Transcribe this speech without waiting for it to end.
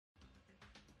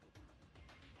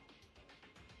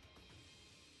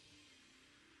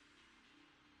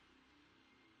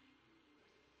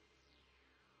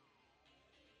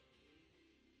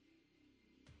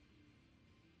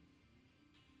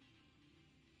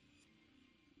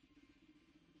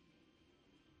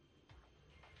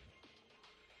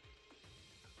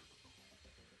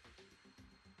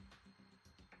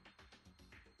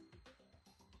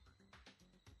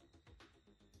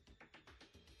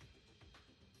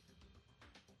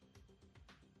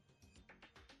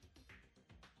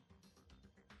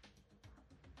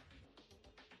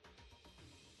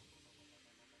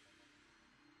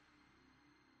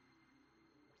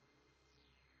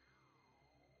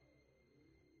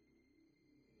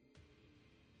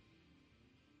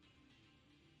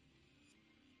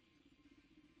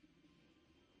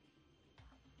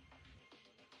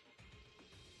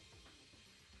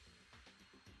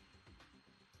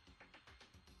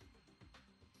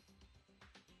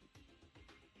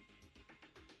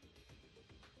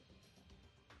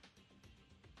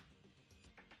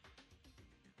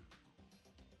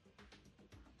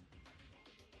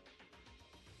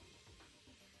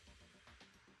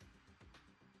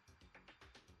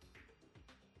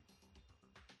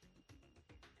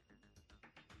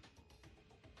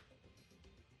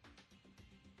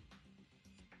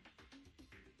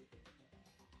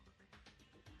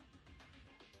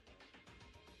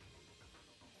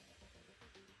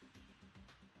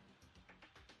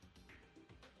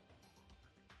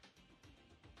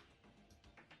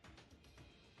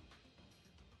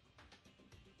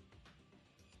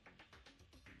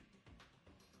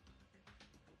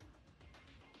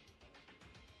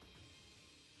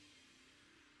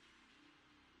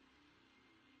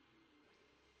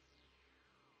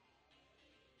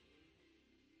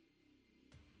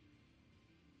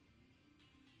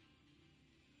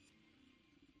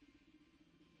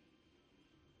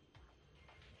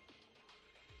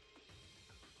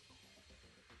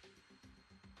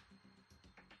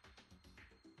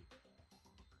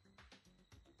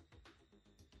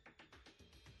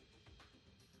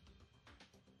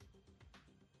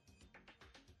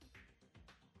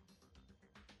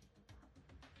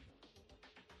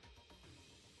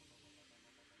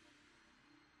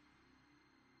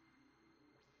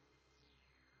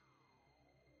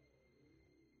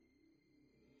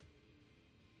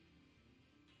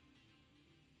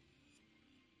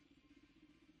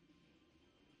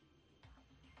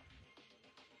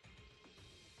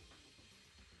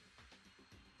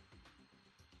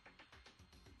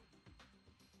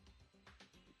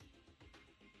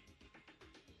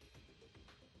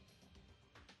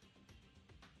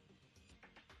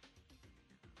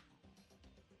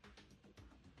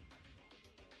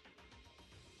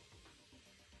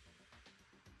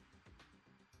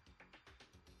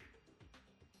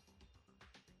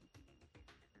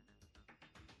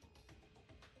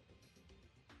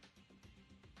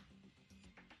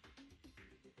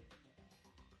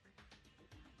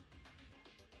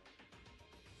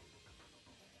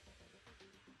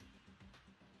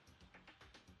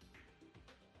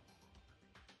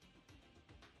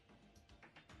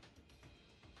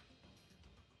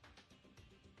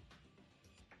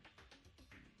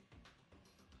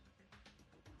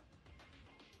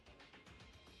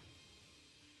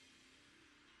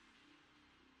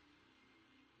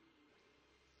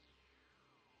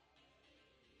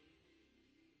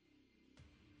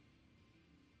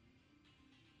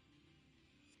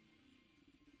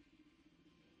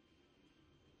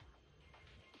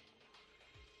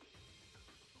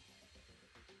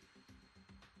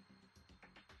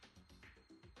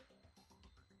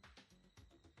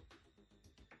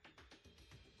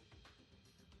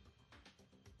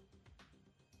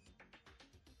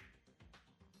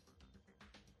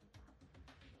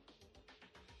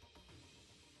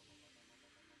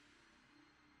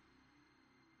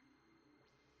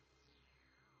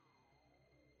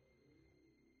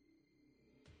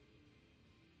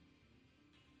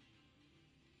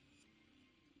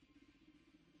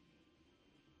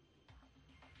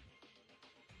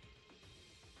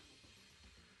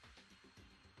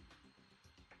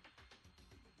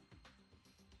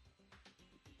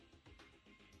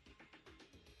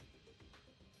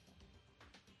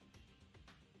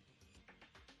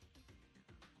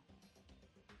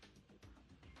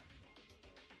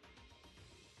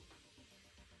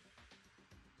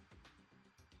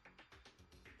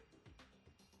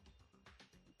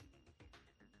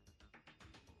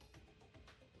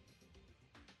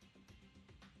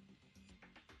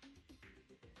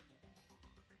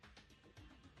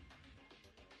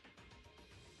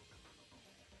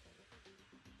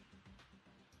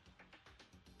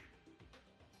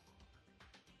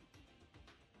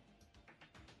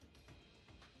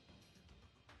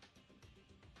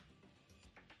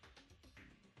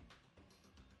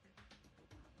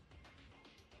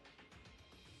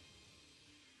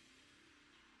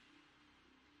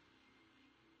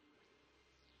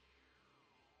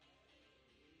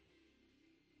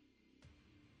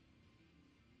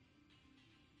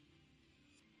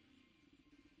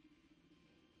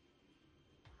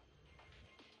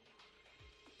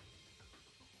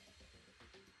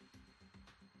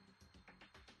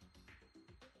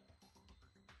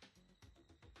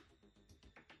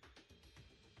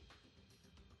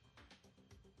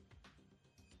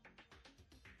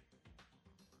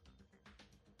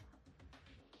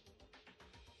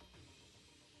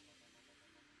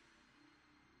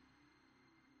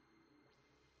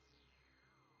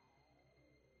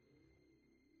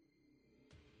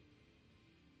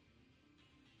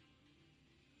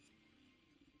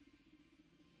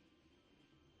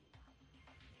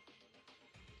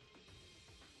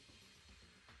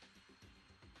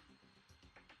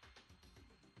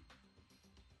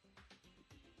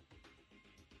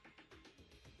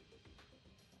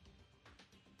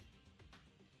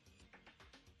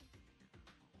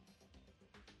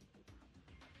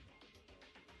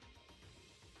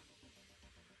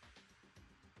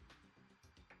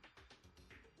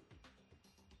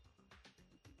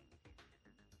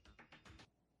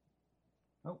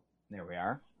There we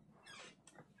are.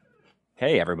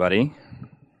 Hey, everybody.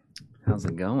 How's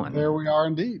it going? There we are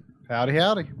indeed. Howdy,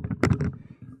 howdy.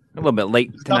 A little bit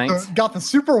late tonight. Got the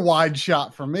super wide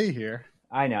shot for me here.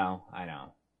 I know.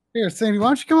 Here, Sandy, why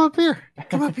don't you come up here?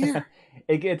 Come up here.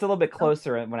 It's a little bit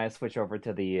closer when I switch over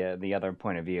to the other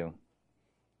point of view.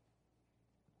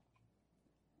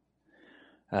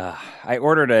 I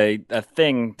ordered a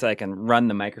thing so I can run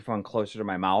the microphone closer to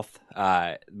my mouth,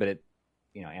 but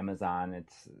Amazon,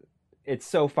 it's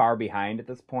so far behind at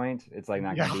this point. It's like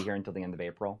not going to be here until the end of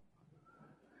April.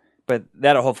 But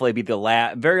that'll hopefully be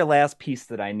the very last piece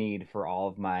that I need for all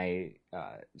of my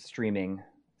streaming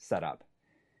setup.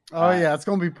 Oh yeah, it's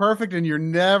going to be perfect, and you're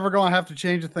never going to have to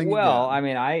change a thing. Well,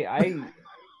 again. I mean,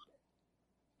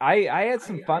 I had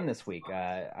some fun this week.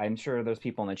 I'm sure there's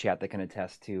people in the chat that can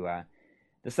attest to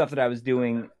the stuff that I was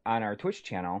doing on our Twitch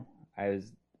channel.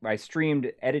 I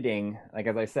streamed editing, like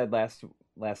as I said last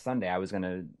Sunday, I was going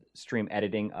to stream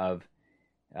editing of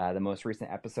the most recent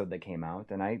episode that came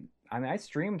out, and I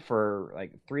streamed for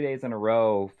like 3 days in a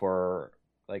row for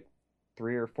like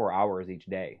 3 or 4 hours each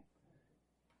day,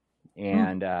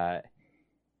 and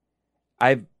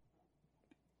I've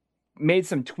made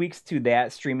some tweaks to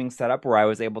that streaming setup where I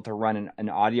was able to run an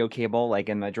audio cable like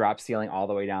in the drop ceiling all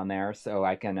the way down there, so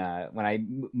I can when I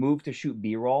move to shoot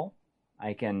B-roll,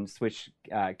 I can switch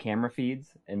camera feeds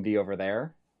and be over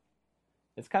there.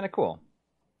 It's kind of cool.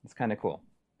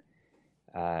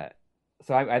 So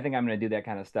I think I'm going to do that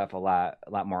kind of stuff a lot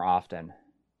more often.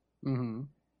 Mm-hmm.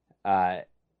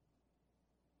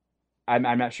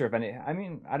 I'm not sure if any. I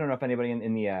mean, I don't know if anybody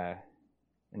in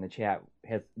the chat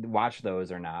has watched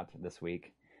those or not this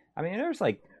week. I mean, there's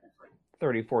like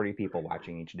 30, 40 people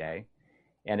watching each day,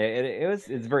 and it's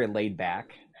very laid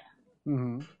back,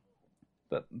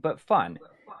 but fun.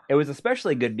 It was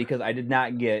especially good because I did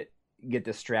not get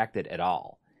distracted at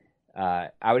all.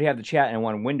 I would have the chat in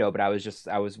one window, but I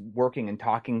was working and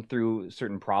talking through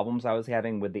certain problems I was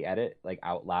having with the edit, like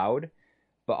out loud.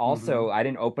 But also, I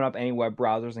didn't open up any web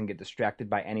browsers and get distracted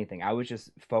by anything. I was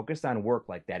just focused on work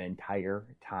like that entire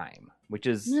time, which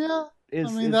is not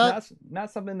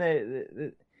something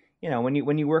that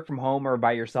when you work from home or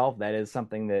by yourself, that is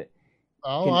something that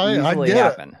can easily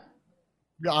happen.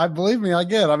 I believe me, I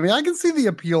get it. I mean, I can see the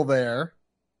appeal there.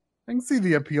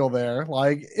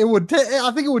 Like it would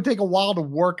I think it would take a while to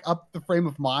work up the frame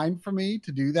of mind for me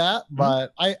to do that,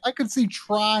 but I could see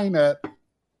trying it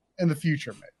in the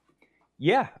future, maybe.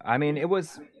 Yeah, I mean, it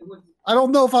was. I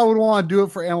don't know if I would want to do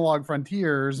it for Analog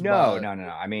Frontiers. No.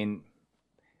 I mean,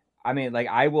 like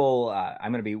I will.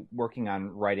 I'm going to be working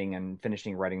on writing and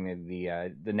finishing writing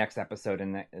the next episode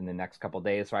in the next couple of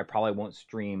days, so I probably won't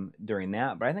stream during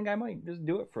that. But I think I might just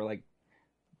do it for like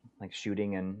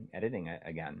shooting and editing it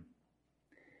again.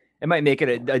 It might make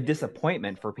it a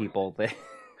disappointment for people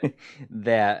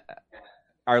that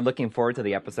are looking forward to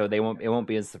the episode. It won't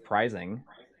be as surprising.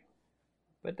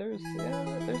 But there's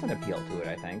an appeal to it,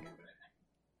 I think.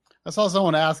 I saw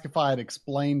someone ask if I had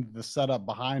explained the setup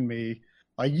behind me.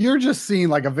 Like you're just seeing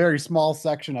like a very small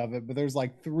section of it, but there's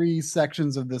like 3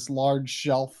 sections of this large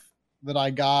shelf that I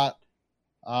got.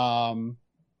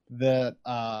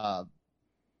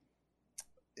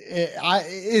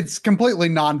 It's completely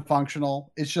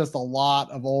non-functional. It's just a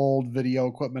lot of old video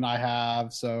equipment I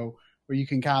have. So where you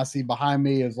can kind of see behind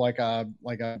me is like a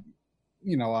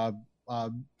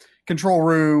control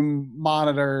room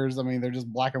monitors. I mean, they're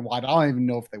just black and white. I don't even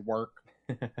know if they work.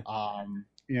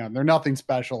 They're nothing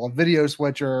special. A video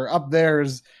switcher up there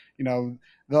is, the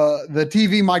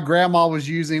TV my grandma was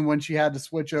using when she had to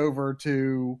switch over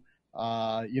to,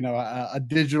 a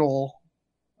digital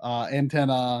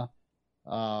antenna.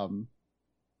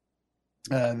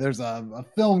 There's a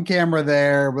film camera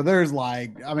there, but there's I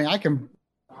can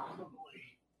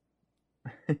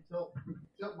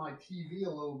tilt my TV a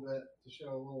little bit to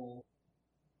show a little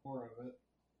more of it.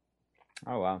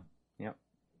 Oh wow! Yep.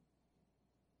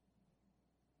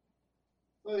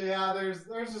 So yeah, there's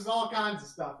just all kinds of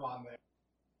stuff on there.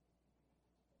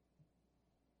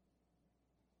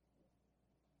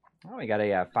 Oh, we got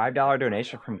a $5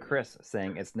 donation from Chris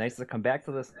saying it's nice to come back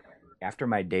to this after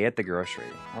my day at the grocery.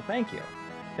 Well, thank you.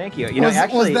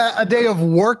 Was that a day of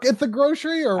work at the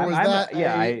grocery, or was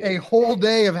a whole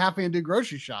day of having to do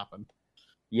grocery shopping?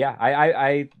 Yeah,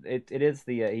 it is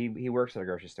he works at a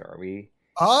grocery store.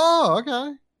 Oh,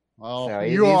 okay. Well, so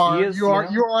you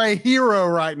are a hero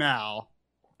right now.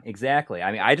 Exactly.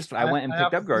 I mean, I went and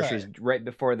picked up groceries right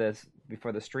before the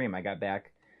stream. I got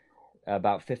back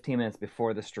about 15 minutes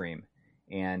before the stream,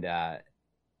 and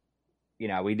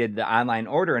we did the online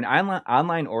order, and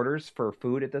online orders for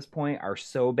food at this point are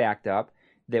so backed up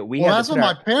that we Well, had that's to what put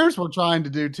my our, parents were trying to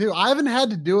do too. I haven't had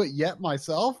to do it yet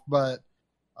myself, but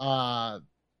uh,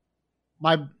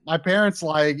 my parents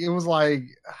like it was like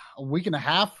a week and a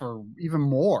half or even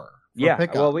more for yeah,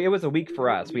 pickup. well, it was a week for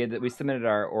us. We submitted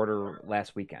our order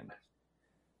last weekend.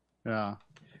 Yeah,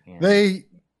 And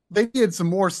they did some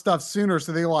more stuff sooner,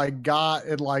 so they like got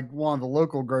at like one of the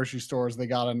local grocery stores. They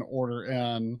got an order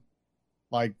in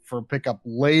like for pickup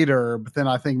later, but then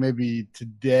I think maybe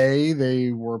today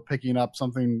they were picking up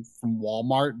something from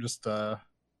Walmart just to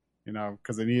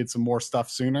because they needed some more stuff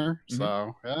sooner. Mhm.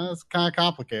 So yeah, it's kind of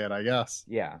complicated, I guess.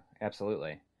 Yeah,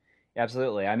 absolutely.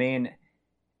 Absolutely. I mean,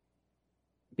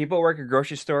 people work at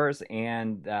grocery stores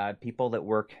and people that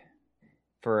work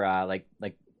for like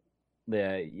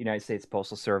the United States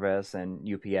Postal Service and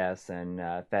UPS and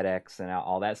FedEx and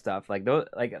all that stuff. Those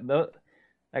like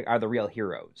are the real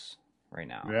heroes right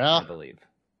now, Yeah, I believe.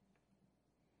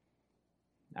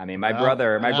 I mean, yeah,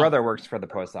 my yeah. brother works for the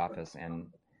post office, and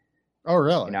Oh,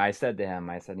 really? I said to him,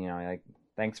 I said, like,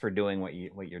 thanks for doing what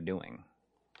you're doing.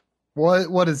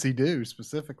 What does he do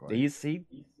specifically? He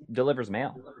delivers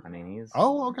mail. I mean,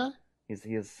 Oh, okay.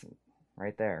 he's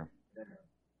right there.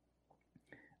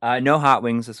 No hot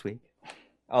wings this week.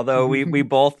 Although we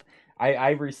both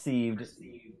I received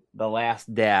the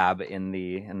last dab in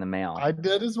the mail. I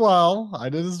did as well. I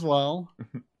did as well.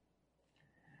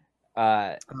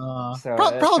 So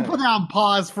Probably put it on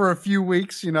pause for a few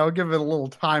weeks. Give it a little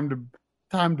time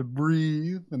to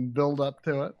breathe and build up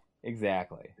to it.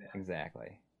 exactly.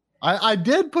 I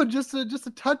did put just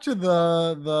a touch of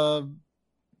the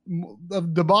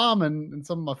bomb in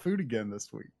some of my food again this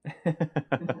week.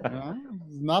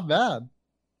 Not bad.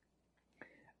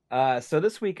 So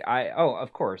this week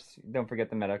of course, don't forget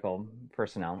the medical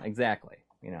personnel. Exactly.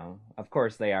 Of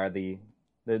course they are the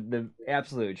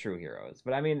absolute true heroes.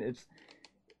 But I mean,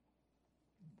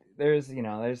 there's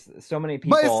so many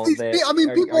people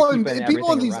people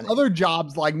in these other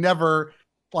jobs like never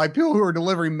like people who are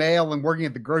delivering mail and working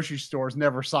at the grocery stores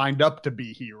never signed up to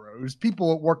be heroes. People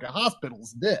that work at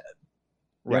hospitals did.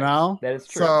 Right. That is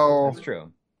true. So that's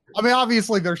true. I mean,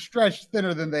 obviously they're stretched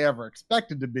thinner than they ever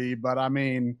expected to be, but I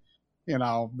mean,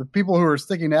 the people who are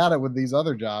sticking at it with these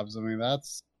other jobs, I mean,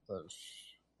 that's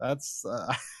that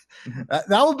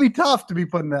would be tough to be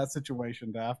put in that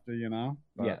situation to have to.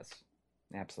 But. Yes,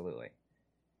 absolutely.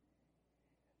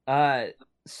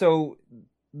 So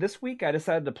this week I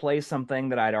decided to play something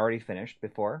that I'd already finished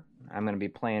before. I'm going to be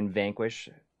playing Vanquish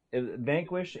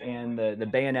and the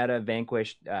Bayonetta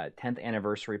Vanquish 10th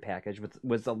anniversary package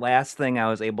was the last thing I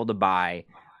was able to buy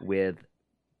with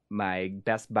my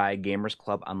Best Buy Gamers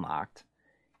Club Unlocked.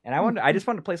 And I just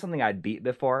wanted to play something I'd beat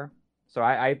before. So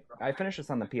I finished this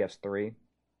on the PS3.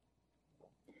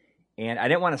 And I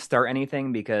didn't want to start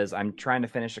anything because I'm trying to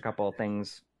finish a couple of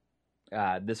things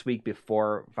this week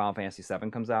before Final Fantasy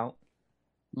VII comes out.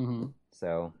 Mm-hmm.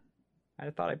 So I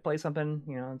thought I'd play something,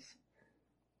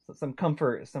 it's some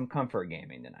comfort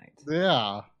gaming tonight.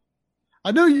 Yeah,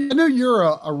 I know you're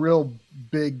a real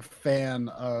big fan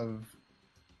of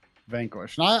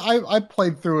Vanquish, and I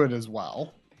played through it as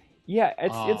well. Yeah,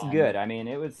 it's good. I mean,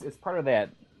 it's part of that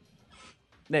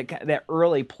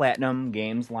early Platinum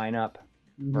Games lineup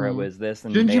where it was this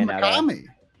and Shinji Bayonetta. Mikami.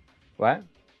 What?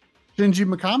 Shinji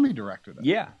Mikami directed it.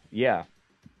 Yeah.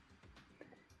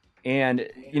 And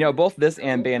both this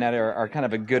and Bayonetta are kind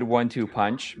of a good 1-2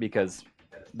 punch because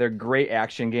they're great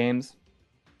action games,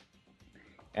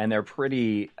 and they're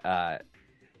pretty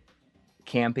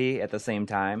campy at the same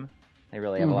time. They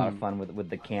really have a lot of fun with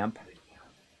the camp,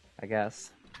 I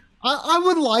guess. I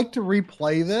would like to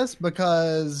replay this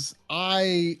because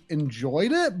I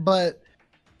enjoyed it, but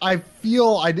I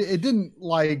feel it didn't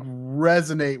like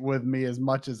resonate with me as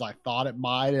much as I thought it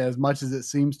might, as much as it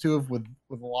seems to have with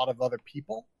a lot of other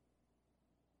people.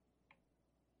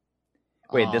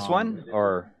 Wait, this one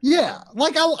or yeah,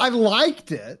 like I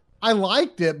liked it,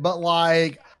 but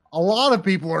like a lot of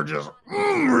people are just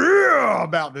yeah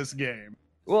about this game.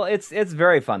 Well, it's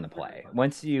very fun to play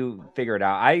once you figure it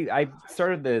out. I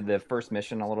started the first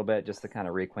mission a little bit just to kind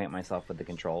of reacquaint myself with the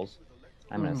controls.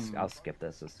 I'll skip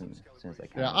this as soon as I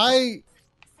can. Yeah,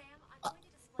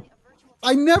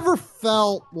 I never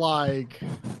felt like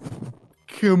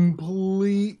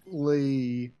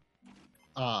completely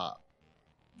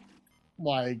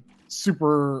like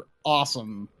super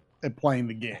awesome at playing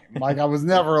the game. Like I was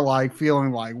never like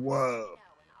feeling like whoa.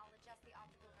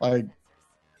 Like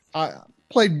I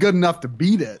played good enough to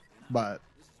beat it, but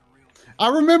I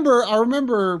remember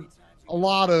a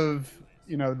lot of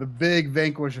the big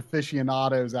Vanquish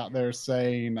aficionados out there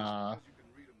saying that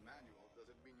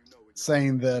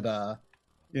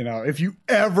You know, if you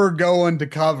ever go into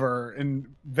cover in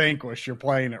Vanquish, you're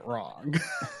playing it wrong.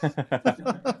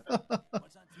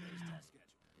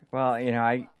 Well,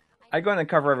 I go on the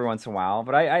cover every once in a while,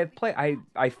 but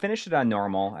I finished it on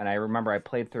normal, and I remember I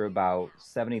played through about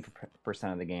 70%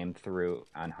 of the game through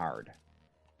on hard.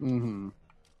 Mm-hmm.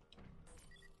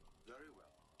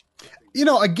 You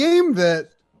know, a game that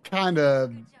kind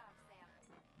of,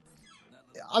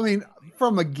 I mean,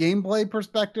 from a gameplay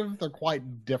perspective, they're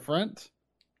quite different,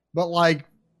 but like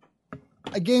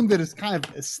a game that is kind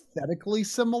of aesthetically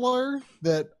similar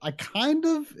that I kind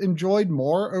of enjoyed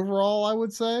more overall, I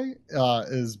would say,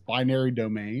 is Binary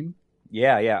Domain.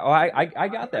 Yeah, yeah. Oh, I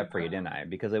got that for you, didn't I?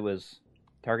 Because it was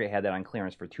Target had that on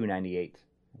clearance for $2.98.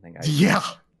 I think I. Yeah,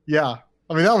 yeah.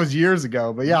 I mean, that was years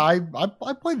ago, but yeah, I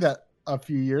played that a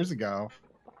few years ago.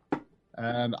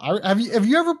 And have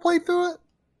you ever played through it?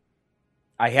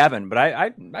 I haven't, but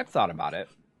I've thought about it.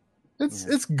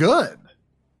 It's good.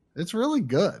 It's really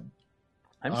good.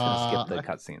 I'm just gonna skip the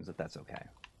cutscenes if that's okay.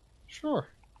 Sure.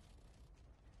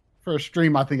 For a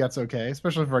stream, I think that's okay,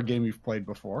 especially for a game you've played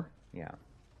before. Yeah.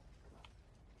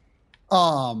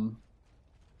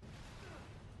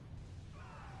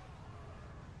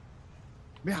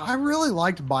 Yeah, I really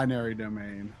liked Binary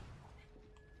Domain.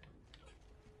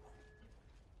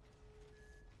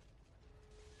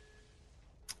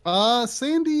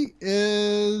 Sandy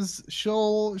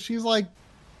she's like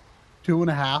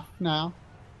 2.5 now.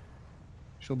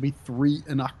 She'll be 3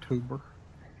 in October.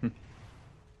 This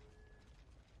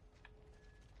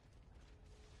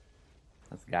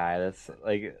guy, that's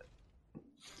like,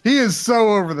 he is so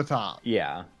over the top.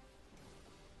 Yeah.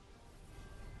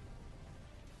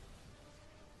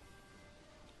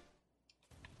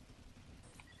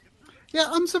 Yeah,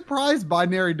 I'm surprised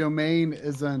Binary Domain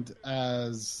isn't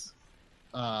as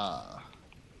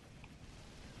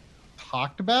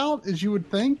talked about as you would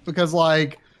think, because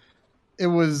like it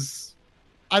was,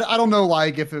 I don't know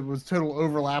like if it was total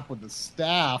overlap with the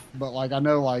staff, but like I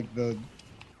know like the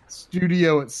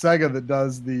studio at Sega that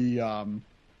does the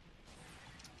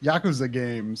Yakuza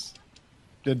games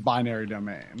did Binary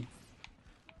Domain,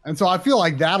 and so I feel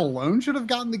like that alone should have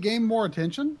gotten the game more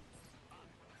attention.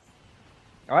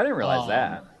 Oh, I didn't realize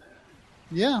that.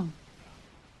 Yeah.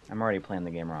 I'm already playing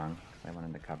the game wrong. I went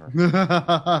into cover.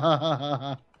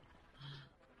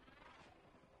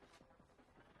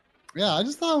 Yeah, I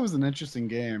just thought it was an interesting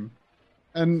game.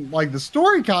 And like the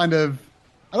story kind of,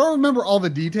 I don't remember all the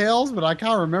details, but I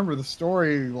kind of remember the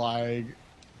story like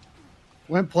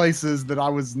went places that I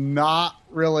was not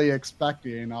really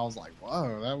expecting. I was like,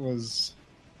 whoa,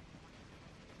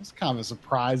 that's kind of a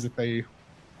surprise that they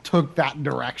took that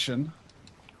direction.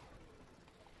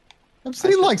 I've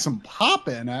seen like some pop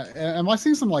in. Am I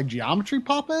seeing some like geometry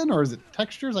pop in, or is it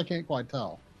textures? I can't quite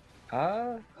tell.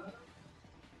 I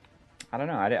don't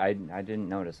know. I didn't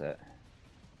notice it.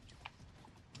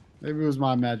 Maybe it was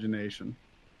my imagination.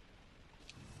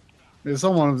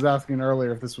 Someone was asking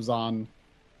earlier if this was on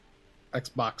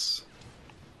Xbox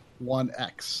One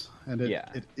X, and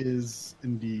it is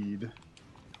indeed.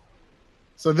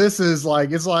 So this is like,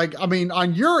 it's like, I mean,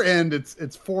 on your end, it's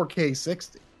 4K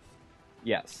 60.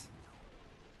 Yes.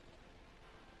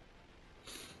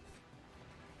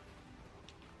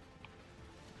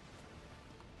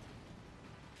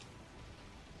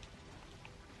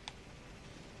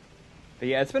 But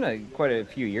yeah, it's been quite a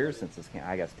few years since this game.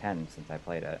 I guess 10 since I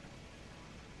played it,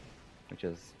 which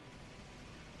is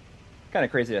kind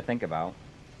of crazy to think about.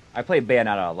 I played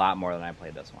Bayonetta a lot more than I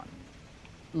played this one.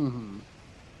 Mm-hmm.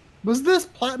 Was this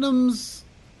Platinum's?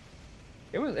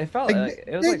 It was. It felt.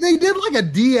 They did like a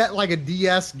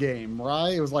DS game,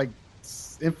 right? It was like.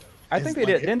 I think they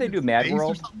did. Didn't they do Mad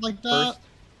World or something like that? first?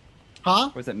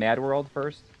 Huh? Was it Mad World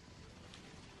first?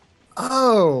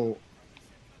 Oh.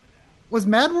 Was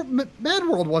Mad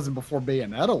World wasn't before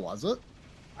Bayonetta, was it?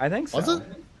 I think so. Was it?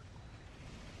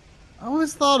 I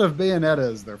always thought of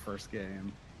Bayonetta as their first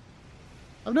game.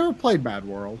 I've never played Mad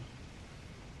World.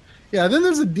 Yeah, then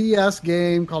there's a DS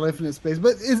game called Infinite Space.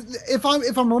 But if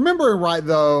I'm remembering right,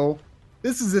 though,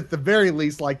 this is at the very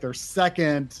least like their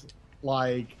second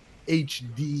like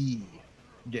HD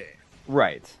game.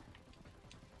 Right.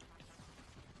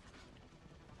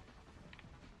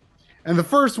 And the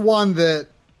first one that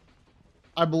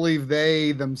I believe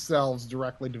they themselves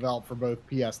directly developed for both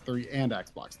PS3 and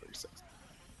Xbox 360.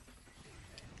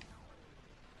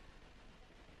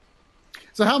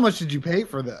 So how much did you pay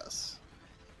for this?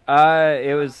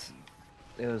 It was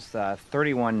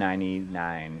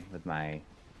 $31.99 with my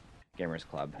Gamers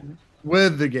Club.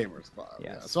 With the Gamers Club,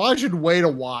 yes. Yeah. So I should wait a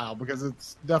while because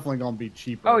it's definitely going to be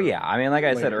cheaper. Oh yeah, I mean, like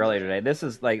I said earlier today, this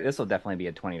will definitely be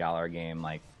a $20 game,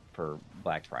 like for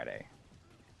Black Friday.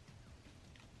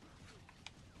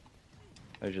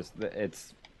 There's just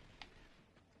it's.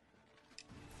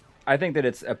 I think that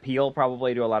its appeal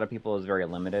probably to a lot of people is very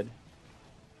limited.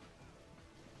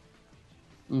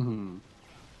 Mm-hmm.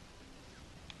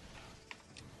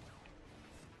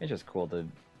 It's just cool to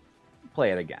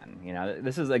play it again. You know,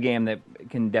 this is a game that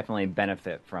can definitely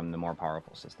benefit from the more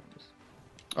powerful systems.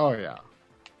 Oh yeah.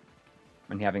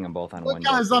 And having them both on Well,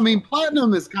 Windows. guys, I mean,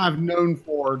 Platinum is kind of known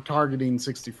for targeting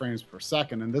 60 frames per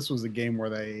second, and this was a game where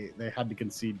they had to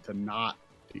concede to not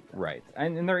do that. Right,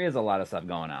 and there is a lot of stuff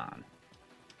going on.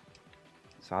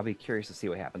 So I'll be curious to see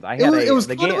what happens. It was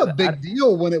kind of a big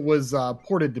deal when it was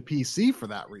ported to PC for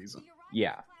that reason.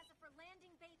 Yeah.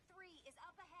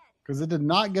 Because it did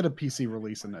not get a PC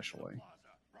release initially.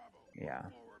 Yeah.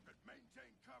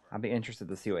 I'll be interested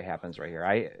to see what happens right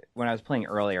here. When I was playing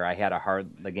earlier, I had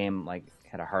the game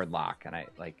had a hard lock, and I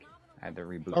had to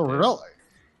reboot. Oh, really?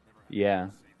 Yeah.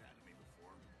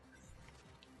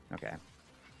 Okay.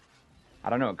 I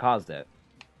don't know what caused it.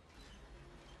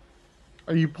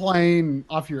 Are you playing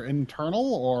off your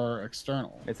internal or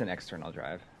external? It's an external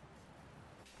drive.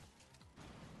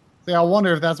 See, I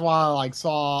wonder if that's why I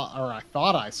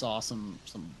thought I saw some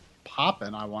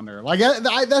popping. I wonder,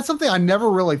 that's something I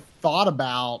never really thought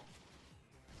about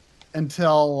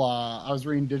until I was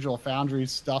reading Digital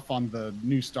Foundry's stuff on the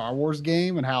new Star Wars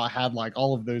game and how it had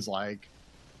all of those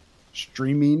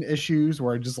streaming issues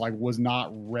where it just was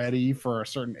not ready for a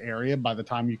certain area by the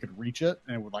time you could reach it,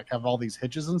 and it would have all these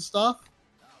hitches and stuff.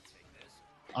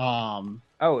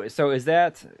 Oh, so is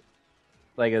that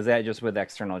just with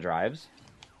external drives?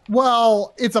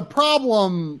 Well, it's a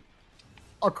problem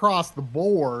across the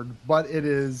board, but it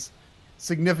is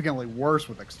significantly worse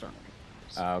with external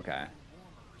drives. Oh, okay.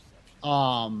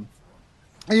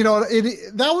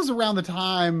 That was around the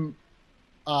time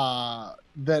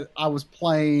that I was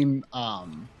playing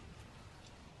Hellblade,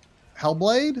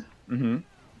 mm-hmm.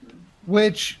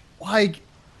 which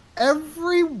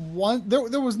everyone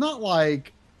there was not a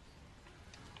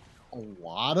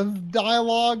lot of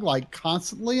dialogue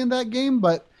constantly in that game,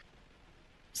 but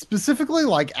specifically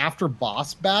after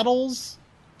boss battles,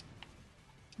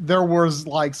 there was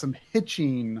some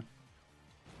hitching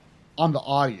on the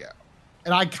audio.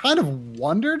 And I kind of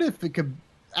wondered if it could,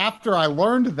 after I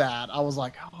learned that, I was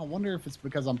like, oh, I wonder if it's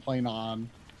because I'm playing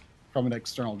from an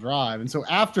external drive. And so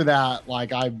after that,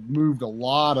 I moved a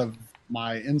lot of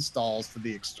my installs to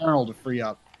the external to free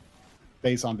up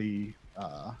space on the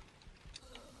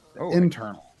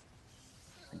internal.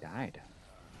 I died.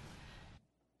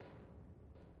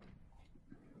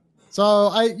 So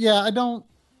I don't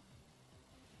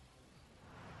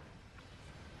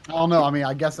know. I mean,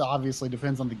 I guess it obviously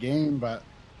depends on the game, but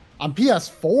on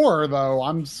PS4 though,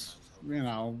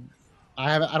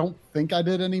 I don't think I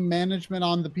did any management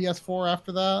on the PS4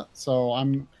 after that. So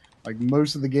I'm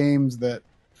most of the games that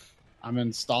I'm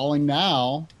installing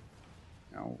now,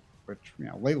 which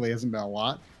lately hasn't been a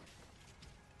lot.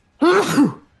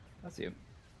 That's you.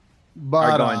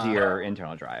 But are going to your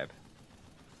internal drive.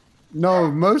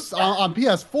 No, most on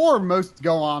PS4, most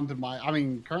go on to my. I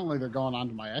mean, currently they're going on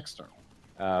to my external.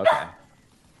 Okay.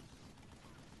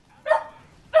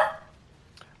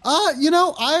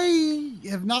 I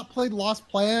have not played Lost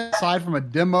Planet aside from a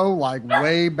demo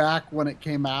way back when it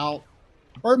came out,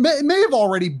 or it may have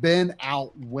already been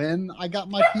out when I got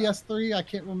my PS3. I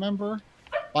can't remember.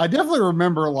 But I definitely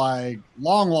remember long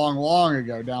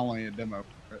ago downloading a demo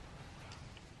for it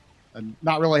and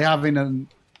not really having an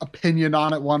opinion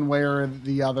on it one way or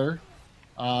the other.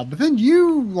 But then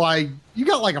you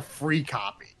got a free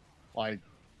copy a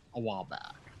while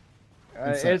back.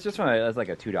 It's just it's a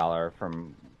 $2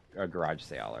 from a garage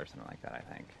sale or something like that, I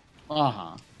think.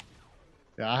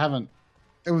 Yeah, I haven't.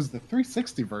 It was the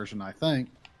 360 version, I think.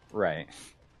 Right.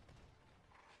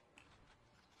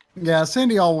 Yeah,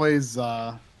 Sandy always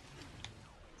goes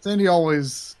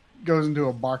into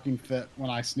a barking fit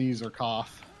when I sneeze or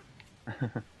cough.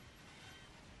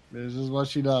 This is what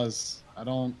she does. I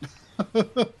don't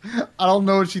I don't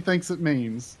know what she thinks it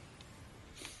means.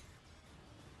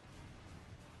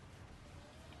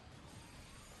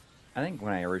 I think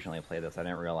when I originally played this, I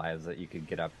didn't realize that you could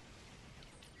get up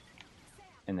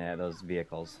in those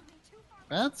vehicles.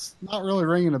 That's not really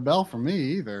ringing a bell for me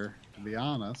either, to be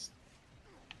honest.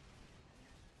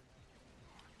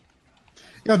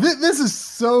 This is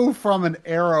so from an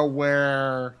era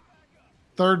where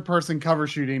third-person cover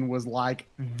shooting was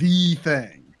the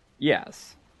thing.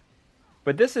 Yes.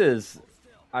 But this is,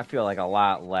 I feel a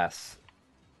lot less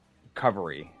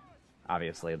covery,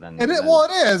 obviously, than... It is.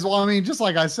 Well, I mean, just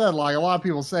like I said, a lot of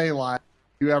people say,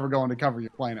 you ever go into cover, you're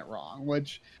playing it wrong,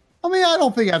 which I mean, I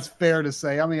don't think that's fair to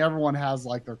say. I mean, everyone has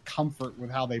like their comfort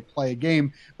with how they play a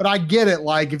game, but I get it.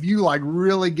 Like, if you like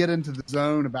really get into the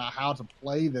zone about how to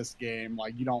play this game,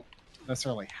 like you don't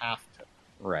necessarily have to.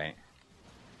 Right.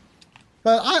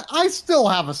 But I still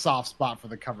have a soft spot for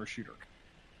the cover shooter.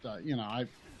 You know, I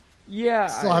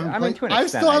still haven't played. I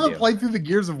still haven't played through the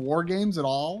Gears of War games at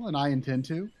all, and I intend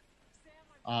to.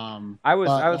 I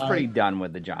was pretty done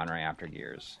with the genre after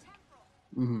Gears.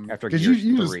 Mm-hmm. After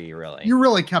Gears 3, really. You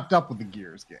really kept up with the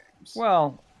Gears games.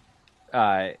 Well,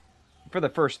 for the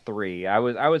first 3, I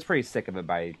was pretty sick of it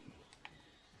by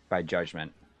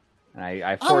Judgment. And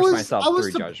I forced myself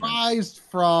through Judgment. I was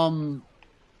surprised from...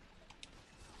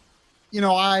 You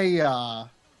know, I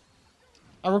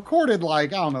recorded,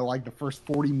 like, I don't know, like the first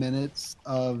 40 minutes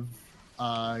of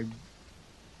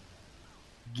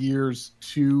Gears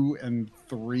 2 and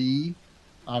 3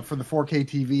 for the 4K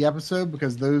TV episode,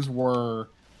 because those were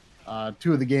 2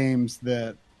 of the games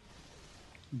that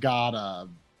got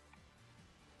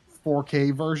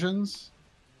 4K versions.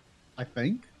 I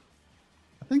think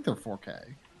they're 4K.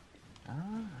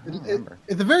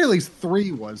 At the very least,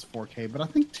 3 was 4K, but I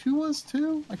think 2 was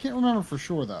too. I can't remember for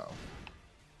sure though.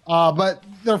 But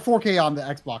they're 4K on the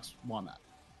Xbox One.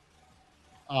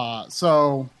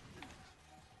 So,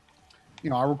 you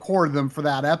know, I recorded them for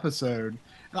that episode.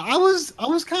 I was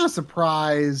kind of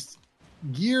surprised.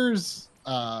 Gears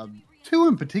 2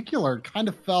 in particular kind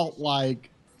of felt like,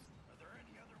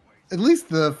 at least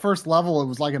the first level, it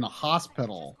was like in a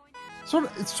hospital.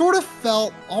 It sort of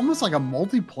felt almost like a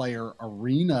multiplayer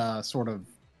arena sort of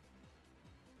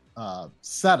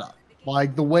setup.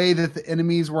 Like the way that the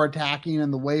enemies were attacking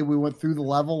and the way we went through the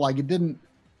level, like it didn't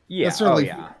necessarily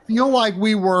feel like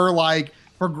we were like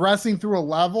progressing through a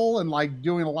level and like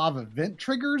doing a lot of event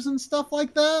triggers and stuff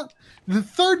like that. The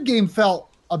third game felt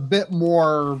a bit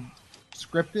more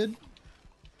scripted,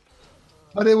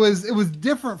 but it was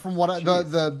different from what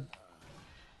the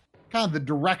kind of the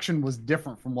direction was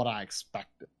different from what I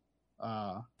expected.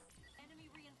 But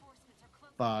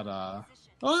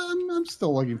I'm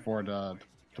still looking forward to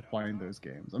playing those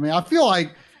games. I mean, I feel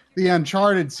like the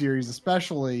Uncharted series,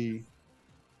 especially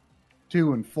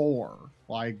 2 and 4,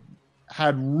 like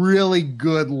had really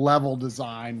good level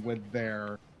design with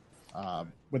their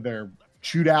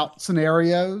shootout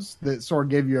scenarios that sort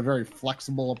of gave you a very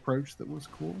flexible approach that was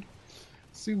cool.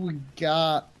 Let's see, we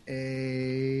got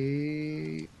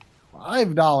a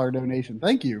 $5 donation.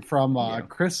 Thank you from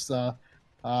Chris. I'm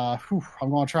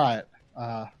going to try it.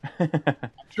 I'm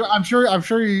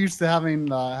sure you're used to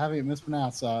having it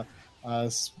mispronounced.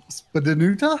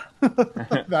 Spadanuta?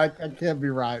 That can't be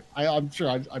right. I'm sure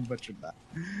I butchered that.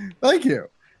 Thank you.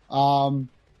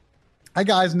 Hi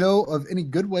guys, know of any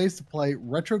good ways to play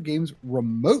retro games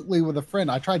remotely with a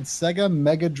friend? I tried Sega,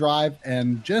 Mega Drive,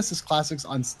 and Genesis Classics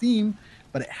on Steam,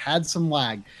 but it had some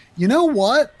lag. You know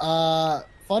what?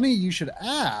 Funny you should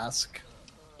ask.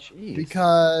 Jeez.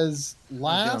 Because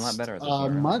last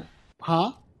month,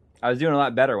 huh? I was doing a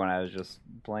lot better when I was just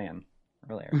playing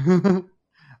earlier.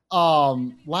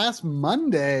 This past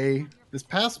Monday,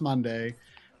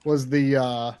 was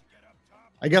the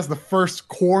I guess the first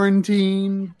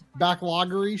quarantine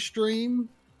backloggery stream,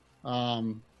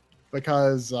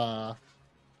 because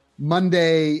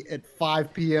Monday at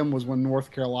 5 p.m. was when North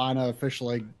Carolina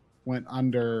officially went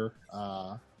under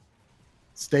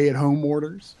stay-at-home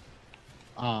orders,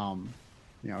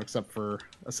 except for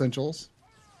essentials.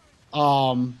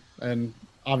 And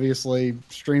obviously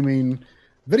streaming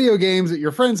video games at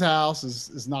your friend's house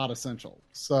is not essential.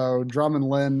 So Drum and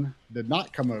Lynn did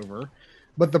not come over.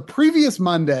 But the previous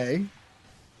Monday,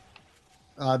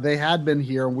 they had been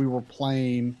here, and we were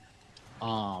playing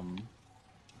the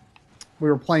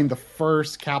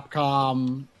first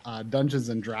Capcom Dungeons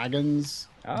and Dragons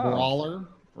brawler.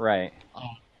 Right.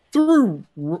 Through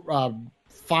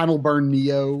Final Burn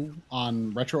Neo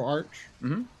on RetroArch.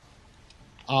 Mm-hmm.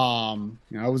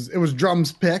 It was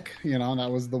Drum's pick, and that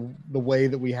was the way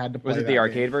that we had to play. Was it the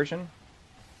arcade version?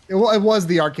 It was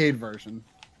the arcade version.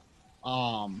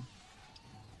 The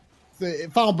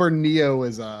Final Burn Neo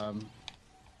is a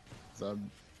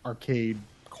arcade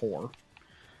core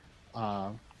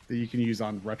that you can use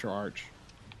on RetroArch.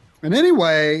 And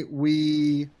anyway,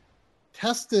 we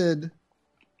tested.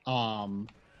 So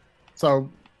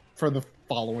for the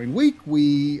following week,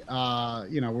 we were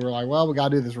like, well, we got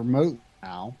to do this remote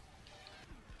now.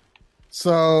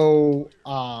 So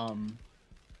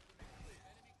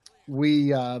we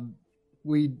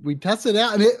tested it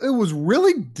out, and it was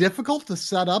really difficult to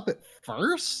set up at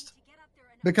first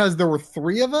because there were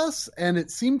 3 of us, and it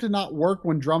seemed to not work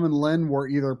when Drum and Lynn were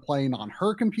either playing on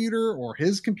her computer or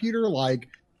his computer. Like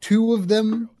 2 of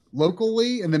them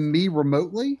locally and then me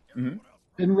remotely. Hmm.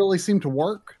 Didn't really seem to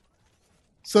work.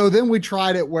 So then we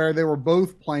tried it where they were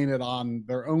both playing it on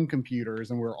their own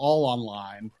computers and we were all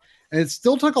online. And it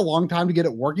still took a long time to get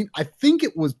it working. I think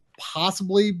it was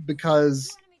possibly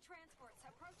because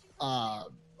a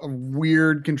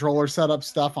weird controller setup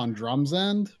stuff on Drum's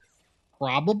end.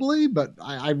 Probably, but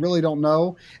I really don't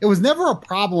know. It was never a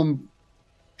problem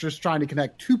just trying to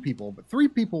connect two people, but three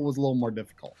people was a little more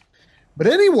difficult. But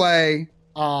anyway,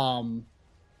 the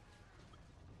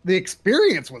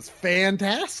experience was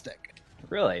fantastic.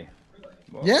 Really?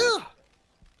 Whoa. Yeah.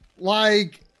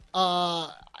 Like,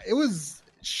 it was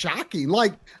shocking.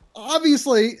 Like,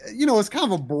 obviously, it's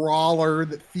kind of a brawler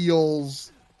that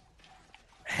feels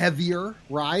heavier,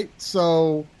 right?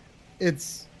 So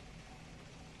it's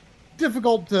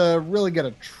difficult to really get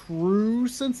a true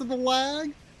sense of the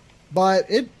lag, but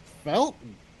it felt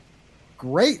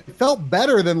great. It felt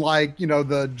better than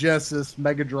the Genesis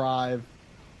Mega Drive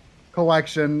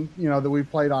collection, that we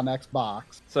played on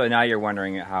Xbox. So now you're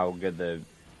wondering how good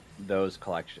those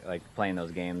collection, like playing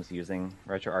those games using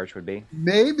RetroArch would be?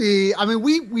 Maybe. I mean,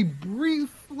 we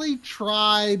briefly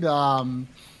tried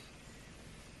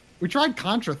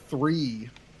Contra 3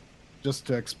 just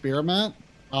to experiment.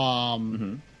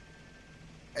 Mm-hmm.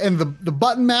 And the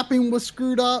button mapping was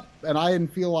screwed up and I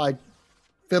didn't feel like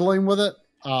fiddling with it.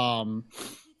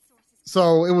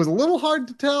 So it was a little hard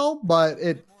to tell, but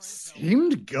it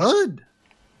seemed good.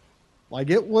 Like,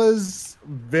 it was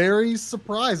very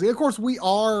surprising. Of course, we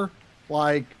are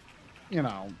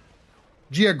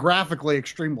geographically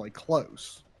extremely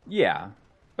close. Yeah.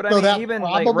 But So I that mean, even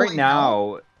like probably right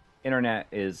now, internet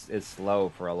is slow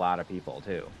for a lot of people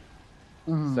too.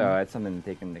 Mhm. So it's something to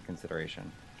take into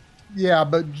consideration. Yeah,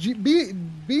 but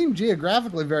being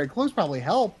geographically very close probably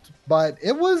helped, but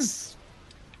it was.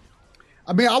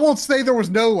 I mean, I won't say there was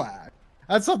no lag.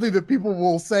 That's something that people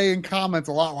will say in comments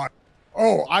a lot, like,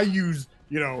 "Oh, I use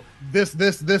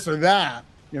this or that.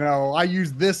 I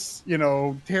use this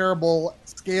terrible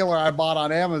scaler I bought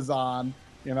on Amazon.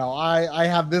 I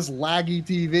have this laggy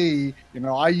TV.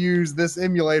 I use this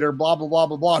emulator. Blah blah blah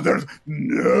blah blah. There's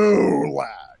no lag."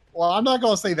 Well, I'm not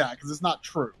going to say that because it's not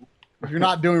true. If you're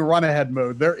not doing run ahead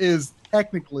mode, there is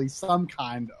technically some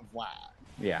kind of lag.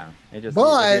 Yeah, if you're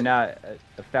But not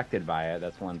affected by it,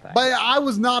 that's one thing. but I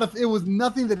was not. It was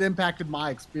nothing that impacted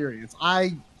my experience.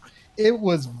 It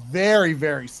was very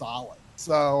very solid.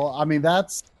 So I mean,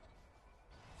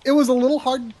 it was a little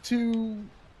hard to.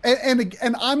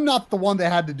 And I'm not the one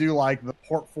that had to do like the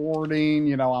port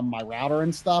forwarding, on my router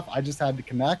and stuff. I just had to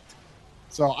connect.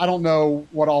 So I don't know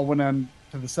what all went into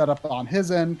the setup on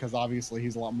his end because obviously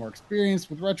he's a lot more experienced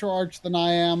with RetroArch than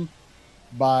I am.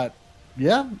 But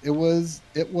yeah, it was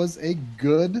a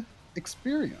good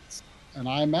experience, and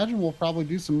I imagine we'll probably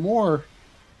do some more.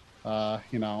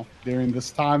 During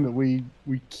this time that we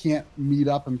can't meet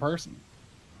up in person.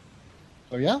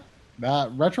 So yeah, that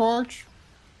RetroArch,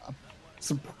 a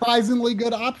surprisingly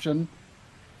good option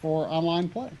for online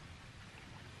play.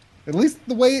 At least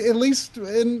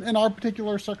in our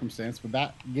particular circumstance with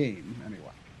that game,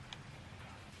 anyway.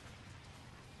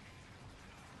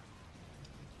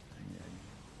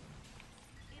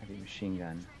 Heavy machine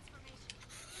gun.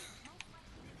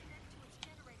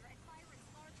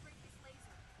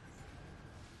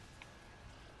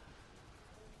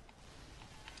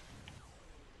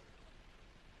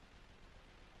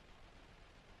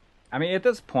 I mean, at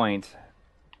this point,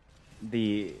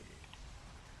 the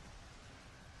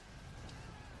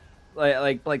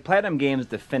like Platinum Games'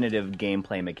 definitive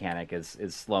gameplay mechanic is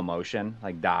slow motion,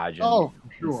 like dodge. And,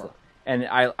 Sure. And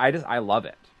I love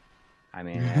it. I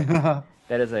mean, that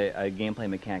is a gameplay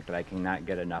mechanic that I cannot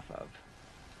get enough of.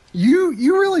 You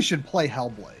really should play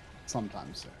Hellblade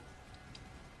sometime soon.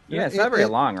 Yeah, it's not very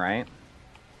long, right?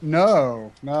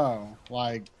 No.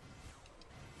 Like,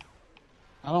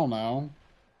 I don't know.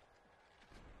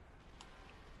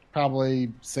 Probably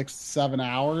 6-7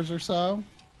 hours or so.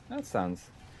 That sounds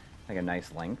like a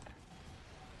nice length.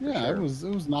 Yeah, sure. it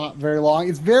was not very long.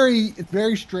 It's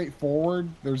very straightforward.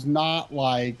 There's not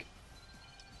like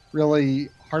really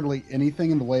hardly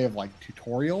anything in the way of like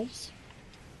tutorials.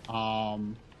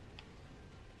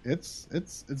 It's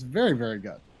very very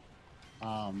good.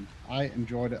 I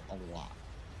enjoyed it a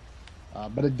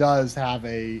lot. But it does have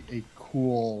a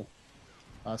cool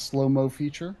slow-mo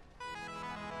feature.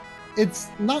 It's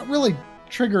not really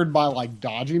triggered by like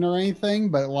dodging or anything,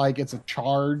 but like it's a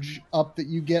charge up that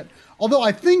you get. Although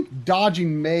I think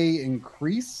dodging may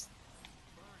increase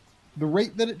the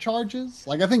rate that it charges.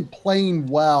 Like, I think playing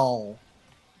well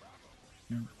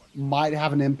might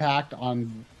have an impact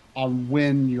on on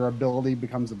when your ability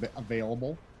becomes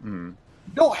available. Mm.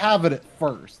 You don't have it at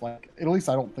first. Like, at least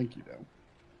I don't think you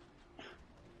do.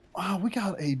 Oh, we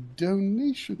got a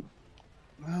donation.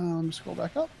 Let me scroll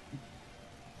back up.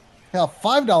 Yeah,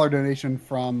 $5 donation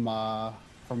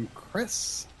from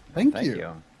Chris. Thank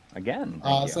you. Again,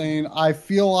 thank you. Saying, I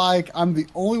feel like I'm the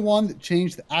only one that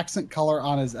changed the accent color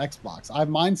on his Xbox. I have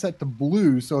mine set to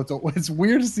blue, so it's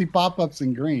weird to see pop-ups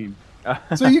in green.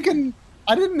 So you can.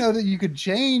 I didn't know that you could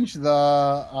change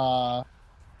the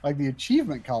like the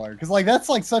achievement color, because like that's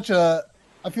like such a.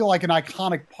 I feel like an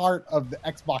iconic part of the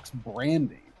Xbox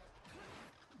branding.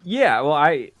 Yeah, well,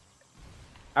 I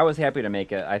was happy to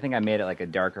make it. I think I made it like a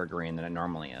darker green than it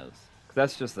normally is, because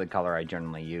that's just the color I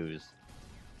generally use.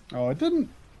 Oh, it didn't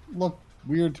look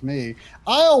weird to me.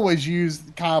 I always use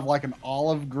kind of like an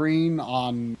olive green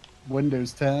on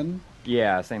Windows 10.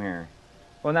 Yeah, same here.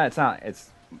 Well, no, it's not. It's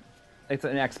an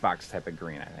Xbox type of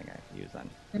green. I think I use then.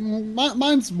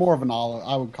 Mine's more of an olive.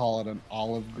 I would call it an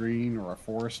olive green or a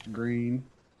forest green.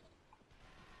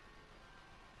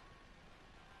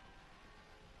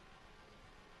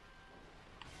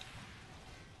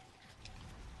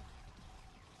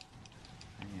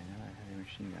 Oh, yeah, now I have a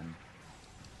machine gun.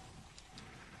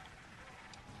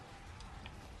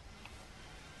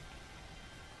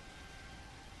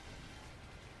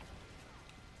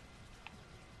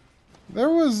 There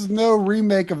was no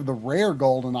remake of the rare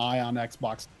GoldenEye on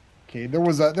Xbox Arcade. There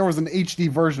was an HD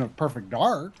version of Perfect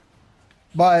Dark,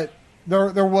 but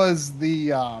there was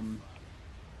the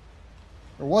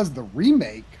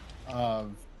remake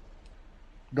of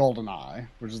GoldenEye,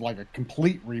 which is like a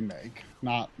complete remake,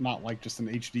 not like just an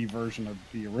HD version of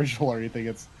the original or anything.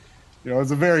 It's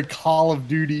it's a very Call of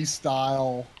Duty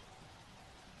style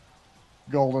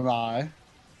GoldenEye.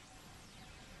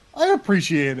 I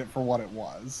appreciate it for what it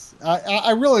was.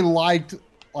 I really liked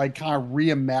like kind of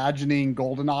reimagining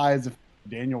GoldenEye as a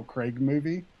Daniel Craig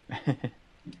movie.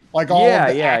 Like all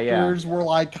of the actors were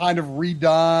like kind of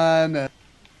redone, and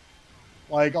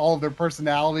like all of their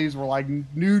personalities were like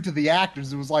new to the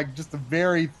actors. It was like just a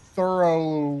very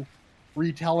thorough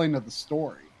retelling of the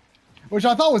story, which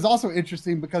I thought was also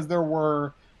interesting because there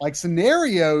were like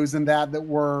scenarios in that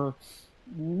were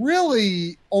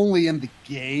really only in the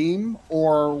game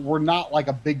or were not like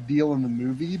a big deal in the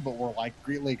movie, but were like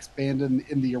greatly expanded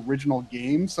in the original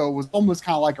game. So it was almost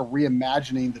kind of like a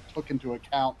reimagining that took into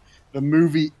account the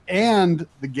movie and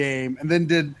the game and then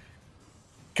did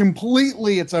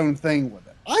completely its own thing with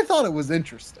it. I thought it was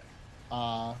interesting.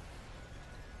 I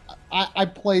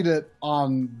played it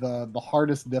on the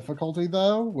hardest difficulty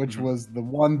though, which was the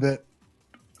one that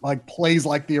like plays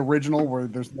like the original, where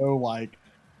there's no like.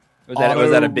 Was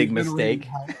that a big mistake?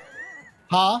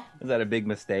 Huh? Was that a big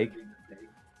mistake?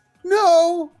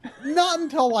 No, not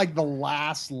until like the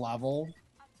last level,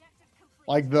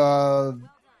 like the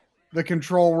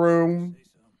control room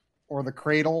or the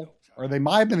cradle, or they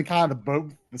might have been kind of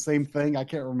both the same thing. I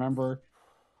can't remember.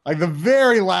 Like the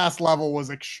very last level was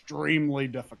extremely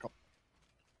difficult.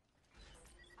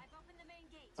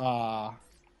 But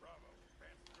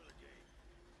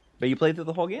you played through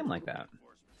the whole game like that.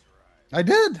 I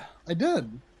did. I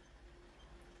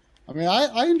mean,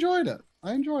 I enjoyed it.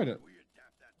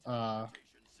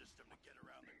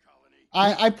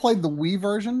 I played the Wii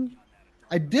version.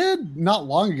 I did not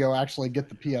long ago actually get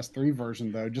the PS3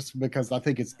 version though, just because I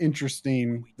think it's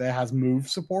interesting that it has move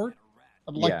support.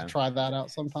 I'd like to try that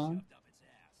out sometime.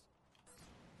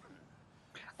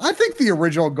 I think the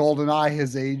original GoldenEye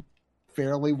has aged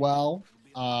fairly well.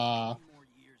 I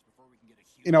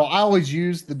always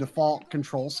use the default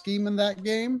control scheme in that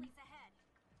game.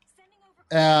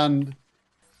 And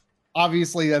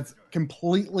obviously that's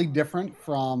completely different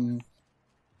from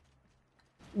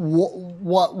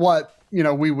what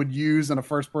we would use in a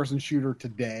first-person shooter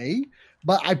today.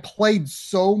 But I played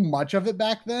so much of it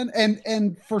back then,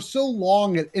 and for so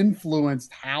long it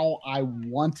influenced how I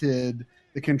wanted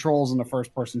the controls in a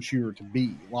first-person shooter to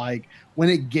be. Like when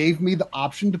it gave me the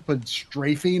option to put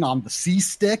strafing on the C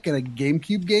stick in a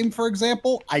GameCube game, for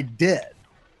example, I did.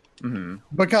 Mm-hmm.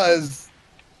 Because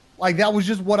like that was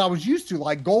just what I was used to.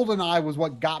 Like GoldenEye was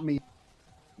what got me,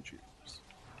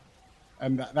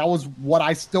 and that was what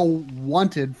I still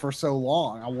wanted for so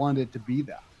long. I wanted it to be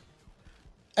that,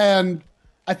 and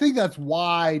I think that's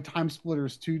why Time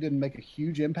Splitters 2 didn't make a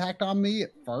huge impact on me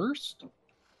at first.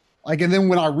 Like, and then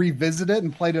when I revisited it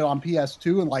and played it on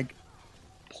PS2 and like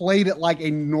played it like a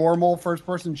normal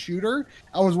first-person shooter,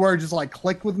 I was where it just like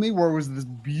clicked with me, where it was this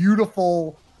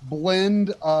beautiful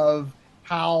blend of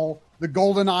how the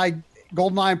GoldenEye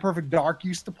and Perfect Dark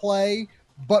used to play,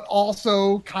 but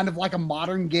also kind of like a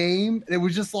modern game. It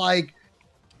was just like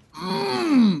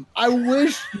I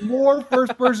wish more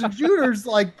first-person shooters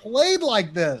like played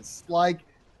like this. Like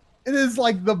it is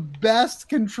like the best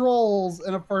controls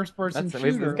in a first-person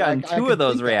We've shooter. gotten Like I two of could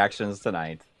those think of. reactions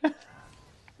tonight.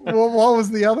 Well, what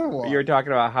was the other You're one?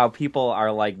 talking about how people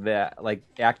are like that, like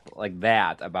act like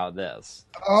that about this.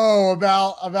 Oh,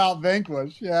 about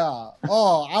Vanquish, yeah.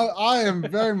 Oh, I am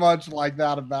very much like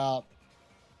that about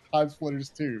Time Splitters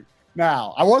too.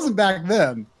 Now, I wasn't back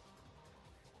then,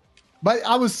 but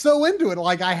I was so into it.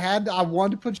 Like I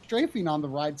wanted to put strafing on the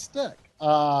right stick.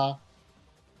 But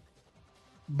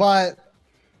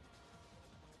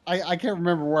I can't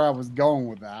remember where I was going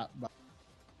with that. But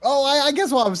I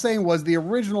guess what I was saying was the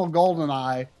original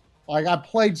GoldenEye. Like I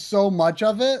played so much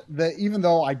of it that even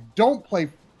though I don't play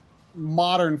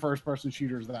modern first person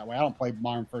shooters that way. I don't play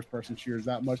modern first person shooters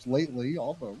that much lately,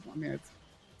 although I mean it's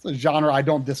a genre I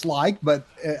don't dislike, but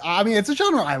I mean it's a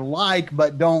genre I like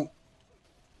but don't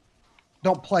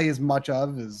play as much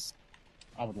of as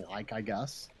I would like, I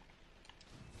guess.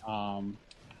 But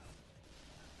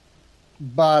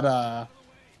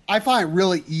I find it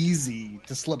really easy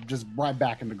to slip just right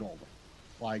back into Golden.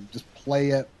 Like just play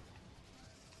it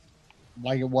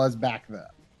like it was back then.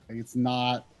 Like it's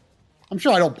not. I'm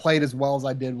sure I don't play it as well as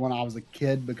I did when I was a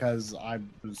kid because I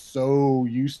was so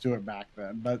used to it back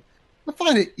then. But I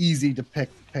find it easy to pick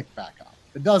back up.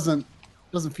 It doesn't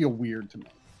feel weird to me.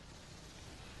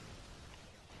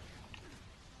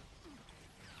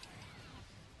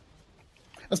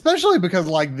 Especially because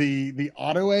like the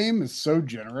auto aim is so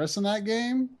generous in that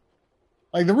game.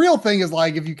 Like the real thing is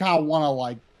like if you kind of want to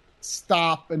like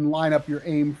stop and line up your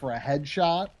aim for a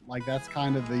headshot, like that's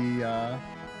kind of the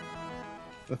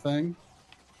thing.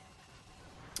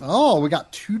 Oh, we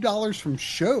got $2 from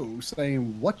Show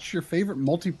saying, "What's your favorite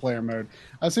multiplayer mode?"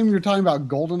 I assume you're talking about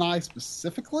GoldenEye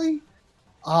specifically.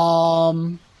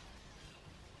 I'm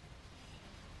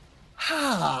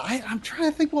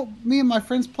trying to think what me and my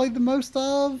friends played the most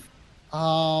of.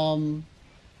 I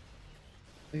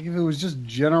think if it was just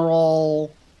general,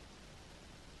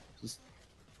 just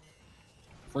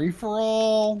free for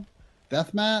all,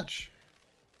 deathmatch.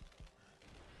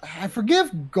 I forget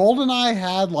if GoldenEye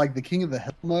had like the King of the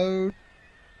Hill mode.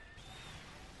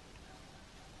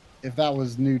 If that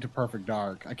was new to Perfect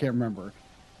Dark, I can't remember.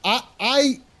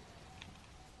 I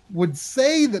would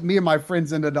say that me and my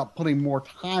friends ended up putting more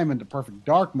time into Perfect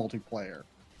Dark multiplayer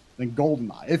than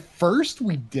GoldenEye. At first,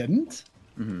 we didn't.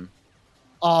 Mm-hmm.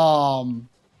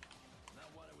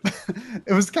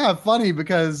 It was kind of funny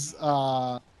because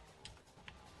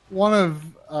one of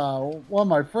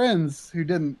my friends who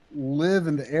didn't live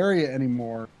in the area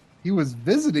anymore, he was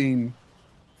visiting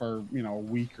for a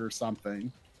week or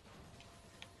something,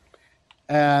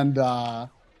 and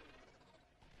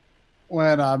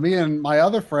when me and my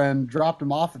other friend dropped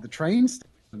him off at the train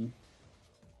station,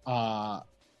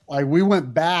 like we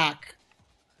went back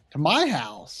to my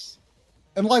house,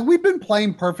 and like we'd been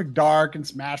playing Perfect Dark and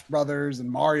Smash Brothers and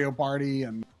Mario Party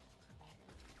and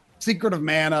Secret of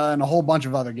Mana and a whole bunch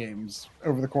of other games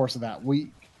over the course of that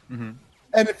week. Mm-hmm.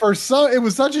 And it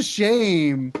was such a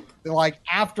shame that like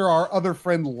after our other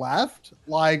friend left,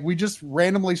 like we just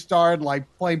randomly started like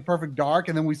playing Perfect Dark,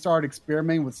 and then we started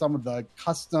experimenting with some of the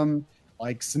custom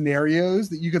like scenarios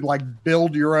that you could like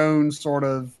build your own sort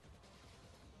of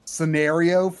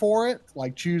scenario for it,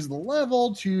 like choose the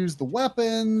level, choose the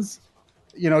weapons,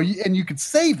 and you could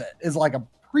save it as like a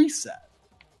preset.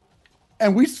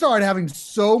 And we started having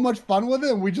so much fun with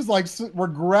it, and we just like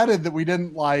regretted that we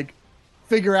didn't like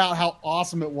figure out how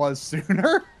awesome it was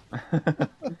sooner.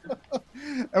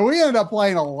 And we ended up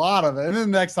playing a lot of it. And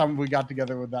then the next time we got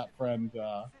together with that friend,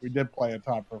 we did play a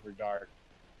ton of Perfect Dark.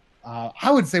 I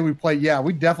would say we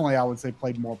definitely, I would say,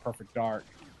 played more Perfect Dark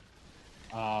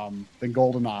than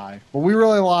GoldenEye. But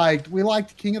we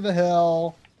liked King of the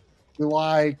Hill. We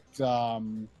liked,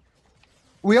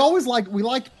 we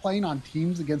liked playing on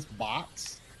teams against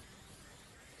bots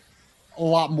a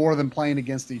lot more than playing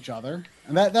against each other.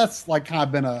 And that's like kind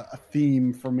of been a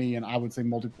theme for me. And I would say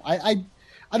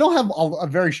I don't have a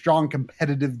very strong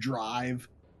competitive drive.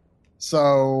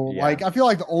 So Yeah. like, I feel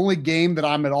like the only game that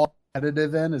I'm at all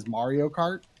competitive in is Mario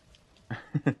Kart.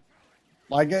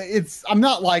 Like I'm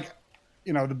not like,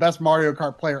 the best Mario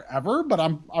Kart player ever, but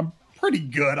I'm pretty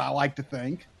good. I like to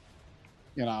think,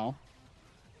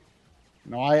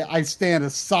 I stand a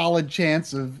solid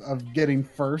chance of getting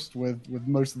first with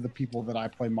most of the people that I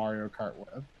play Mario Kart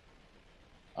with.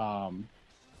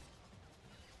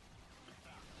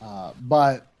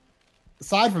 But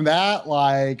aside from that,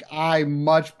 like I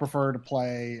much prefer to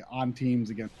play on teams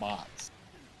against bots.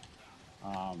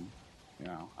 I'm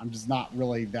just not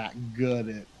really that good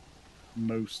at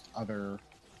most other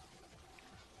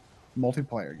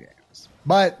multiplayer games.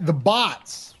 But the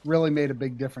bots really made a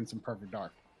big difference in Perfect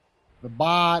Dark. The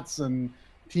bots and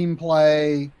team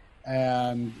play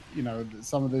and,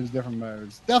 some of those different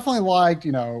modes. Definitely liked,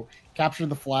 capture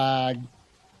the flag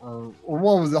or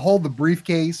what was it, hold the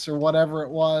briefcase or whatever it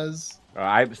was.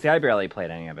 I barely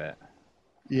played any of it.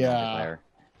 Yeah. Multiplayer.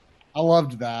 I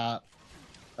loved that.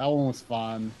 That one was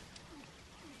fun.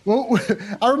 Well,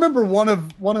 I remember one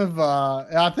of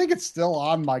I think it's still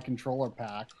on my controller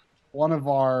pack. One of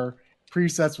our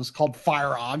presets was called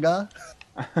Fire Aga.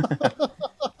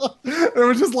 It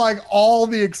was just like all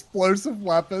the explosive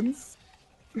weapons.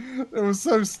 It was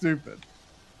so stupid.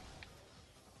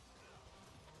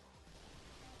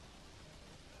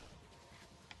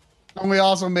 And we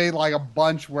also made like a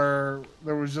bunch where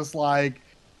there was just like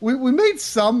we made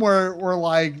some where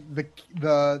like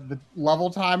the level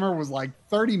timer was like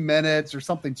 30 minutes or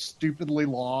something stupidly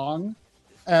long,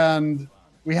 and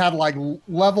we had like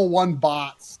level 1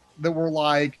 bots that were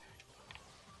like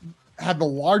had the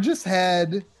largest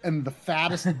head and the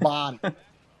fattest body.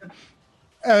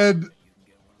 And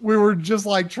we were just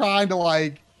like trying to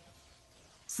like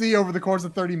see over the course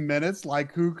of 30 minutes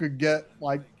like who could get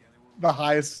like the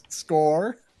highest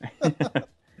score.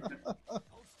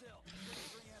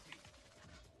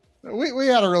 We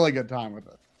had a really good time with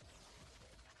it.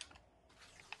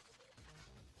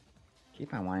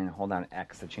 Keep on wanting to hold down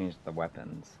X to change the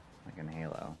weapons, like in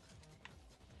Halo.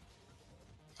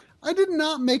 I did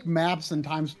not make maps in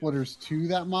Time Splitters 2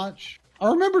 that much. I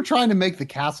remember trying to make the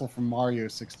castle from Mario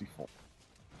 64.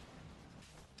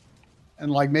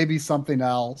 And like maybe something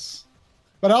else.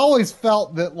 But I always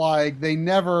felt that like they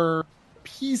never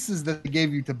pieces that they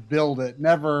gave you to build it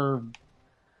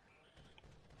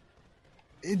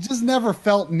just never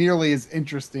felt nearly as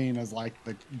interesting as like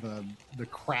the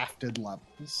crafted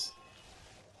levels.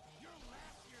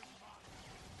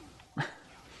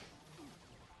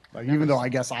 Like even though I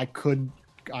guess I crafted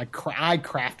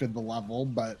the level,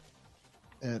 but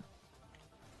it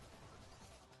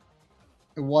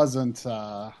wasn't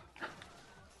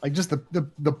like just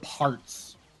the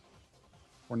parts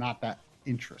were not that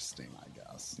interesting, I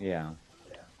guess. Yeah.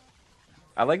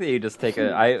 I like that you just take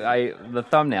the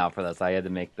thumbnail for this. I had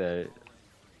to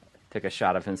took a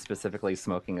shot of him specifically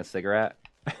smoking a cigarette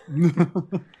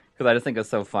because I just think it's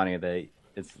so funny that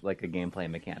it's like a gameplay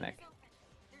mechanic.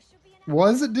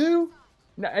 What does it do?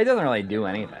 No, it doesn't really do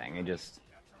anything. It just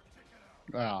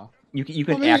you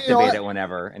can activate it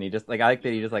whenever, and he just like I like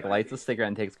that he just like lights a cigarette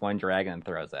and takes one dragon and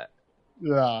throws it.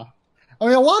 Yeah, I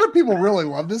mean a lot of people really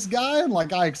love this guy, and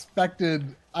like I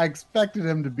expected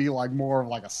him to be like more of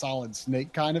like a Solid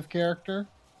Snake kind of character.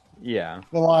 Yeah,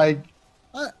 but like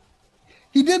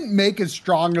he didn't make as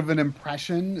strong of an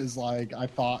impression as like I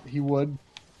thought he would.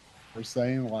 For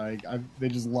saying like they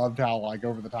just loved how like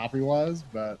over the top he was,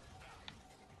 but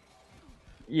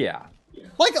yeah,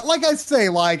 like I say,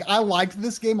 like I liked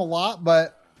this game a lot,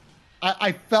 but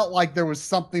I felt like there was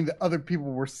something that other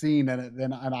people were seeing in it,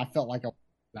 and I felt like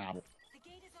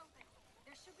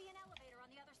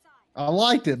I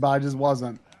liked it, but I just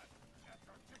wasn't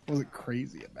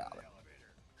crazy about it.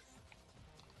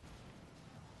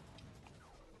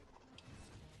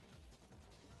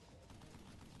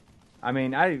 I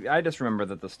mean, I just remember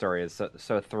that the story is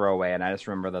so throwaway, and I just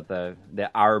remember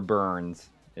that our Burns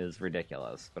is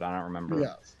ridiculous, but I don't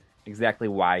remember exactly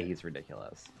why he's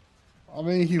ridiculous. I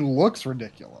mean, he looks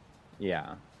ridiculous.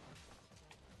 Yeah.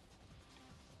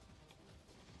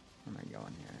 Where am I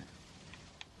going here?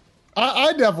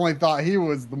 I definitely thought he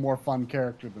was the more fun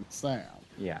character than Sam.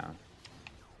 Yeah.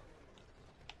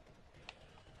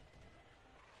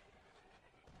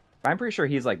 But I'm pretty sure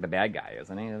he's like the bad guy,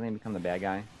 isn't he? Doesn't he become the bad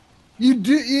guy?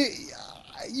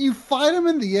 You fight him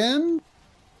in the end?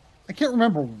 I can't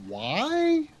remember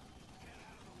why.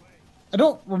 I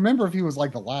don't remember if he was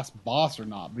like the last boss or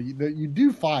not, but you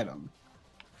do fight him.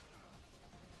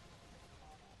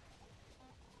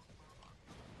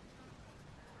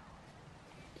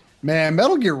 Man,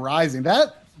 Metal Gear Rising,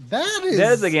 that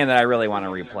is a game that I really want to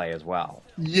replay as well.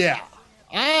 Yeah.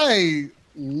 I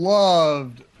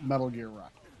loved Metal Gear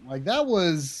Rising. Like that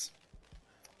was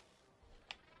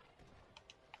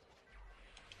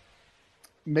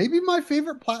maybe my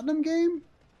favorite Platinum game.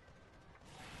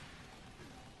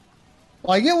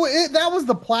 Like that was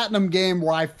the Platinum game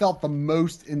where I felt the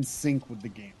most in sync with the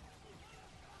game.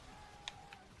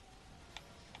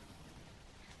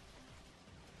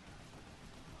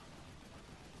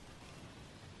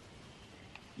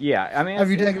 Yeah, I mean,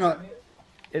 have you taken a?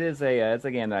 It's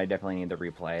a game that I definitely need to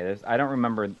replay. I don't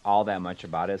remember all that much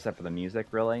about it except for the music,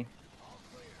 really.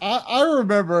 I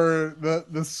remember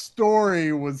the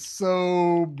story was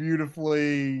so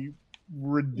beautifully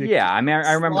ridiculous. Yeah, I mean,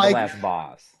 I remember Like, the last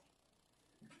boss.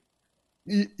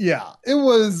 Yeah, it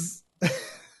was.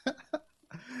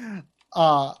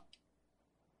 uh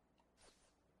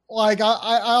like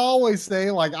I always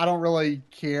say, like, I don't really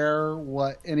care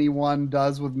what anyone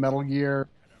does with Metal Gear,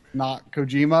 not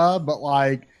Kojima, but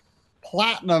like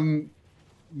Platinum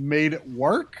made it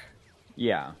work.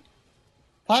 Yeah,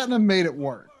 Platinum made it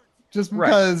work just right.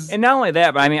 because. And not only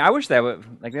that, but I mean, I wish that would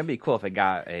like that'd be cool if it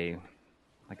got a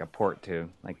port to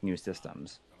like new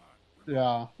systems.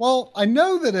 Yeah, well, I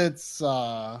know that it's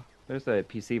There's a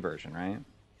PC version, right?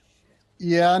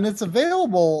 yeah, and it's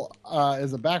available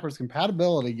as a backwards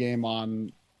compatibility game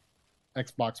on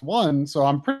Xbox One, so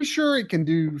I'm pretty sure it can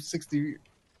do 60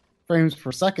 frames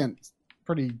per second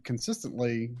pretty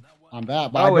consistently on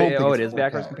that. But I don't think it it's is 4K.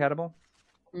 backwards compatible.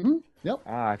 Yep.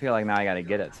 I feel like now I got to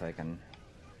get it so I can.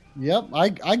 Yep. I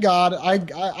got it.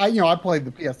 I played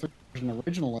the PS3 version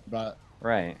originally, but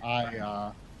Right.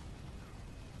 I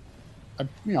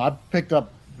picked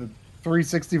up the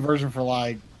 360 version for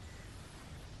like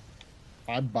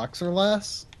 $5 or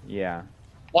less. Yeah.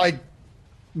 Like,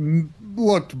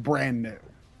 looked brand new.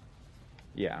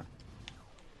 Yeah.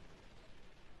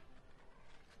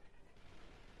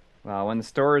 Well, when the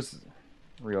stores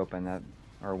reopen,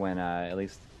 or when at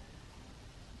least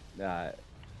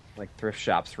like thrift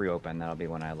shops reopen, that'll be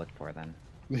when I look for then.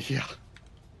 Yeah.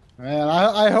 Man,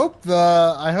 I hope the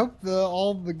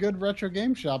all the good retro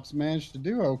game shops manage to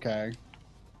do okay.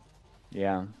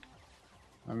 Yeah.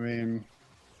 I mean,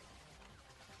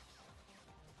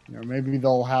 maybe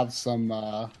they'll have some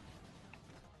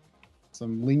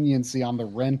leniency on the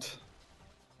rent.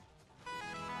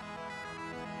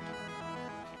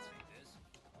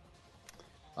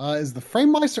 Is the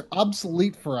FrameMeister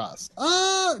obsolete for us?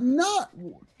 Not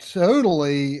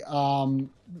totally.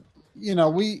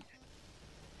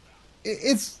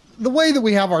 It's the way that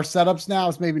we have our setups now.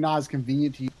 It's maybe not as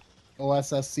convenient to use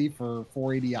OSSC for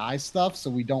 480i stuff,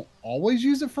 so we don't always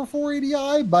use it for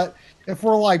 480i. But if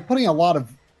we're like putting a lot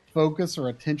of focus or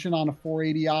attention on a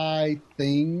 480i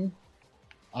thing,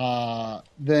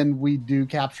 then we do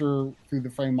capture through the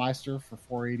FrameMeister for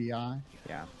 480i.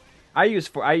 Yeah. I use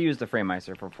the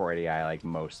FrameMeister for 480i like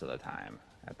most of the time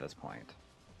at this point.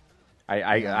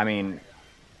 I mean,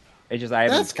 it's just I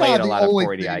haven't played a lot of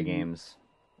 480i games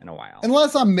in a while.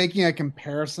 Unless I'm making a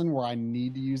comparison where I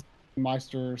need to use the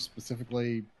FrameMeister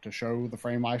specifically to show the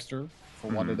FrameMeister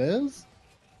for what it is,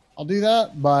 I'll do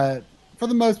that. But for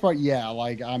the most part, yeah,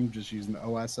 like I'm just using the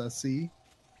OSSC.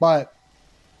 But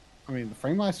I mean, the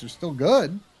FrameMeister is still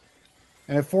good,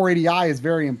 and if 480i is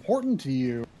very important to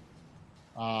you,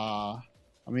 I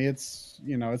mean, it's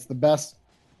the best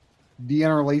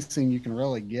deinterlacing you can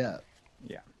really get.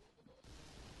 Yeah.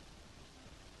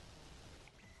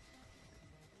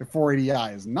 If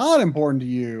 480i is not important to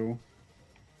you,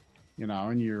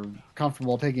 and you're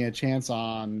comfortable taking a chance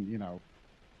on,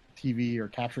 TV or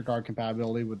capture card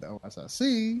compatibility with the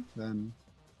OSSC, then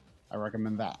I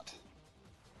recommend that.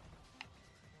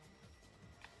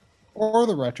 Or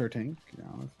the RetroTink,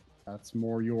 that's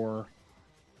more your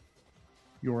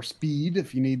speed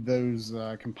if you need those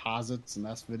composites and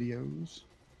S videos.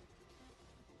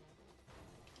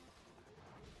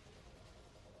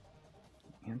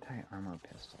 Anti-armor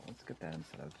pistol. Let's get that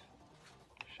instead of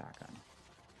shotgun.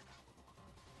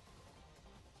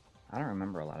 I don't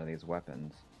remember a lot of these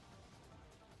weapons.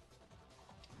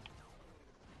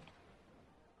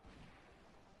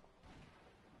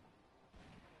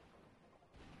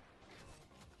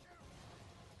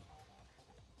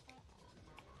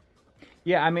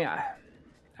 Yeah, I mean,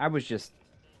 I was just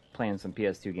playing some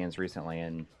PS2 games recently,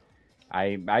 and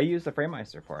I use the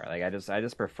FrameMeister for it. Like I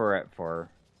just prefer it for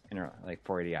like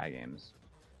 480i games.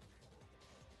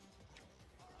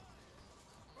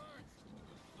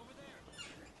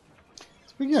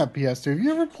 Speaking of PS2, have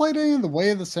you ever played any of the Way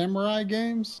of the Samurai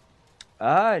games?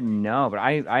 No, but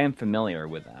I am familiar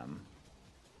with them.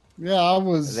 Yeah, I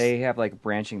was. They have like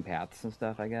branching paths and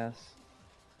stuff, I guess.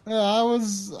 Yeah, I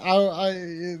was.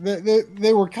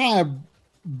 They were kind of.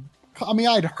 I mean,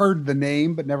 I'd heard the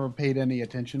name, but never paid any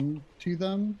attention to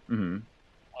them. Mm-hmm.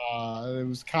 It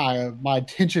was kind of my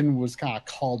attention was kind of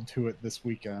called to it this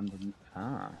weekend, and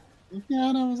yeah,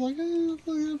 and I was like,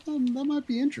 that might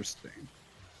be interesting.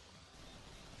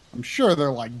 I'm sure they're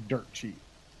like dirt cheap.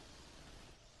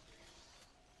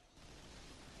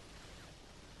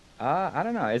 I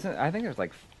don't know. I think there's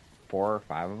like 4 or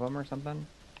 5 of them or something.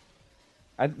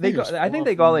 I think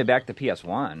they go all the way back to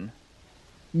PS1.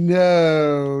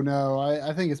 No,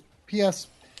 I think it's PS.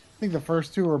 I think the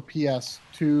first 2 are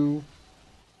PS2,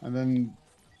 and then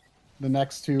the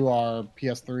next 2 are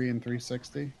PS3 and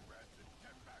 360.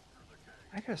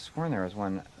 I could have sworn there was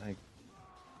one. Like,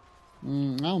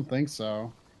 I don't think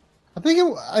so. I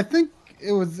think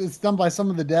it's done by some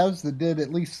of the devs that did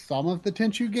at least some of the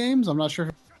Tenchu games. I'm not sure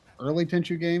if early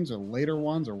Tenchu games or later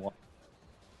ones or what.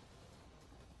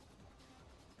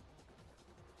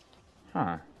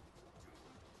 huh?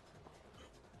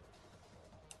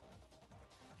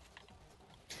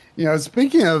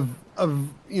 Speaking of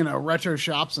retro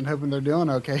shops and hoping they're doing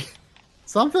okay,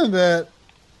 something that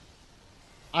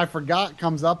I forgot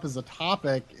comes up as a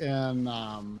topic in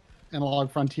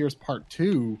Analog Frontiers Part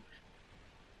 2.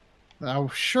 I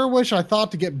sure wish I thought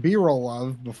to get B-roll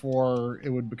of before it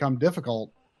would become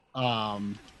difficult.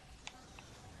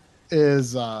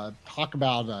 Is talk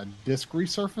about disk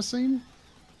resurfacing.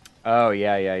 Oh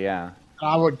yeah.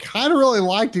 I would kind of really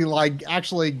like to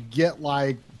actually get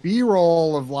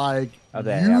B-roll of using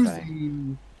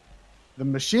happening. the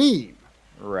machine.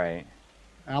 Right.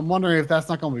 And I'm wondering if that's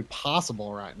not going to be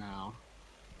possible right now.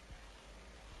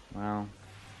 Well,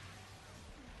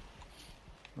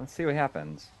 let's see what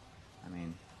happens. I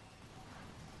mean,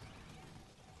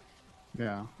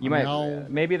 yeah.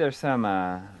 Maybe there's some.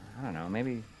 I don't know.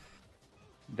 Maybe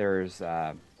there's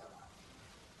some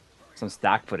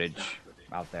stock footage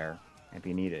out there if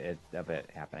you need it of it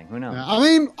happening. Who knows? Yeah, I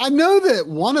mean, I know that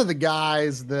one of the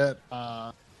guys that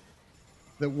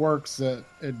works at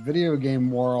Video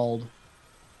Game World,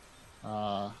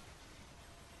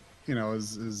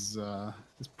 is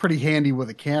pretty handy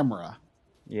with a camera.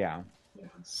 Yeah.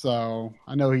 So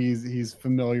I know he's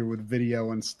familiar with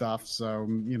video and stuff. So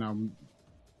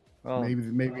well,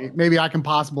 maybe I can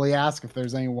possibly ask if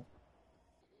there's anyone.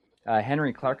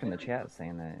 Henry Clark in the chat is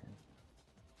saying that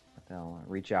they'll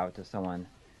reach out to someone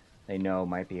they know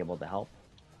might be able to help.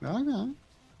 Okay.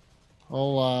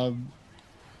 Well,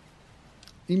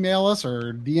 email us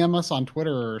or DM us on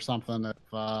Twitter or something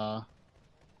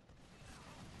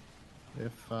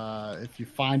if you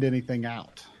find anything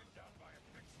out.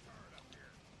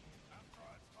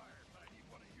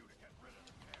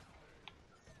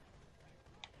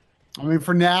 I mean,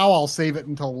 for now, I'll save it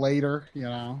until later,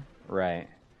 Right.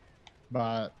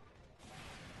 But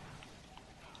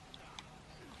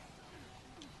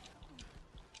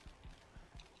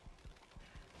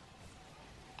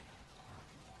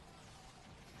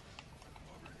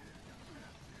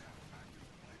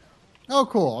oh,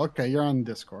 cool. Okay, you're on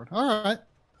Discord. All right.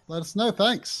 Let us know.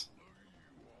 Thanks.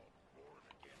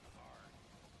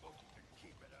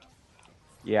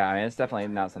 Yeah, I mean, it's definitely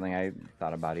not something I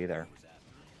thought about either.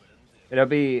 It'll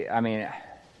be, I mean,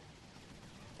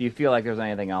 do you feel like there's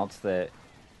anything else that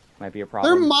might be a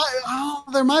problem?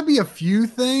 There might be a few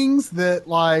things that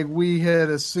we had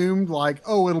assumed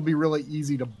it'll be really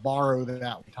easy to borrow that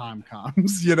when time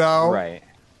comes, Right.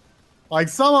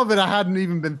 Some of it I hadn't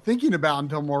even been thinking about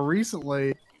until more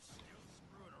recently.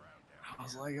 I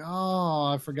was like, oh,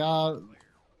 I forgot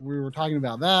we were talking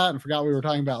about that and forgot we were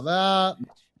talking about that.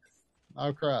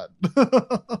 Oh, crud.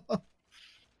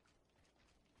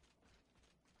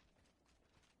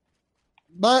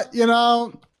 But,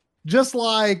 just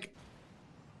in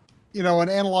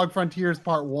Analog Frontiers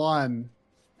Part 1,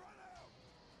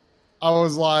 I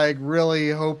was really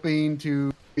hoping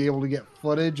to be able to get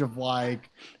footage of I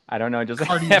don't know, just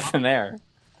happened there.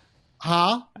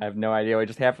 Huh? I have no idea what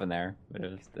just happened there. But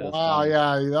it was wow, funny.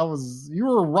 Yeah, you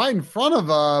were right in front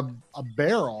of a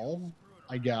barrel,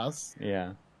 I guess.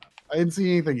 Yeah. I didn't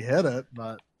see anything hit it,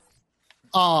 but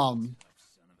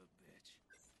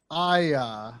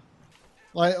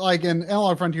I in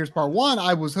Analog Frontiers Part 1,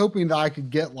 I was hoping that I could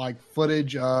get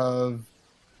footage of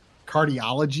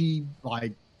cardiology,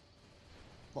 like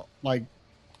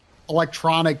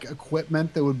electronic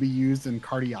equipment that would be used in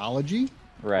cardiology,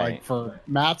 right? For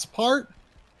Matt's part,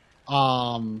 we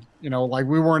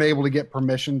weren't able to get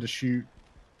permission to shoot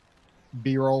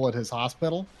B-roll at his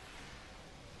hospital,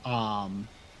 and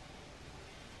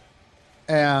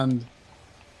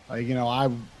I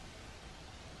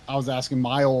was asking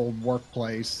my old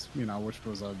workplace, which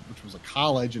was a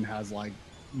college and has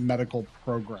medical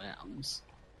programs.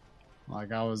 I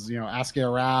was, asking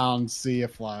around, see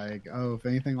if if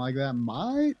anything like that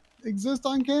might exist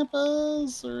on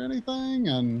campus or anything.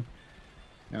 And,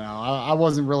 I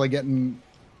wasn't really getting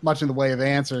much in the way of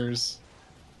answers.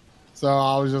 So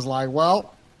I was just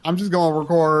well, I'm just going to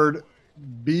record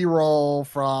B-roll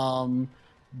from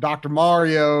Dr.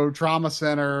 Mario, Trauma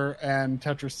Center, and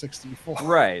Tetris 64.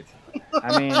 Right.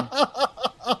 I mean,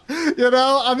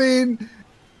 I mean,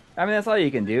 that's all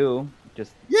you can do.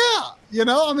 Just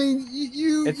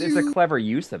it's a clever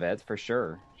use of it for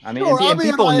sure. I mean, sure, and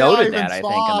people noted that. I think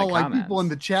in the comments, people in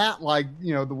the chat,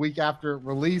 the week after it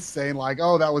released, saying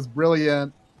oh, that was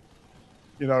brilliant.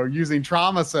 using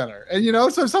Trauma Center. And,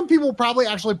 so some people probably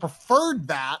actually preferred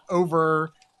that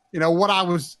over, what I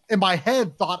was in my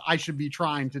head thought I should be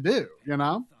trying to do,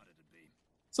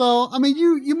 So, I mean,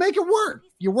 you make it work.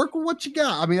 You work with what you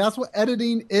got. I mean, that's what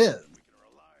editing is.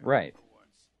 Right.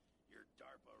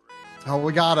 Oh,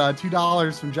 we got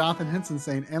 $2 from Jonathan Henson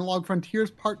saying Analog Frontiers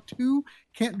Part 2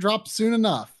 can't drop soon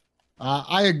enough.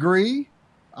 I agree.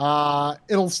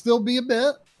 It'll still be a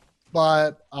bit,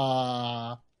 but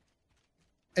I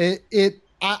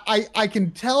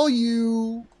can tell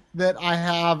you that I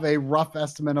have a rough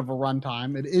estimate of a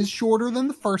runtime. It is shorter than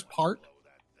the first part.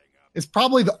 It's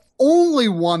probably the only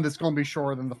one that's going to be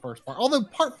shorter than the first part. Although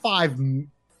part five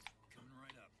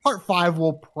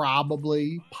will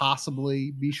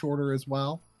possibly be shorter as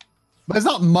well, but it's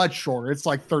not much shorter. It's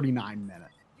like 39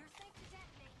 minutes.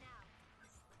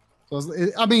 So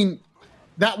I mean,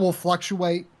 that will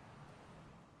fluctuate,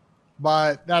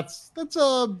 but that's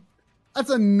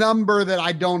a number that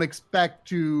I don't expect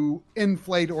to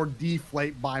inflate or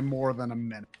deflate by more than a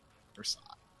minute or so.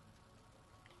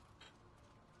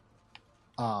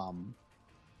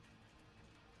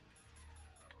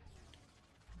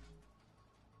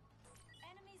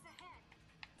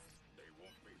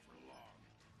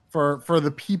 For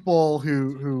the people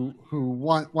who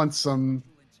want some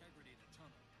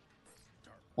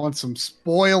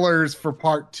spoilers for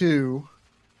part 2,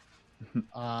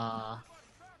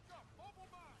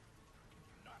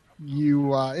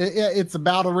 it's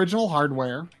about original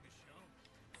hardware,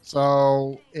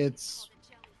 so it's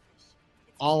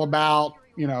all about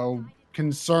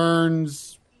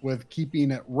concerns with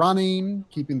keeping it running,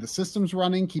 keeping the systems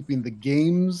running, keeping the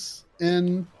games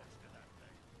in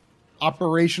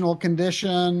operational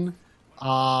condition,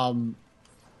 and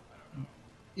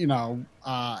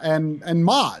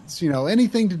mods,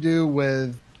 anything to do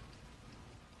with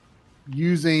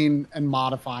using and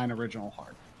modifying original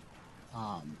hardware.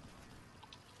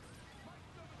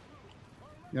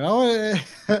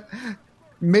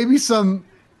 Maybe some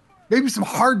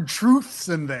hard truths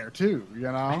in there too.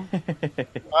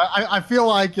 I feel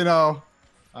like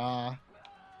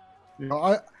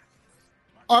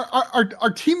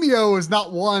Artemio is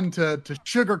not one to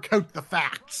sugarcoat the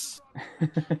facts.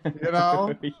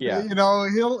 Yeah.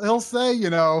 He'll say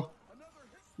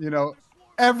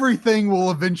everything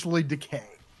will eventually decay.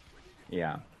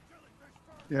 Yeah.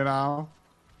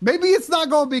 Maybe it's not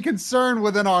going to be concerned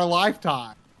within our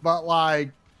lifetime, but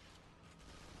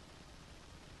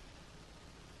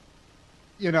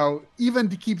even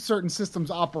to keep certain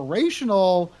systems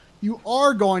operational, you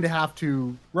are going to have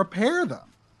to repair them.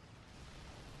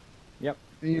 Yep.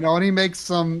 And he makes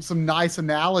some nice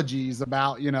analogies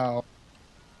about,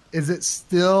 is it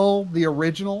still the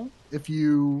original if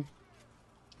you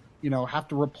have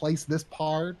to replace this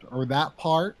part or that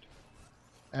part?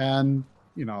 And,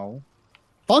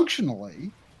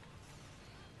 functionally,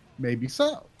 maybe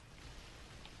so.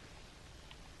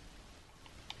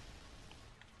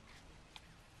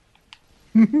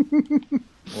 What?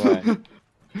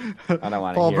 I don't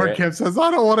want to Paul hear it. Burkhamp says,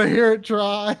 I don't want to hear it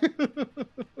try.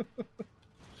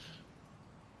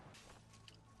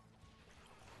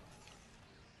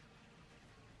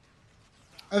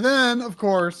 And then, of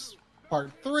course,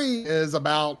 part 3 is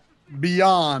about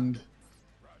beyond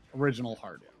original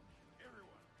hardware.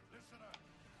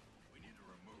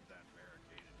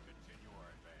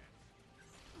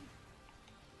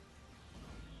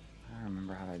 I don't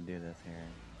remember how to do this here.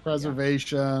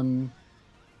 Preservation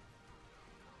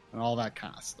and all that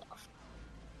kind of stuff.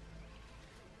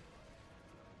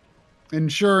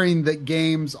 Ensuring that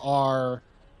games are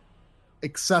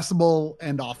accessible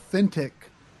and authentic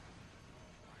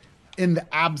in the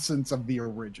absence of the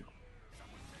original.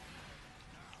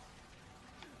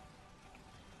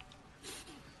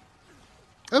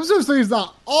 Episode 3 is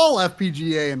not all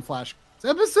FPGA and Flash.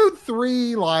 Episode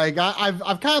 3,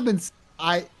 I've kind of been...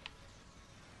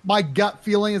 My gut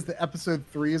feeling is that episode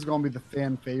 3 is going to be the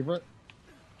fan favorite.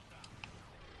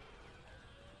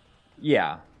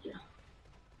 Yeah.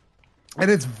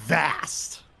 And it's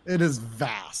vast. It is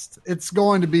vast. It's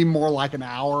going to be more like an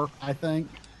hour, I think.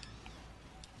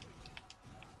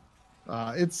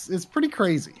 It's pretty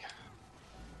crazy.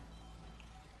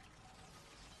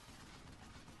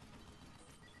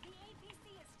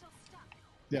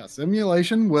 Yes,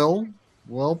 emulation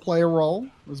will play a role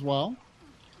as well.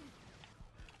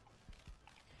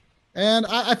 And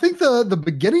I think the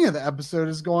beginning of the episode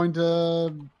is going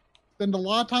to spend a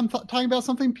lot of time talking about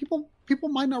something people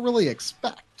might not really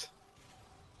expect.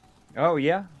 Oh,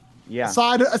 yeah. Yeah.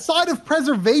 Aside of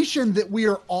preservation that we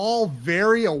are all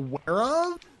very aware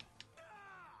of,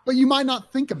 but you might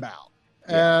not think about.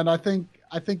 Yeah. And I think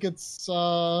it's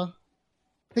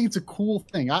think it's a cool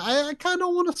thing. I kind of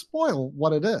don't want to spoil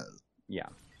what it is. Yeah.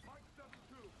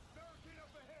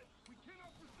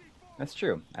 That's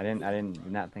true. I did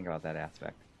not think about that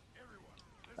aspect.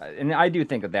 And I do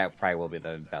think that probably will be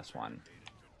the best one.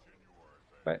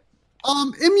 But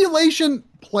emulation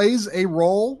plays a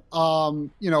role.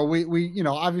 We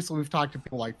obviously we've talked to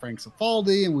people like Frank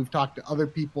Cifaldi, and we've talked to other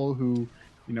people who,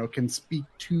 can speak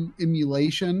to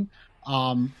emulation.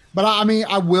 But I mean,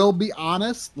 I will be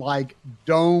honest, like,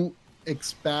 don't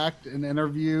expect an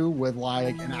interview with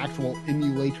like an actual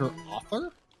emulator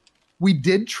author. We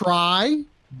did try,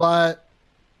 but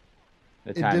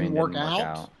the it timing didn't work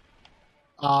out.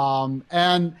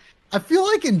 And I feel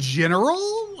like in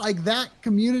general, like that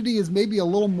community is maybe a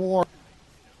little more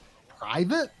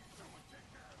private, a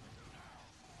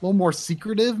little more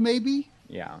secretive, maybe.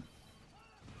 Yeah.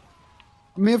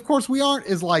 I mean, of course, we aren't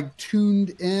as like tuned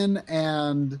in,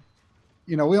 and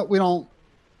we don't.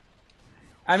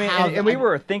 I mean, and we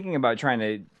were thinking about trying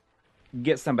to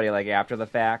get somebody like after the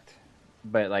fact,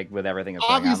 but like with everything that's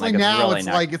going on, obviously like, now really it's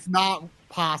not, like it's not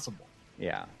possible.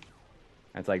 Yeah,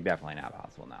 it's like definitely not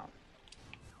possible now.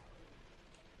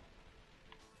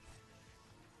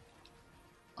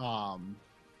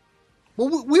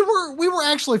 Well, we were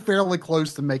actually fairly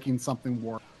close to making something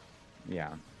work.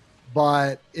 Yeah,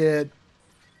 but it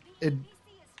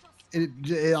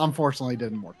unfortunately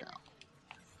didn't work out.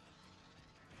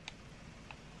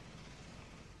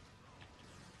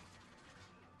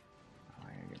 I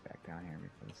gotta get back down here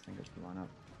before this thing gets blown up.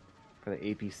 Before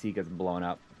the APC gets blown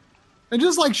up. And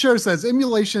just like Sho says,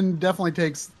 emulation definitely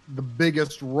takes the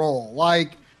biggest role.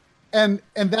 Like, and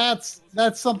that's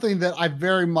something that I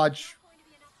very much,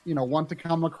 want to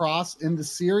come across in the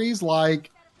series.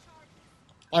 Like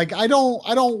I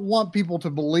don't want people to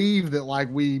believe that like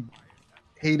we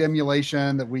hate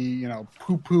emulation, that we,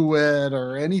 poo-poo it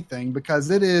or anything, because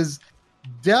it is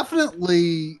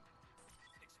definitely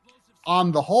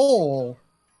on the whole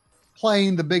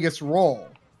playing the biggest role.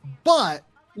 But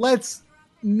let's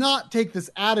not take this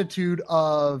attitude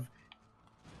of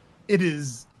it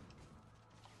is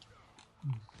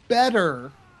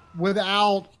better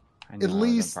without at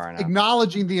least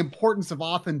acknowledging the importance of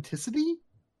authenticity,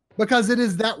 because it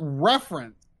is that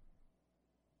reference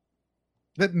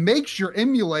that makes your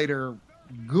emulator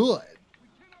good.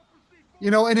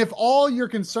 And if all you're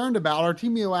concerned about,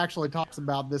 Artemio actually talks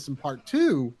about this in part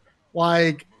 2,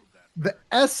 like the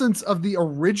essence of the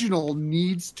original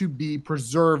needs to be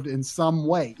preserved in some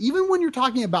way. Even when you're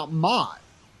talking about mod,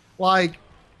 like,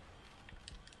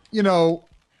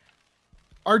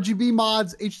 RGB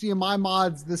mods, HDMI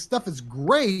mods, this stuff is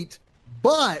great,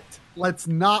 but let's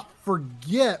not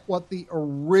forget what the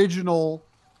original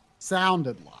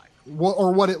sounded like,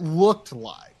 or what it looked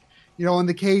like. In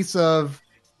the case of,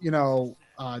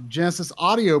 Genesis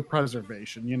audio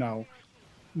preservation,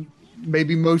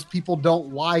 maybe most people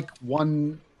don't like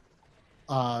one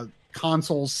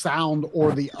console's sound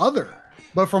or the other.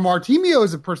 But from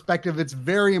Artemio's perspective, it's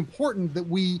very important that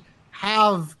we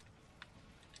have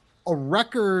a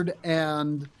record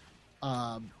and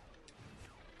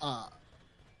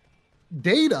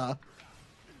data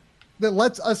that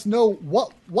lets us know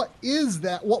what is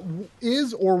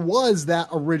or was that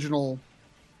original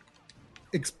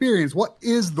experience. What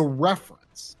is the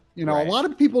reference? Right. A lot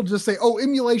of people just say, oh,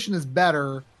 emulation is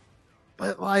better,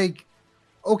 but like,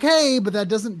 okay, but that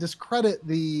doesn't discredit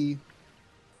the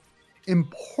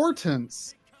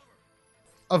importance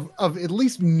of at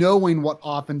least knowing what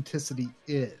authenticity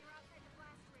is.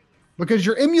 Because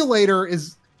your emulator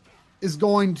is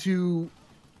going to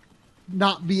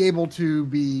not be able to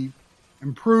be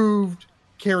improved,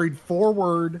 carried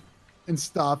forward, and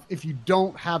stuff if you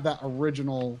don't have that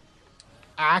original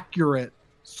accurate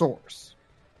source.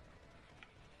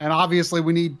 And obviously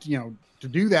we need, to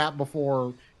do that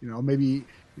before, maybe,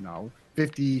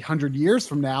 50, 100 years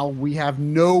from now, we have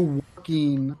no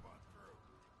working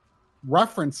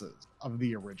references of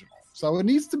the original. So it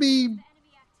needs to be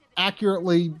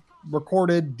accurately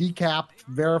recorded, decapped,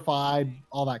 verified,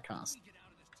 all that kind of stuff.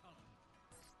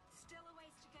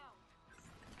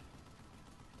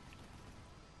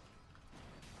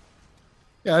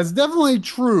 Yeah, it's definitely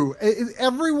true.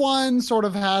 Everyone sort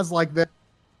of has like the,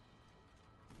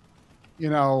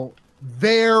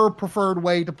 their preferred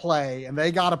way to play, and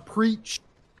they got to preach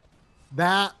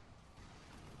that,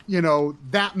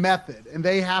 that method, and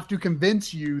they have to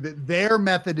convince you that their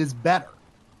method is better.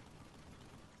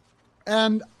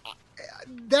 And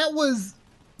that was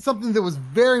something that was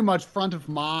very much front of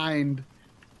mind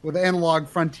with Analog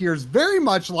Frontiers, very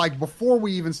much like before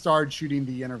we even started shooting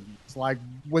the interviews, like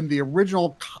when the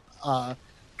original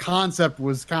concept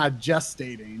was kind of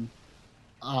gestating.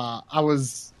 I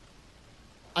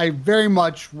very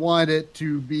much want it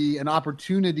to be an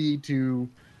opportunity to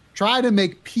try to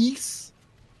make peace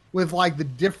with like the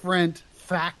different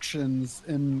factions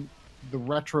in the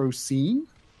retro scene.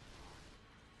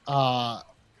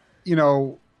 You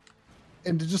know,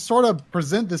 and to just sort of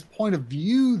present this point of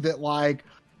view that like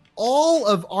all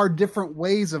of our different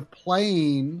ways of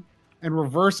playing and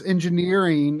reverse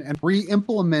engineering and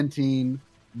re-implementing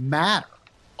matter.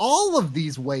 All of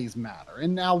these ways matter.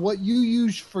 And now what you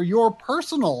use for your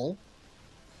personal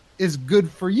is good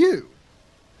for you.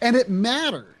 And it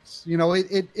matters. You know,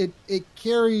 it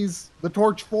carries the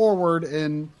torch forward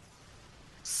in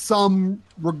some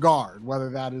regard, whether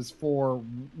that is for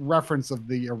reference of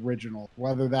the original,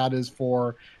 whether that is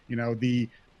for, you know, the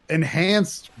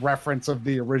enhanced reference of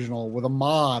the original with a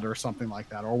mod or something like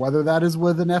that, or whether that is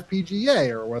with an FPGA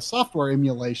or with software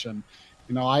emulation.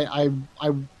 You know, I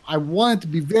want it to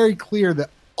be very clear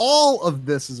that all of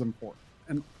this is important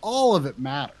and all of it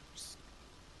matters.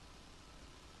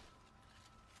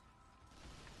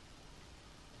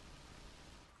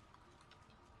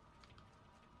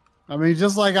 I mean,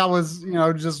 just like I was, you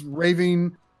know, just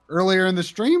raving earlier in the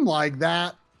stream, like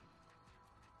that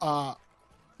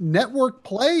network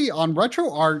play on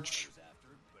RetroArch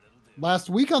last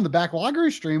week on the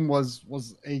Backloggery stream was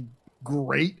a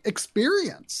great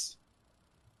experience.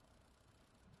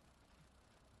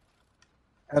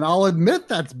 And I'll admit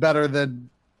that's better than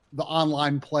the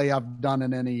online play I've done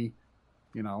in any,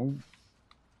 you know,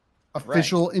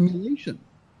 official emulation.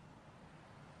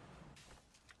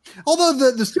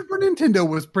 Although the Super Nintendo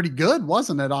was pretty good,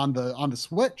 wasn't it, on the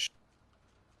Switch?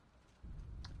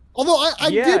 Although I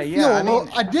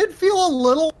did feel a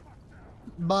little,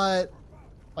 but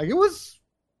like it was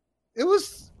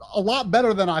a lot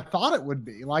better than I thought it would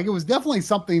be. Like it was definitely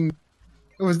something.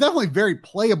 It was definitely very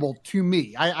playable to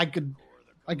me. I could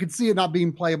see it not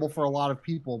being playable for a lot of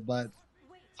people, but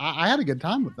I had a good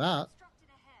time with that.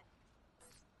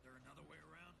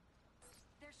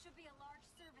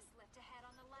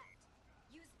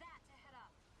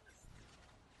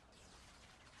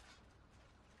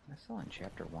 Still in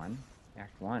chapter 1,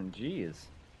 act 1. Jeez,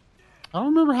 I don't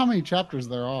remember how many chapters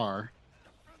there are,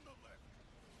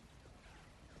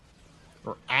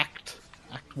 or act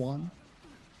 1.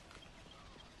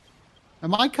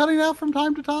 Am I cutting out from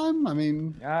time to time? I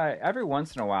mean, every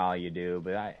once in a while you do,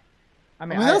 but I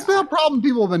mean that's been a problem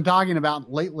people have been talking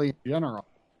about lately in general.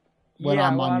 When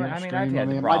I'm on your stream. I've had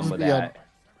the problem with that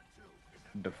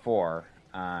before.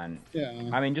 I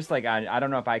mean, just like I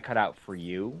don't know if I cut out for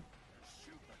you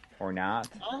or not.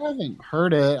 I haven't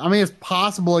heard it. I mean, it's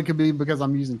possible it could be because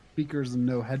I'm using speakers and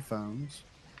no headphones.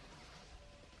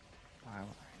 Wow,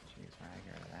 jeez, I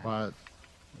hear that. But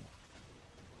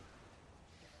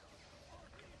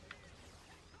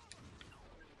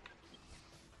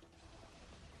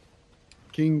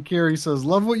King Kerry says,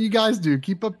 "Love what you guys do.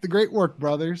 Keep up the great work,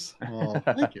 brothers." Well,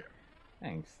 thank you.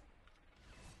 Thanks.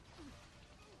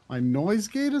 My noise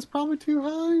gate is probably too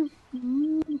high.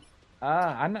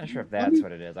 I'm not sure if that's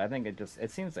what it is. I think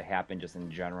it seems to happen just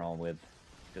in general with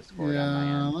Discord on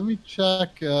my end. Let me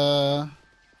check. I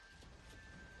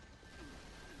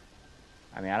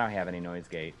mean, I don't have any noise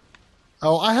gate.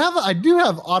 Oh, I do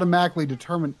have automatically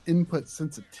determined input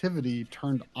sensitivity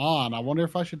turned on. I wonder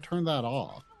if I should turn that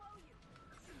off.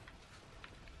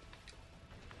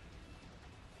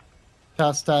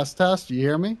 Test. You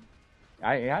hear me?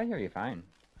 I hear you fine.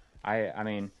 I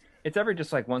mean, it's every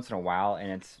just like once in a while, and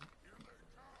it's,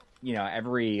 you know,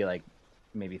 every like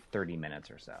maybe 30 minutes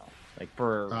or so, like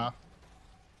for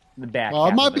the back. Well,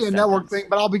 it might be a network thing,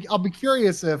 but I'll be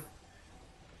curious if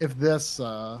this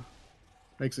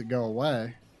makes it go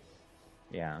away.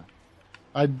 Yeah.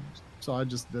 I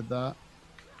just did that.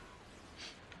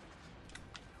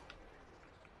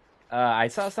 I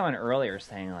saw someone earlier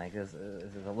saying like, does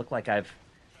it look like I've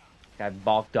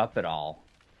bulked up at all?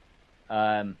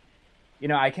 You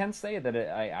know, I can say that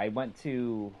I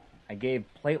gave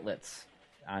platelets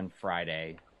on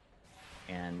Friday,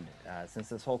 and since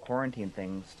this whole quarantine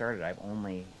thing started, I've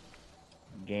only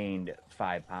gained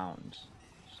 5 pounds.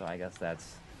 So I guess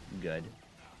that's good.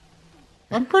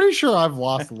 I'm pretty sure I've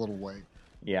lost a little weight.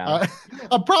 Yeah.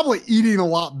 I'm probably eating a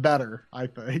lot better, I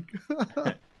think.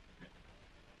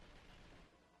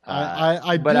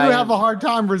 I do have a hard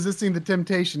time resisting the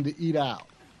temptation to eat out.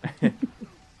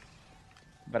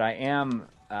 But I am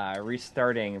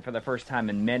restarting for the first time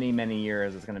in many, many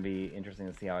years. It's going to be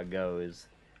interesting to see how it goes.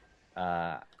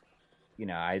 You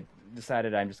know, I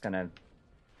decided I'm just going to,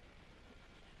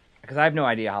 because I have no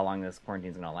idea how long this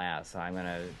quarantine is going to last. So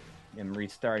I'm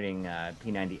restarting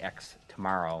P90X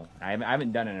tomorrow. I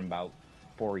haven't done it in about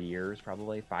 4 years,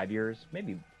 probably 5 years,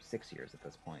 maybe 6 years at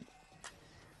this point.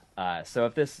 So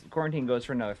if this quarantine goes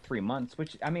for another 3 months,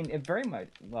 which I mean, it very much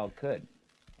well could,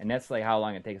 and that's like how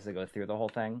long it takes to go through the whole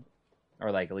thing,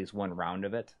 or like at least one round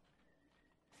of it.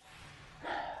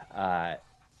 I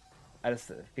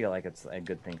just feel like it's a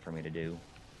good thing for me to do,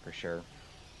 for sure.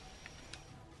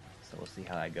 So we'll see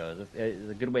how that goes. It's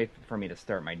a good way for me to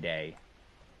start my day.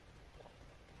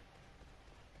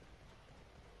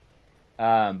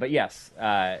 But yes,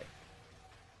 I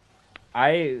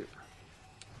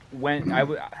went.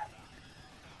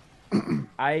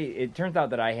 It turns out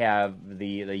that I have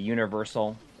the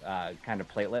universal kind of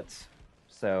platelets,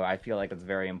 so I feel like it's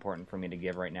very important for me to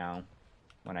give right now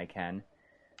when I can.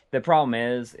 The problem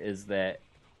is that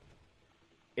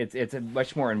it's a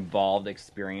much more involved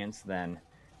experience than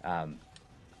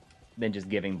just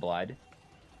giving blood.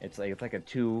 It's like a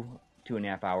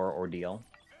 2.5 hour ordeal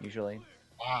usually.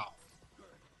 Wow.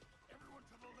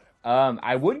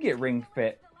 I would get Ring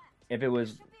Fit if it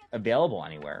was available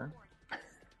anywhere.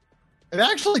 It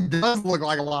actually does look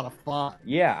like a lot of fun.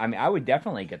 Yeah, I mean, I would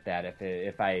definitely get that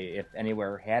if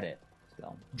anywhere had it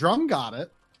still. Drum got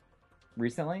it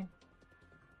Recently?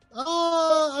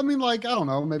 I mean, like, I don't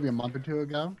know, maybe a month or two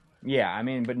ago. Yeah, I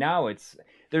mean, but now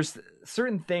there's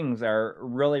certain things are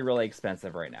really, really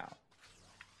expensive right now.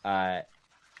 I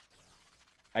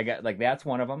got, like, that's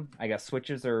one of them. I guess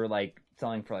Switches are, like,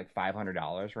 selling for, like,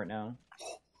 $500 right now.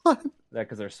 What?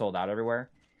 Because they're sold out everywhere.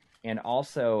 And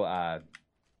also,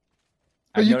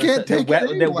 But you can't take it the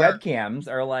anywhere. webcams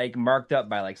are, like, marked up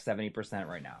by, like, 70%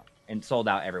 right now. And sold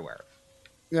out everywhere.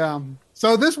 Yeah.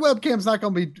 So this webcam's not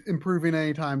going to be improving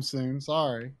anytime soon.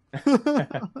 Sorry.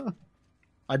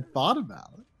 I'd thought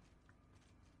about it.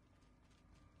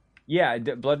 Yeah,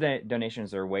 blood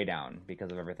donations are way down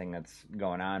because of everything that's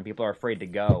going on. People are afraid to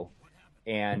go.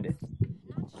 And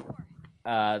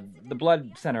the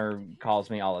blood center calls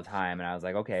me all the time, and I was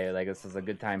like, okay, like this is a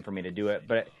good time for me to do it.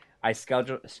 But I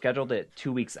scheduled it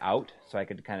 2 weeks out so I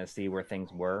could kind of see where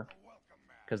things were,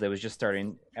 because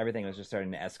everything was just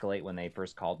starting to escalate when they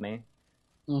first called me.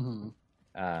 Mm-hmm.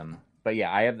 But yeah,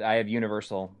 I have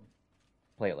universal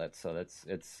platelets, so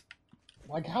it's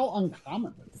like, how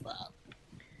uncommon is that?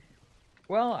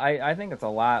 Well, I think it's a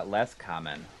lot less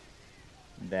common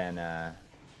than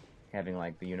having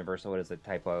like the universal. What is it?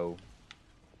 Type O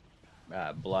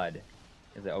blood.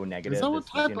 Is it O negative? Is that what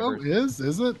type O is?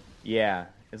 Is it? Yeah.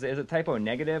 Is it type O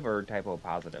negative or type O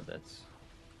positive? It's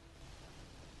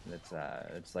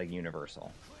like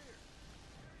universal.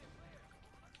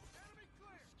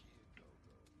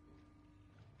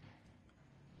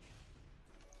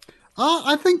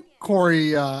 I think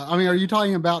Corey. I mean, are you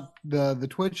talking about the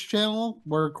Twitch channel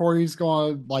where Corey's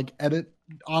going to like edit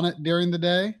on it during the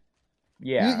day?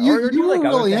 Yeah, you were like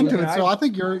really things, into it, so I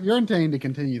think you're intending to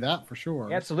continue that for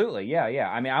sure. Absolutely, yeah.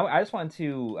 I mean, I just want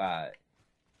to, I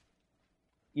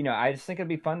just think it'd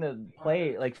be fun to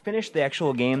play, like, finish the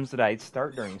actual games that I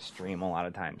start during stream a lot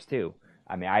of times too.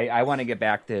 I mean, I want to get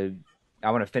back to,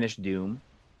 I want to finish Doom.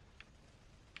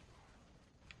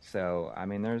 So I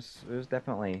mean, there's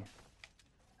definitely.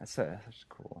 That's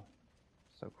cool.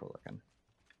 So cool looking.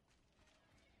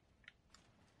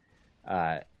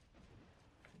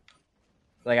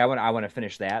 Like I want to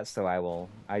finish that, so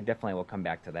I definitely will come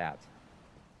back to that.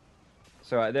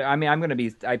 So I mean,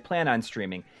 I plan on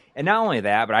streaming, and not only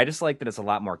that, but I just like that it's a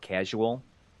lot more casual.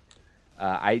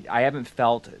 I haven't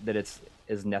felt that it's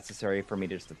as necessary for me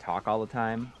just to talk all the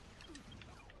time.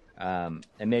 And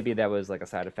maybe that was like a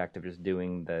side effect of just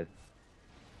doing the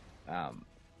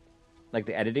like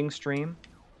the editing stream.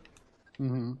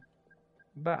 Mm-hmm.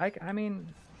 But I mean,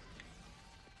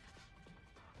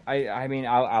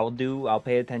 I'll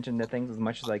pay attention to things as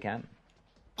much as I can.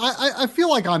 I feel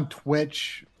like on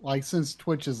Twitch, like, since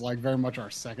Twitch is like very much our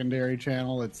secondary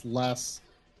channel, it's less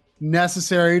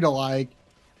necessary to like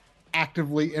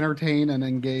actively entertain and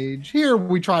engage. Here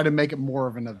we try to make it more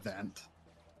of an event.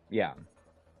 Yeah.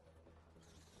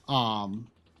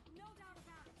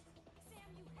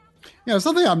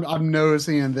 Something I'm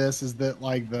noticing in this is that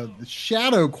like the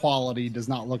shadow quality does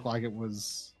not look like it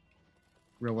was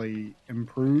really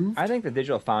improved. I think the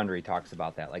Digital Foundry talks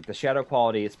about that. Like the shadow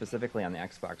quality, specifically on the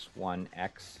Xbox One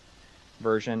X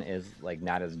version, is like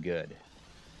not as good,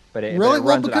 but it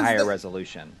runs at a higher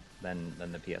resolution than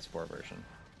the PS4 version.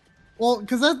 Well,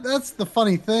 because that's the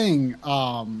funny thing.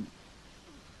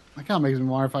 That kind of makes me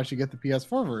wonder if I should get the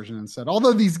PS4 version instead.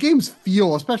 Although these games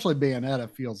feel, especially Bayonetta,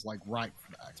 feels like right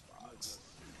for the Xbox.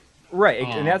 Right,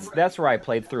 and that's where I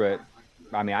played through it.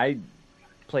 I mean, I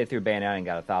played through Bayonetta and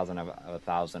got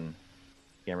 1,000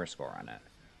 gamer score on it.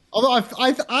 Although I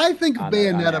think of on the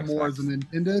Bayonetta more as a Xbox.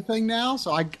 Nintendo thing now,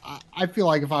 so I feel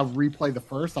like if I replay the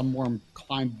first, I'm more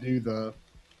inclined to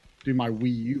do my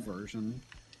Wii U version.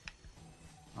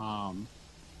 Um,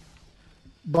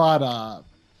 but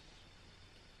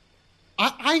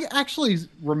I actually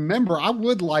remember I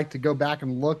would like to go back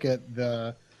and look at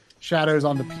the shadows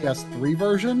on the PS3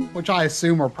 version, which I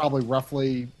assume are probably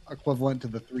roughly equivalent to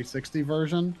the 360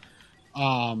 version.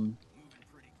 Um,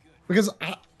 because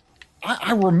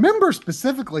I remember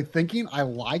specifically thinking I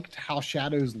liked how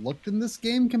shadows looked in this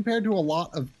game compared to a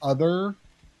lot of other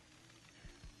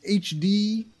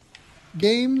HD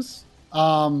games.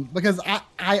 Because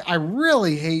I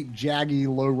really hate jaggy,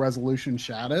 low resolution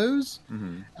shadows.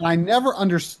 Hmm. And I never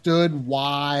understood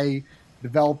why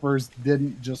developers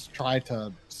didn't just try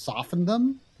to soften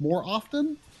them more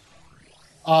often.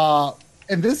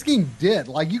 And this game did.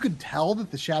 Like, you could tell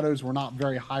that the shadows were not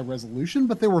very high resolution,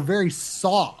 but they were very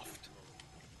soft.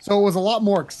 So it was a lot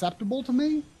more acceptable to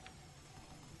me.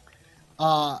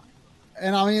 Uh,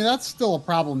 and I mean, that's still a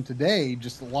problem today.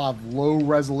 Just a lot of low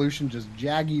resolution, just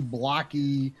jaggy,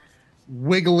 blocky,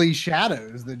 wiggly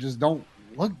shadows that just don't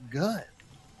look good.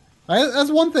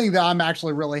 That's one thing that I'm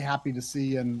actually really happy to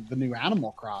see in the new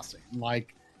Animal Crossing.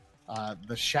 Like,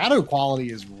 the shadow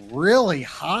quality is really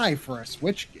high for a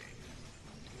Switch game.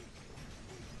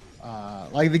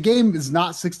 Like, the game is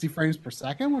not 60 frames per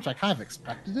second, which I kind of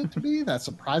expected it to be. That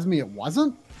surprised me it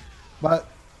wasn't. But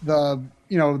the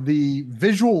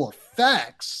visual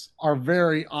effects are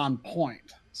very on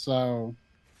point. So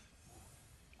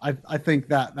I think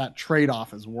that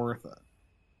trade-off is worth it.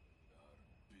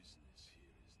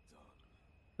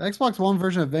 The Xbox One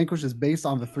version of Vanquish is based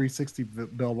on the 360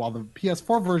 build, while the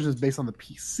PS4 version is based on the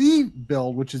PC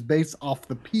build, which is based off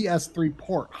the PS3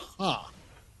 port. Huh.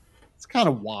 It's kind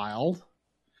of wild.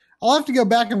 I'll have to go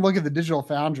back and look at the Digital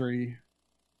Foundry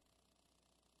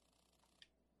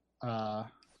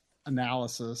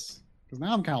analysis, because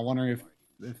now I'm kind of wondering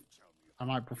if I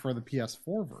might prefer the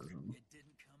PS4 version.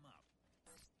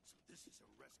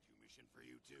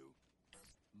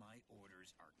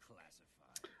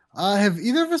 Have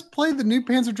either of us played the new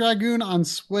Panzer Dragoon on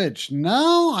Switch?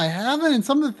 No, I haven't. And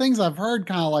some of the things I've heard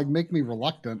kind of like make me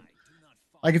reluctant.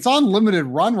 Like, it's on limited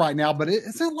run right now, but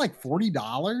isn't like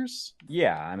 $40?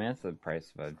 Yeah, I mean that's the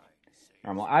price of a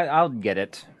normal. I'll get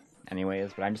it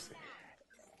anyways, but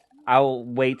I'll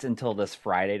wait until this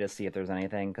Friday to see if there's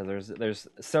anything, because there's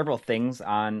several things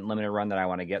on limited run that I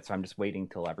want to get, so I'm just waiting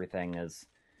till everything is.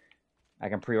 I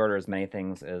can pre-order as many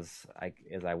things as I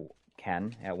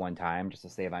can at one time just to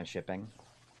save on shipping.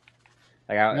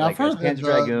 Like there's Panzer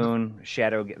Dragoon, the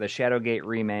Shadowgate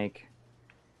remake,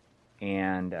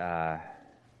 and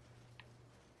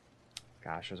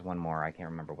gosh, there's one more. I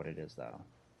can't remember what it is though.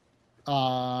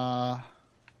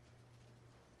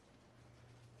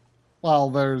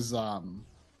 Well, there's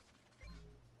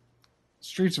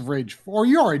Streets of Rage 4.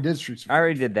 You already did Streets of Rage. I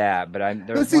already did that, but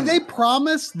they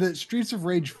promised that Streets of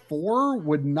Rage 4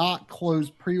 would not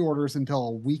close pre-orders until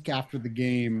a week after the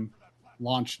game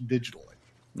launched digitally.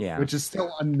 Yeah. Which is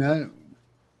still unknown.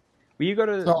 Will you go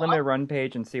to the limited run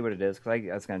page and see what it is? Because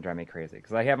that's going to drive me crazy.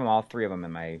 Because I have them, all three of them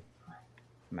in my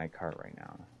cart right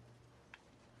now.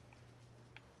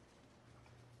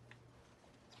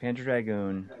 It's Panzer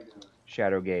Dragoon,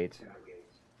 Shadowgate,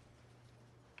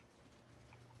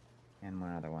 and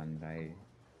one other one that I...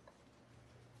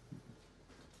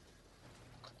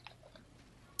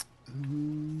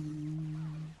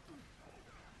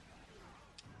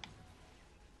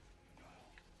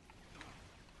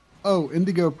 Oh,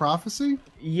 Indigo Prophecy?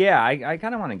 Yeah, I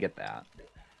kind of want to get that.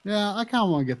 Yeah, I kind of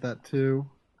want to get that too.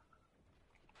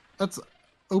 That's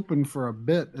open for a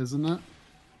bit, isn't it?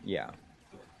 Yeah.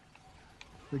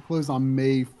 They close on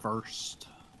May 1st.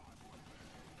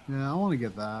 Yeah, I want to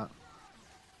get that.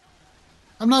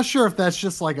 I'm not sure if that's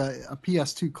just like a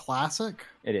PS2 classic.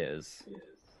 It is.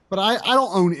 But I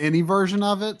don't own any version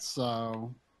of it,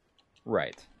 so...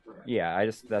 Right. Yeah,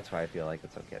 that's why I feel like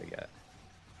it's okay to get.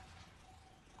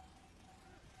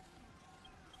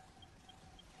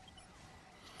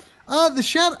 The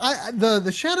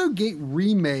Shadowgate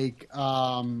remake.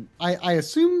 I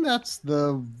assume that's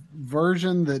the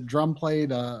version that Drum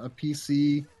played a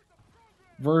PC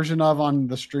version of on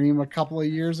the stream a couple of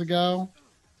years ago.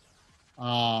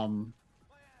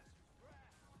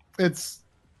 It's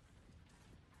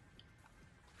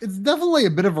definitely a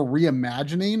bit of a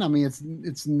reimagining. I mean,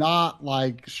 it's not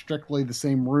like strictly the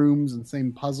same rooms and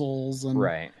same puzzles and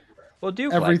right. Well, do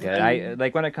collect it. I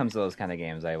like when it comes to those kind of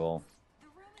games.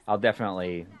 I'll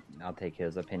take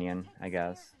his opinion, I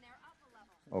guess,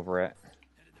 over it.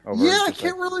 I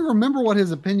can't really remember what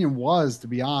his opinion was, to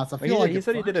be honest. I feel like he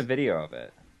said he did a video of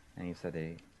it. And he said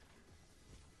a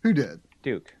Who did?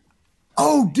 Duke.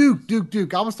 Oh,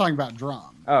 Duke. I was talking about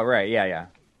drum. Oh, right. Yeah, yeah.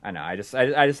 I know. I just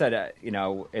said,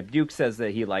 if Duke says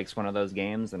that he likes one of those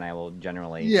games, then I will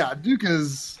generally. Yeah, Duke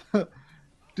is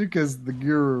Duke is the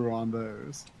guru on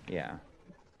those. Yeah.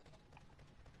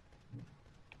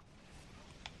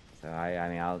 So I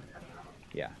mean, I'll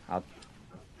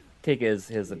take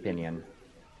his opinion.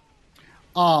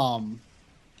 But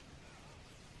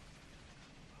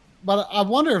I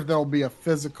wonder if there'll be a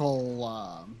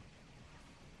physical.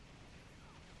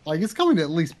 Like it's coming to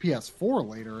at least PS4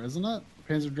 later, isn't it?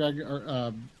 Panzer Dragoon, or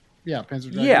Panzer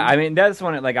Dragoon. Yeah, I mean that's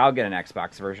when I'll get an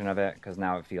Xbox version of it because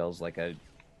now it feels like a.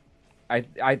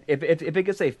 If it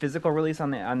gets a physical release on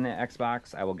the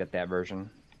Xbox, I will get that version.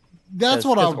 That's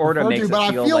what I would Orta prefer makes to, but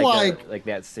it feel I feel like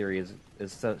that series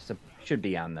is should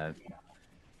be on the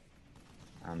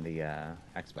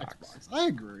Xbox. I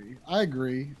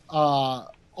agree.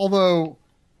 Although,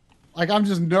 like, I'm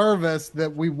just nervous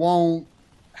that we won't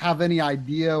have any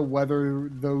idea whether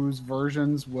those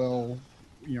versions will,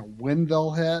 when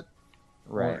they'll hit.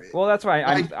 Right. Well, that's why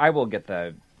I will get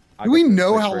the. Do we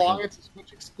know how long it's a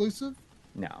Switch exclusive?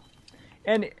 No.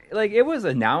 And like it was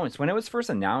announced when it was first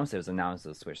announced, it was announced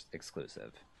as Switch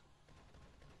exclusive.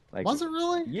 Like, was it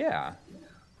really? Yeah.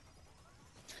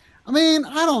 I mean,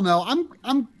 I don't know.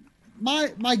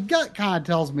 My gut kind of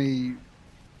tells me.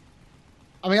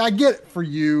 I mean, I get it for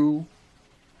you.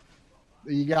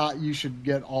 You should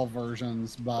get all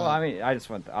versions, but well, I mean, I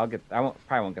probably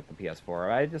won't get the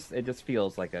PS4. It just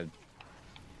feels like a.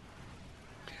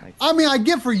 I mean, I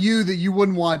get for you that you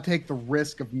wouldn't want to take the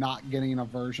risk of not getting a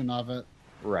version of it.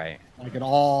 Right. Like at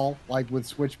all, like with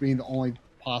Switch being the only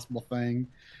possible thing.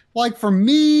 Like for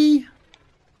me,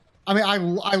 I mean, I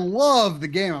love the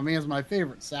game. I mean, it's my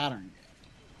favorite Saturn game.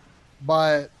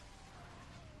 But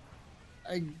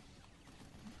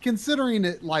considering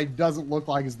it like doesn't look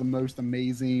like it's the most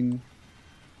amazing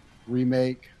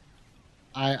remake,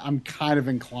 I'm kind of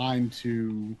inclined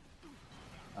to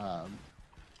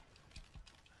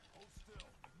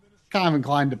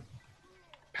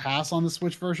pass on the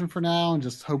Switch version for now and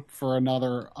just hope for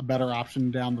a better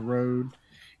option down the road.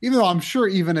 Even though I'm sure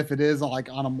even if it is like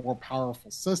on a more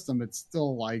powerful system, it's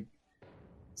still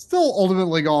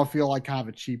ultimately going to feel like kind of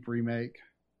a cheap remake.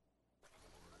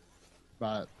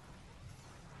 But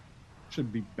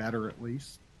should be better at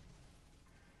least.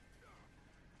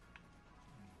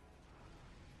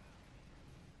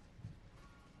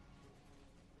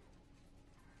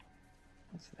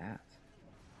 What's that?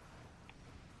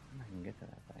 I can get to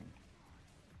that thing.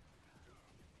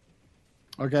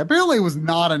 Okay, apparently it was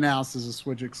not announced as a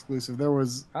Switch exclusive. There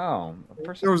was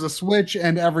a Switch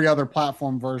and every other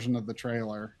platform version of the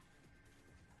trailer.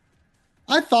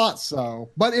 I thought so,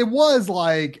 but it was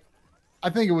like I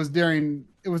think it was during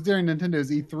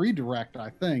Nintendo's E3 Direct, I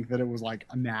think, that it was like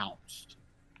announced.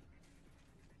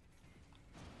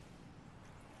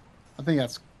 I think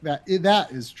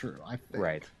that is true, I think.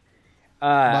 Right.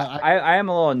 I am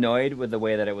a little annoyed with the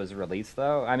way that it was released,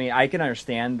 though. I mean, I can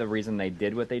understand the reason they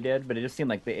did what they did, but it just seemed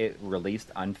like it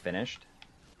released unfinished.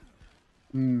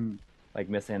 Like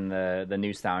missing the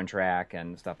new soundtrack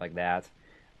and stuff like that.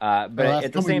 But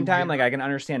at the same time, like I can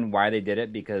understand why they did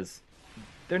it because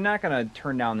they're not going to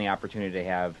turn down the opportunity to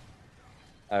have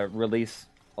a release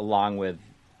along with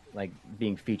like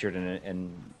being featured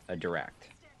in a direct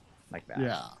like that.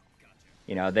 Yeah.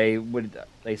 You know,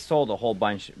 they sold a whole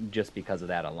bunch just because of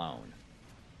that alone.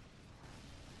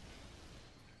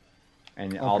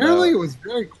 And apparently it was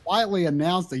very quietly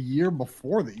announced a year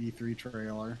before the E3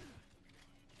 trailer.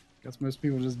 Guess most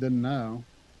people just didn't know.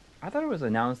 I thought it was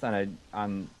announced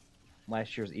on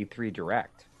last year's E3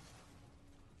 Direct.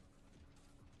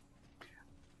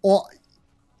 Well,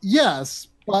 yes,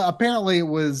 but apparently it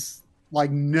was like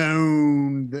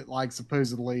known that like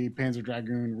supposedly Panzer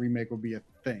Dragoon remake would be a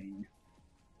thing.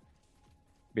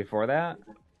 Before that?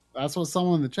 That's what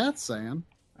someone in the chat's saying.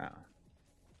 Oh.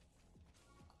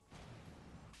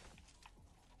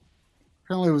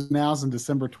 Apparently it was announced in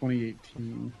December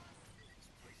 2018.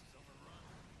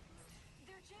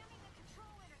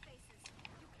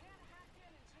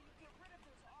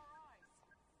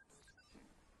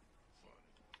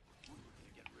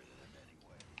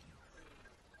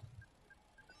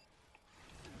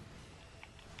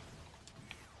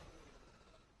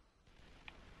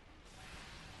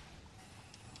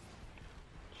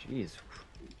 Jeez.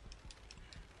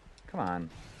 Come on.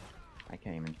 I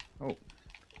can't even. Oh.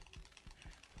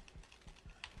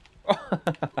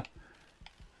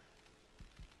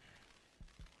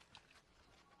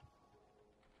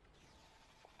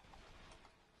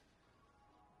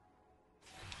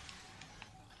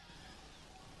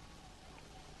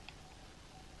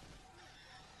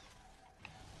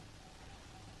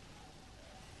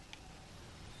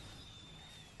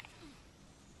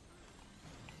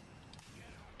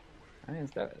 I mean,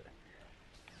 it's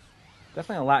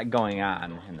definitely a lot going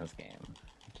on in this game,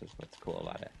 which is what's cool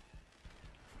about it.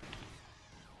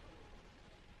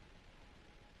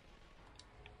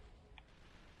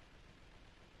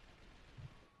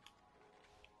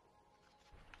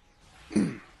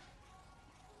 You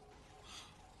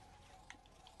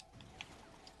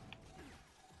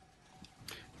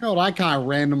know what I kind of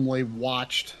randomly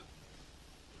watched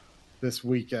this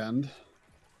weekend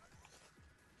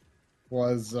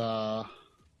was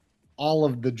all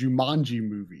of the Jumanji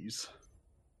movies.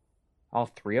 All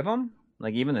 3 of them?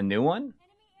 Like even the new one?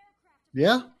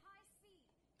 Yeah,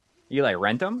 You like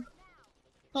rent them?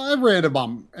 I read them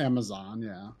on Amazon.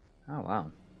 Yeah, Oh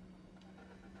wow.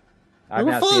 they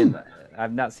were fun.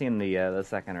 I've not seen the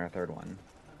second or third one.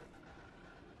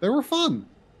 They were fun.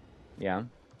 Yeah.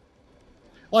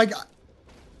 Like,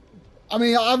 I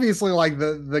mean, obviously, like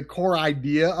the core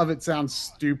idea of it sounds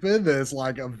stupid. That it's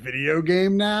like a video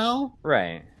game now,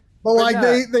 Right. but like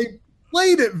they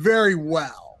played it very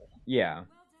well. Yeah.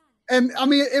 And I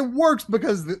mean, it works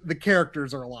because the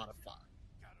characters are a lot of fun.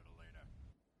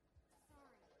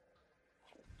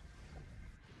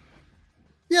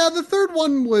 Yeah, the third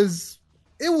one was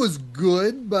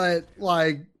good, but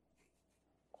like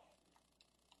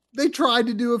they tried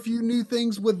to do a few new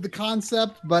things with the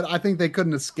concept, but I think they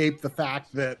couldn't escape the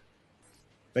fact that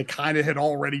they kind of had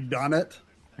already done it.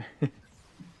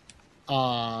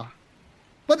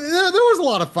 But there was a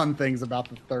lot of fun things about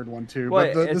the third one too.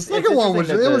 Well, but the second one was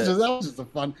just a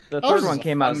fun. The third one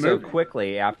came out so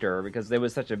quickly after because there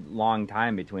was such a long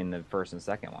time between the first and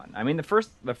second one. I mean, the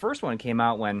first one came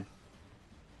out when,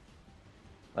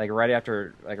 like right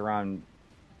after, like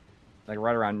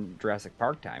right around Jurassic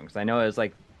Park time, because I know it was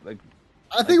like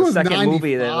I think it was the second 95.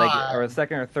 movie that or the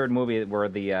second or third movie where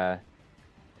the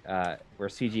where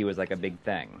CG was like a big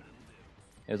thing.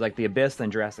 It was like The Abyss,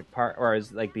 then Jurassic Park, or it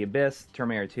was like The Abyss,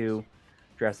 Terminator 2,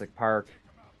 Jurassic Park,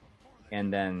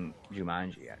 and then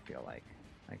Jumanji. I feel like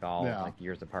all like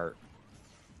years apart.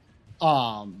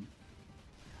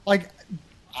 Like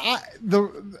I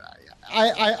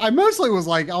mostly was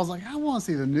like I want to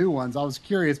see the new ones. I was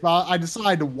curious, but I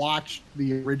decided to watch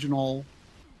the original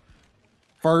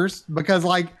first because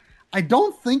like I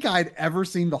don't think I'd ever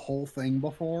seen the whole thing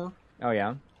before. Oh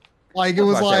yeah. Like it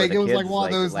was like one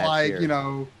of those like year. You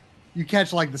know, you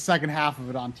catch like the second half of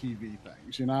it on TV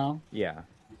things, you know? Yeah.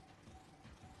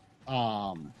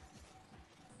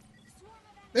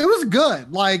 It was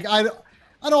good. Like I'd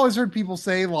always heard people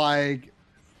say like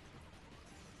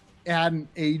it hadn't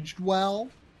aged well,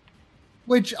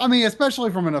 which I mean, especially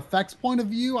from an effects point of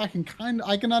view, I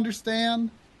can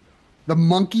understand. The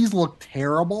monkeys look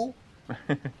terrible.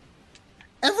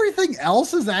 Everything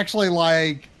else is actually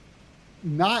like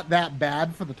not that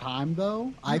bad for the time,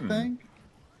 though, I think.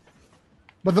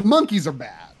 But the monkeys are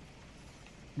bad.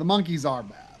 The monkeys are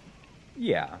bad.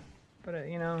 Yeah. But,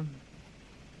 you know.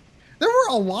 There were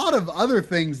a lot of other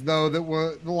things, though, that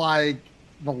were like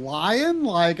the lion.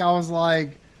 Like, I was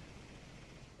like,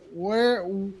 where.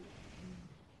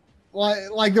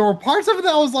 Like there were parts of it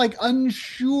that I was like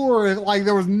unsure. Like,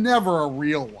 there was never a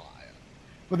real lion.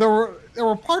 But there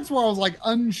were parts where I was like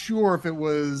unsure if it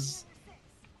was.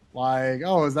 Like,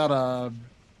 oh, is that a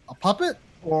puppet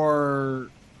or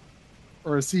a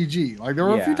CG? Like, there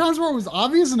were a few times where it was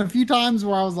obvious and a few times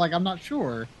where I was like, I'm not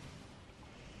sure.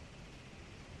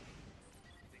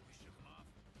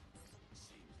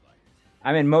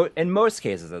 I mean, in most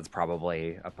cases, it's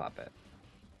probably a puppet.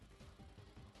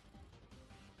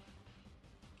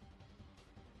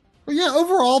 But yeah,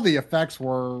 overall, the effects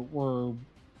were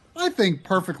I think,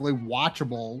 perfectly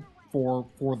watchable for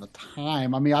the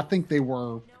time. I mean, I think they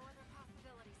were,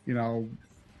 you know,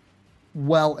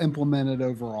 well implemented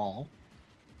overall.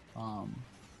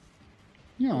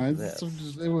 You know,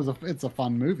 it's a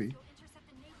fun movie.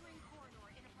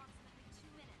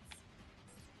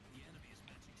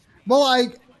 But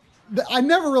like, I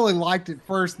never really liked at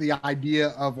first the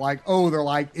idea of like, oh, they're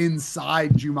like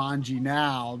inside Jumanji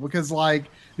now, because like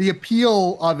the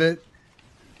appeal of it,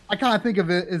 I kind of think of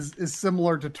it as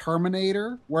similar to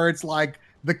Terminator, where it's like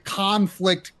the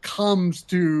conflict comes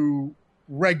to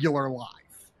regular life,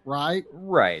 right?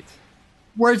 Right.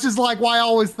 Where it's just like, why I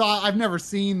always thought, I've never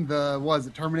seen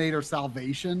Terminator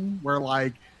Salvation, where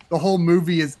like the whole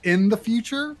movie is in the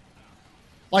future.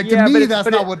 Like, to me, that's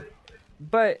not what.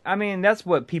 But I mean, that's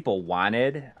what people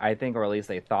wanted, I think, or at least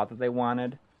they thought that they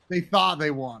wanted. They thought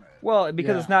they wanted. Well,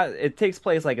 because it's not. It takes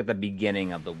place like at the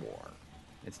beginning of the war.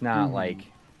 It's not like.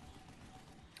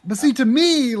 But see, to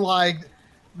me,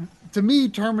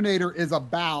 Terminator is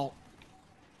about,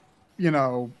 you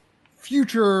know,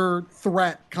 future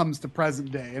threat comes to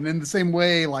present day, and in the same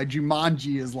way, like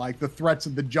Jumanji is like the threats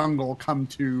of the jungle come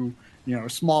to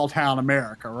small town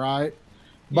America, right?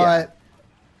 Yeah.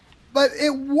 But it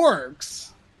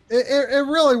works. It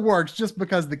really works just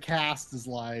because the cast is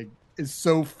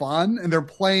so fun, and they're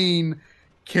playing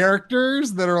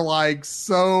characters that are like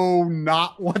so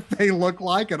not what they look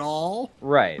like at all.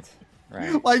 Right.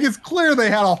 Right. Like it's clear they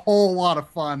had a whole lot of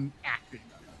fun acting.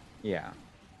 Yeah.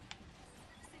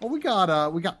 Well, we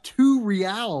got 2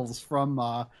 reals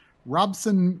from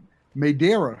Robson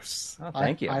Medeiros. Oh,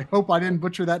 thank you. I hope I didn't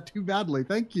butcher that too badly.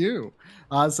 Thank you.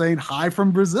 Saying hi from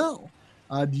Brazil.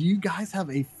 Do you guys have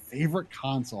a favorite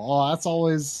console? Oh, it's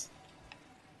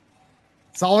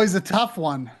always a tough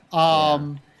one.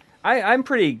 I'm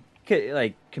pretty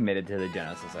committed to the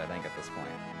Genesis, I think, at this point.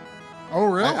 Oh,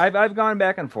 really? I've gone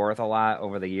back and forth a lot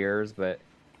over the years, but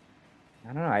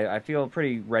I don't know. I feel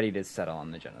pretty ready to settle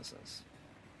on the Genesis.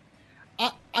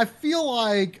 I feel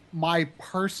like my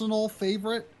personal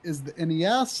favorite is the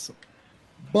NES,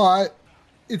 but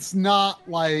it's not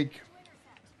like.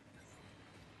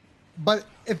 But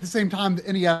at the same time,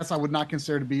 the NES I would not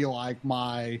consider to be like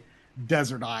my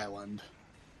desert island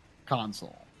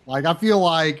console. Like I feel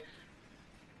like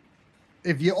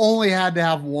if you only had to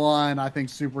have one, I think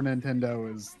Super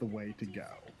Nintendo is the way to go.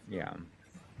 Yeah.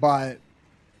 But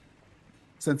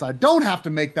since I don't have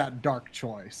to make that dark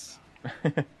choice.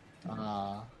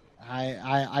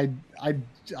 I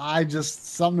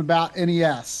just something about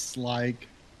NES. Like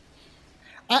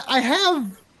I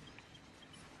have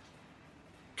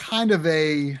kind of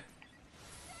a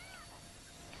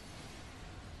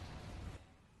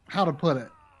how to put it.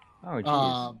 Oh, geez.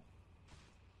 I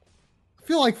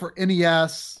feel like for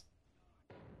NES,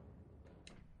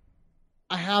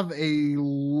 I have a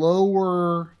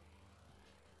lower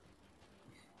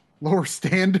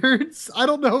standards. I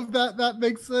don't know if that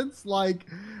makes sense. Like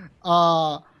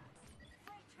you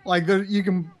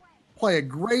can play a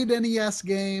great NES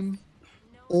game,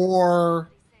 or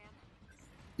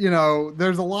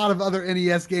there's a lot of other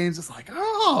NES games. It's like,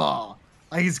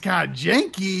 like it's kind of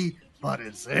janky, but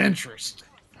it's interesting.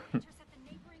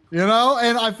 And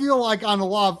I feel like on a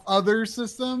lot of other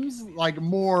systems, like a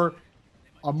more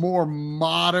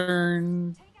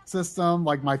modern system,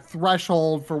 like my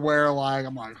threshold for where like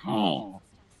I'm like,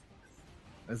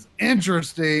 it's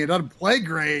interesting. It doesn't play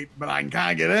great, but I can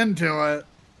kind of get into it.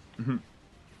 Mm-hmm.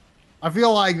 I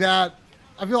feel like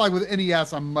with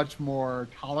NES, I'm much more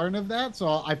tolerant of that.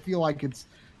 So I feel like it's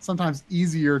sometimes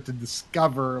easier to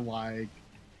discover like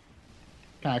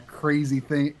kind of crazy,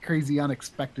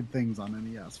 unexpected things on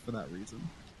NES for that reason.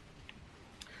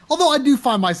 Although I do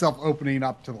find myself opening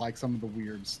up to like some of the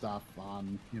weird stuff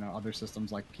on other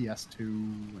systems like PS2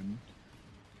 and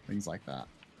things like that.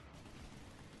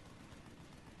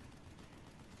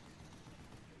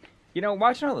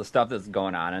 Watching all the stuff that's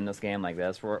going on in this game like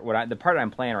this, the part I'm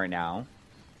playing right now,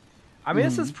 I mean,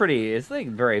 This is it's like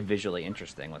very visually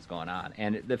interesting what's going on.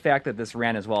 And the fact that this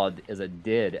ran as well as it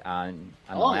did on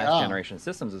the last generation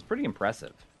systems is pretty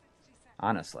impressive,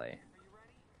 honestly.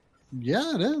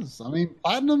 Yeah, it is. I mean,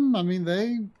 Platinum,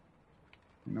 they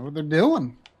know what they're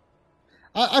doing.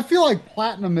 I feel like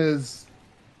Platinum is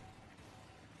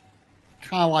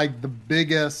kind of like the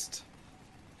biggest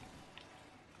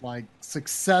like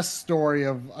success story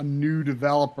of a new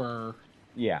developer.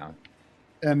 Yeah.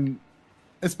 And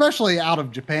especially out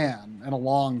of Japan in a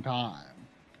long time.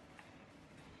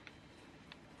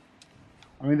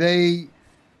 I mean,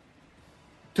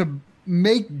 to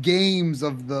make games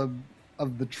of the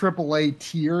AAA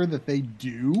tier that they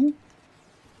do,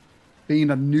 being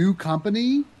a new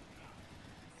company,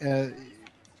 with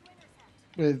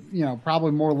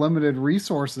probably more limited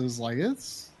resources, like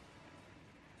it's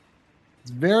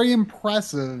very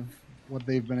impressive what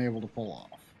they've been able to pull off.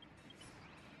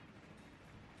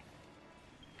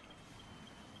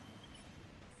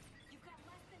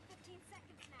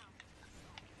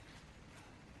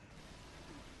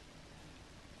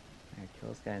 Kill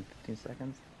this guy in 15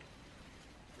 seconds.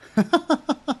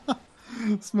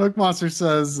 Smoke Monster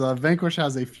says Vanquish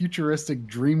has a futuristic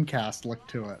Dreamcast look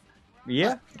to it.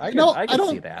 Yeah, I can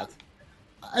see that.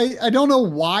 I don't know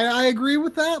why I agree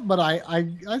with that, but I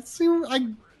see.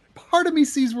 Part of me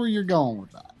sees where you're going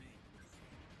with that.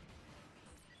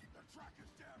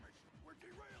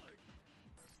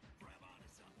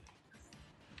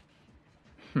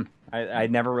 I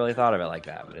never really thought of it like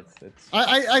that, but it's.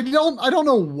 I don't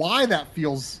know why that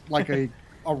feels like a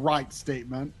right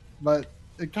statement, but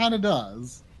it kind of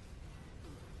does.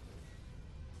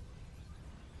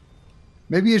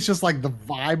 Maybe it's just like the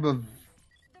vibe of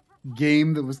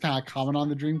game that was kind of common on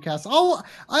the Dreamcast. Oh,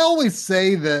 I always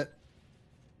say that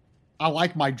I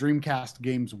like my Dreamcast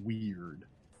games weird.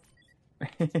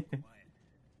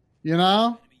 You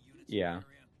know? Yeah.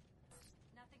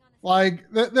 Like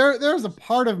there's a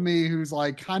part of me who's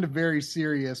like kind of very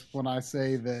serious when I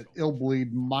say that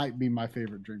Illbleed might be my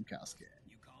favorite Dreamcast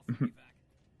game.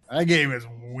 That game is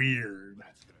weird.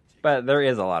 But there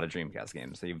is a lot of Dreamcast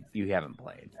games that you haven't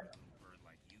played.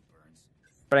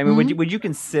 But I mean, would you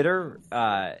consider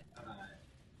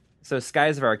so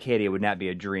Skies of Arcadia would not be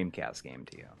a Dreamcast game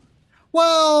to you?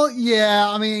 Well, yeah,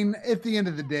 I mean, at the end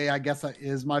of the day, I guess that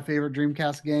is my favorite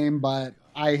Dreamcast game, but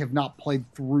I have not played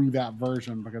through that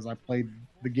version because I played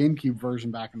the GameCube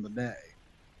version back in the day.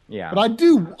 Yeah. But I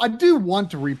do want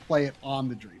to replay it on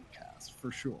the Dreamcast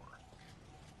for sure.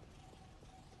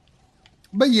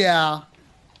 But yeah,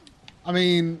 I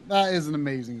mean, that is an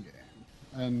amazing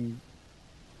game. And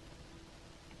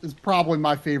is probably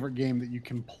my favorite game that you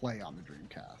can play on the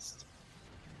Dreamcast.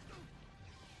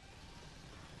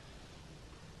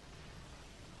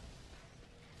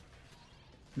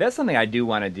 That's something I do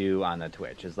want to do on the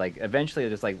Twitch. Is like eventually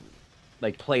just like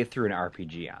play through an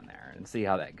RPG on there and see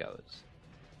how that goes.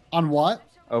 On what?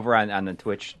 Over on the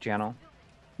Twitch channel.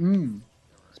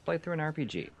 Let's play through an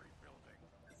RPG.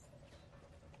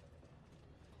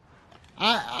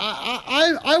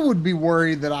 I would be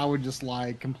worried that I would just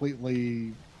like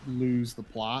completely lose the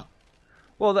plot.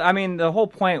 Well, I mean, the whole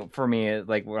point for me is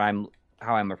like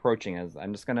how I'm approaching is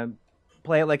I'm just gonna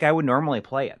play it like I would normally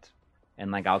play it. And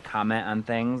like I'll comment on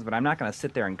things, but I'm not going to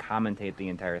sit there and commentate the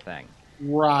entire thing.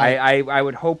 Right. I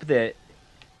would hope that.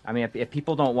 I mean, if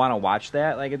people don't want to watch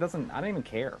that, like it doesn't. I don't even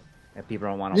care if people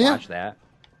don't want to watch that.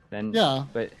 Then yeah,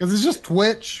 but because it's just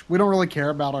Twitch. We don't really care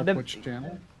about our Twitch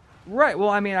channel. Right. Well,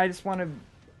 I mean, I just want to.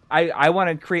 I want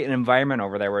to create an environment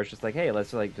over there where it's just like, hey,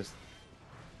 let's like just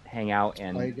hang out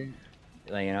and like,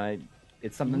 you know,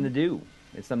 it's something to do.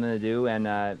 It's something to do,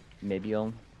 and maybe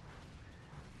we'll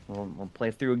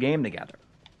play through a game together.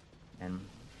 And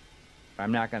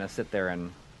I'm not going to sit there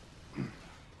and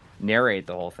narrate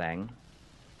the whole thing.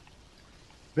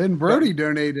 Ben Brody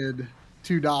donated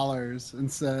 $2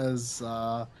 and says,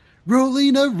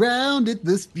 rolling around at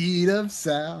the speed of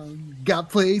sound. Got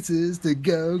places to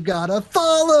go, gotta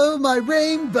follow my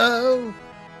rainbow.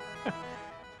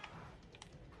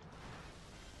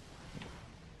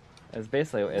 Is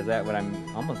that what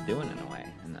I'm almost doing in a way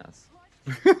in this?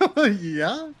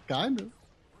 Yeah, kind of.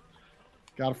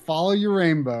 Gotta follow your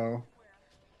rainbow.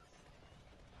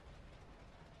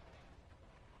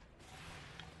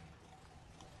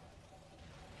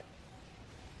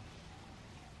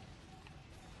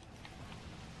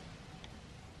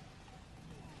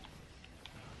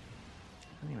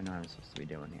 I don't even know what I'm supposed to be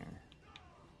doing here.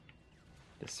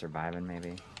 Just surviving,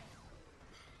 maybe.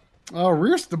 Oh,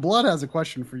 Rears to Blood has a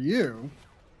question for you.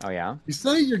 Oh, yeah? You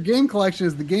say your game collection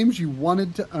is the games you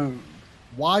wanted to own.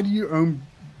 Why do you own...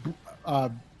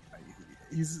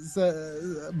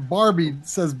 Barbie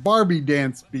says Barbie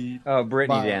Dance Beat. Oh,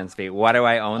 Britney Dance Beat. Why do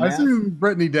I own that? I assume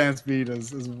Britney Dance Beat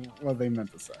is what they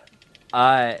meant to say.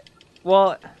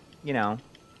 Well, you know,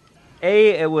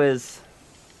 it was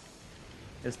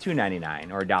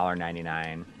 $2.99 or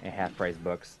 $1.99 at half price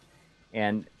books,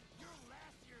 and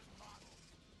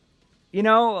you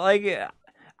know, like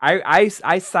I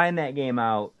signed that game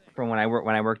out from when I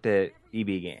worked at EB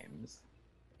Games,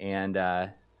 and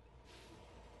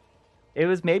it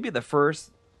was maybe the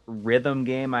first rhythm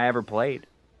game I ever played.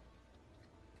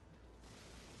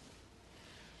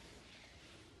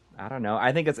 I don't know.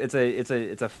 I think it's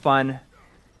a fun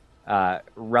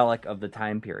relic of the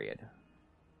time period.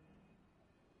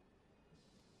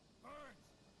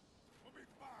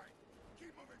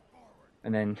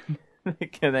 And then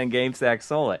GameSack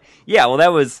sold it. Yeah, well,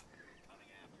 that was.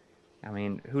 I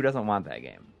mean, who doesn't want that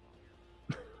game?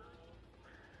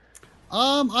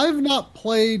 I've not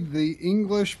played the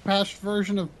English patch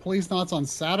version of Policenauts on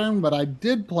Saturn, but I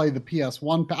did play the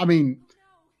PS1.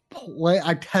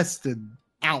 I tested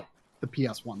out the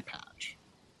PS1 patch,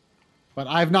 but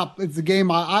I've not. It's a game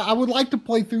I would like to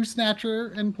play through Snatcher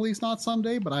and Policenauts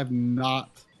someday, but I've not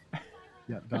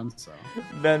yet done so.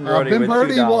 Ben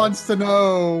Brody wants to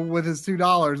know with his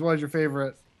 $2, what is your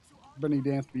favorite Britney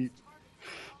Dance Beat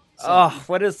song? Oh,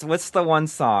 what's the one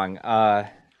song? I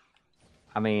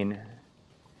mean.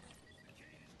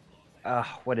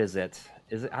 What is it?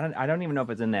 Is it? I don't even know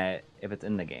if it's in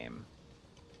the game.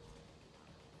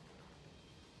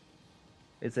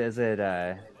 Is it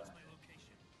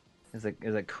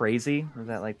Crazy? Is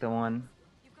that like the one?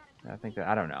 I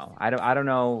don't know. I don't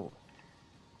know.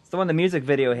 It's the one. The music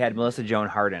video had Melissa Joan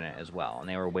Hart in it as well, and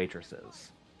they were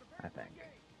waitresses, I think.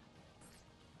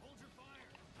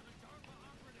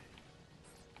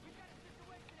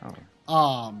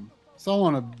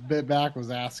 someone a bit back was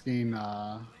asking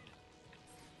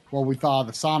what we thought of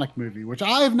the Sonic movie, which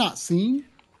I have not seen,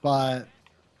 but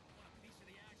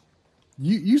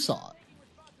you saw it.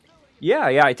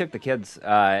 Yeah, I took the kids.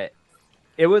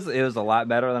 It was a lot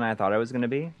better than I thought it was going to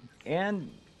be,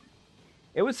 and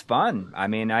it was fun. I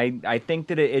mean, I think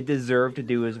that it deserved to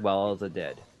do as well as it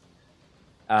did.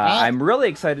 I'm really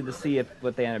excited to see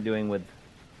what they end up doing with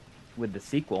the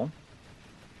sequel.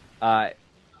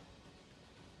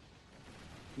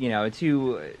 You know,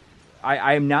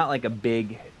 I'm not like a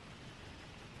big,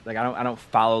 like I don't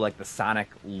follow like the Sonic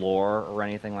lore or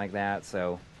anything like that,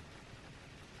 so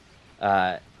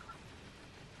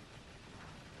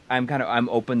I'm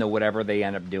open to whatever they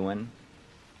end up doing.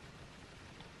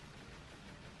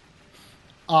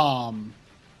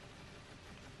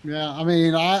 Yeah, I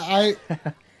mean, I,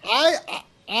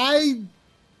 I,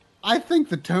 I think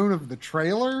the tone of the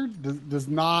trailer does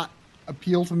not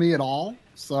appeal to me at all.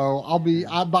 So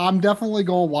I'm definitely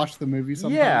going to watch the movie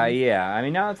sometime. Yeah. I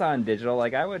mean, now it's on digital.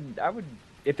 Like I would,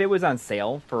 if it was on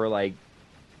sale for like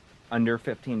under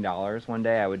 $15 one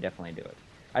day, I would definitely do it.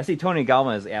 I see Tony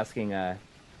Galma is asking,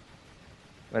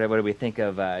 what do we think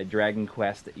of Dragon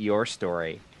Quest: Your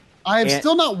Story? I have And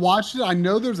still not watched it. I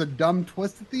know there's a dumb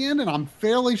twist at the end, and I'm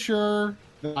fairly sure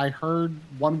that I heard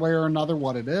one way or another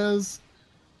what it is.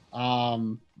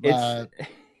 it's But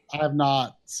I have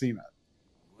not seen it.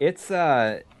 it's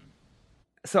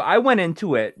so I went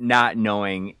into it not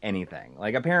knowing anything.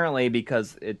 Like apparently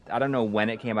because I don't know when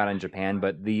it came out in Japan,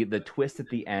 but the twist at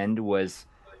the end was,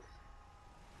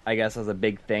 I guess, was a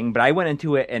big thing. But I went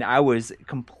into it and I was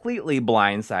completely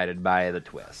blindsided by the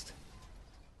twist.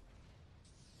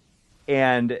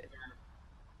 And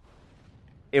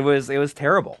it was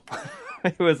terrible.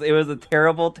 It was a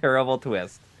terrible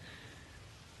twist.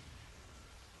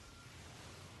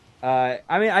 I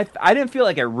mean, I didn't feel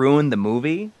like it ruined the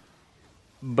movie,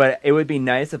 but it would be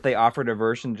nice if they offered a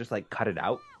version just like cut it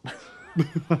out.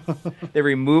 They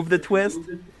remove the twist,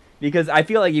 because I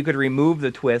feel like you could remove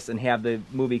the twist and have the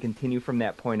movie continue from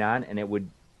that point on, and it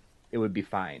would be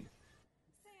fine.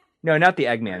 No, not the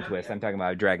Eggman twist. I'm talking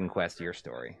about Dragon Quest: Your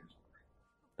Story,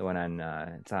 the one on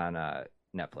it's on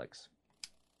Netflix.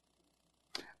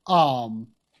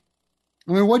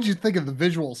 I mean, what did you think of the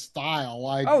visual style?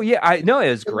 Like, Oh yeah, I know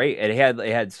it was great. It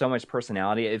had so much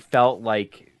personality. It felt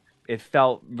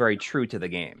very true to the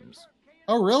games.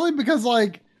 oh, really? Because,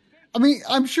 like, I mean,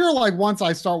 I'm sure, like, once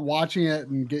I start watching it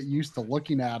and get used to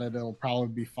looking at it, it'll probably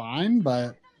be fine.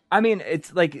 But I mean,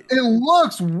 it's like, it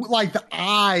looks like the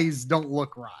eyes don't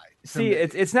look right to see, me.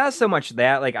 it's not so much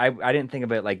that, like, I didn't think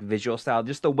of it like visual style,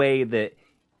 just the way that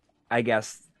I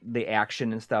guess the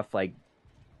action and stuff, like,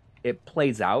 it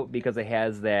plays out, because it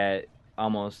has that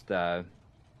almost a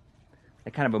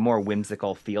kind of a more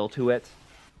whimsical feel to it.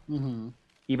 Mm-hmm.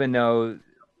 Even though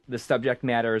the subject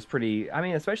matter is pretty, I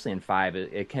mean, especially in 5,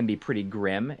 it can be pretty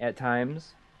grim at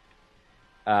times.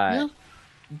 Uh, Yeah.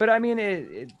 but I mean,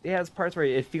 it has parts where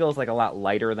it feels like a lot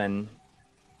lighter than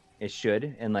it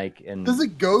should, and like, Does and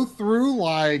it go through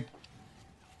like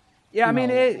yeah, I mean,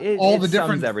 all it the sums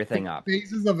different everything up.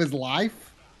 phases of his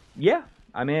life? Yeah,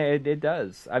 I mean, it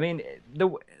does. I mean,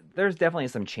 there's definitely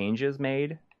some changes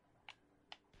made,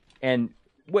 and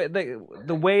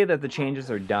the way that the changes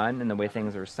are done and the way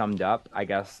things are summed up, I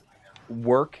guess,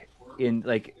 work in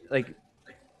like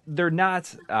they're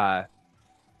not.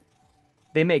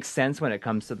 They make sense when it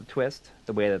comes to the twist,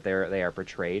 the way that they are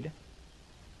portrayed.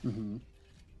 Mm-hmm.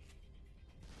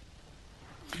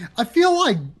 I feel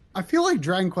like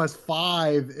Dragon Quest V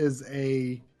is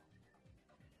a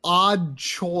odd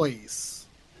choice.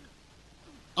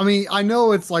 I mean, I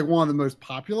know it's like one of the most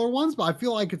popular ones, but I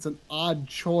feel like it's an odd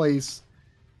choice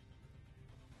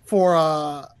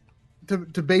for to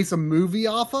base a movie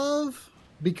off of,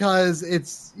 because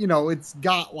it's, it's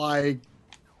got like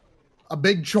a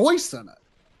big choice in it.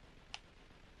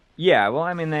 Yeah, well,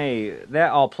 I mean,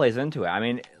 that all plays into it. I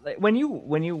mean, like, when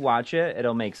you watch it,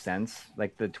 it'll make sense.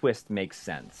 Like the twist makes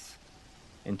sense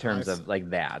in terms of like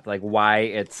that, like why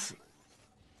it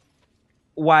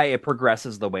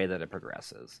progresses the way that it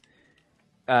progresses.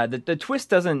 The twist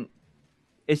doesn't.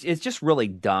 It's just really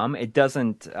dumb. It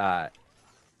doesn't.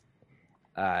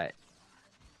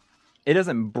 It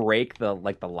doesn't break the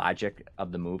logic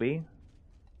of the movie,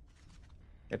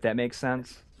 if that makes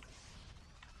sense.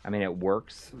 I mean, it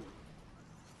works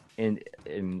in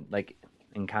like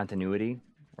in continuity,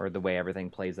 or the way everything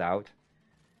plays out.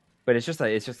 But it's just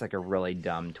like a really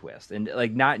dumb twist, and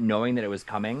like not knowing that it was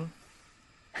coming,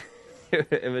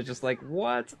 it was just like,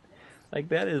 what? Like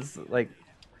that is like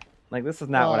this is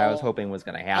not what I was hoping was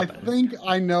going to I happen. think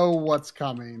I know what's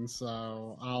coming,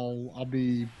 so I'll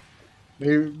be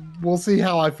we'll see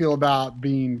how I feel about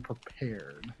being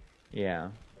prepared. Yeah.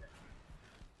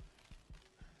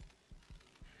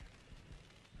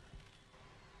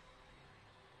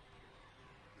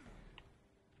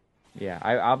 Yeah,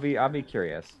 I'll be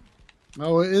curious.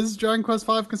 Oh, is Dragon Quest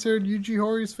V considered Yuji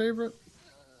Hoри's favorite?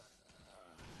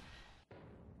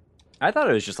 I thought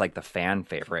it was just like the fan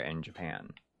favorite in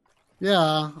Japan.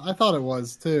 Yeah, I thought it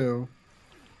was too.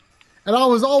 And I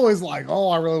was always like, oh,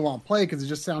 I really want to play because it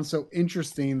just sounds so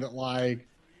interesting that, like,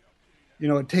 you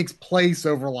know, it takes place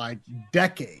over like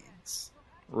decades.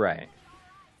 Right.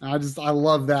 And I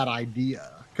love that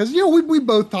idea. Because, you know, we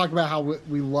both talk about how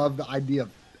we love the idea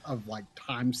of like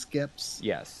time skips.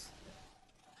 Yes.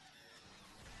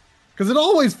 Because it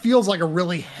always feels like a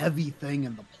really heavy thing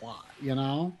in the plot, you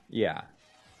know? Yeah.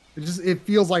 It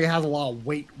feels like it has a lot of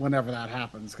weight whenever that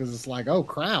happens. Because it's like, oh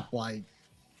crap, like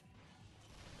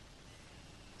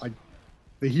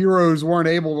the heroes weren't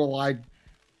able to like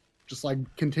just like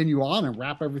continue on and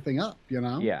wrap everything up, you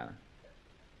know? Yeah.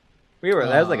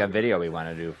 That was like a video we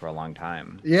wanted to do for a long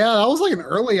time. Yeah, that was like an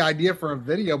early idea for a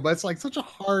video, but it's like such a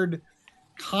hard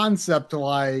concept to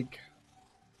like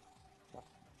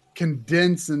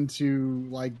condense into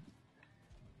like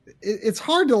it's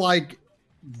hard to like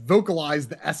vocalize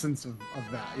the essence of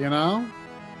that, you know?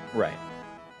 Right.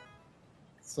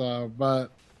 So,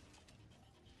 but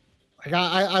like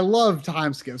I love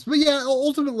time skips. But yeah,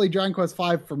 ultimately Dragon Quest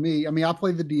V for me, I mean, I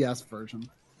played the DS version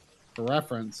for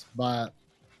reference, but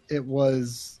it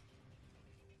was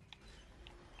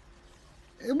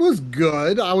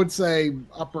good. I would say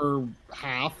upper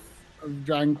half of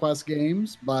Dragon Quest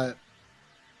games, but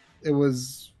it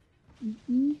was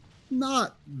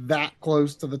not that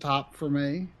close to the top for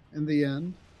me in the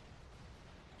end.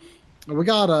 We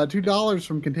got $2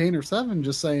 from Container 7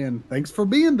 just saying thanks for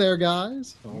being there,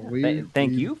 guys. So Yeah,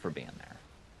 thank you for being there.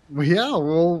 Well, yeah,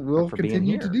 we'll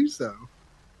continue to do so.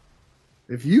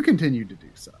 If you continue to do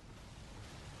so.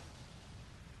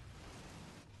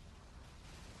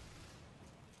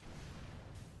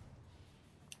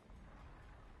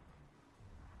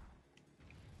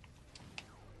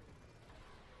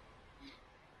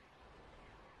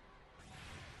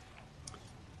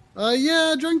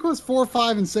 Yeah, Dragon Quest 4,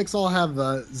 5, and 6 all have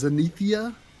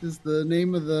Zenithia is the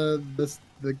name of the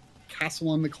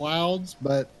castle in the clouds,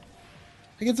 but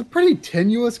I think it's a pretty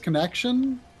tenuous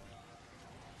connection.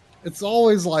 It's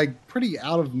always like pretty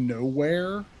out of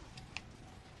nowhere,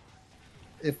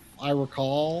 if I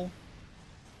recall.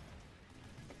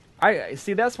 I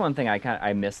see. That's one thing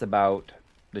I miss about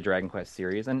the Dragon Quest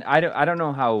series, and I don't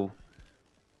know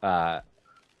how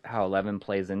 11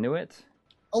 plays into it.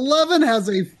 11 has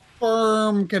a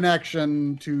firm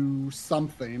connection to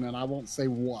something, and I won't say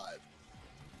what.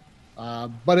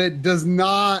 But it does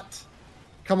not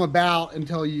come about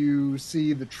until you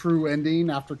see the true ending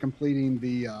after completing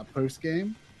the post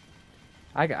game.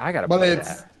 I gotta play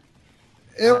that.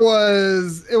 It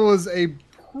was a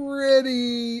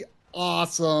pretty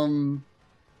awesome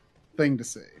thing to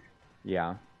see.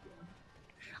 Yeah.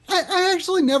 I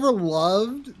actually never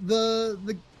loved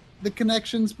the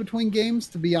connections between games,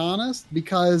 to be honest,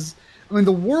 because I mean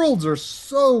the worlds are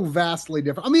so vastly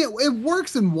different. I mean it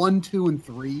works in 1, 2, and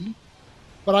 3,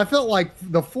 but I felt like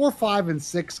the 4, 5, and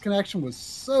 6 connection was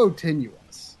so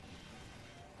tenuous.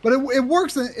 But it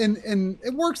works in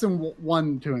it works in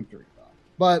 1, 2, and 3 though.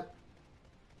 But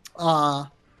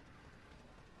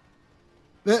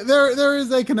there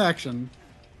is a connection.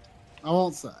 I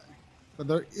won't say, but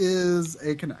there is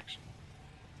a connection.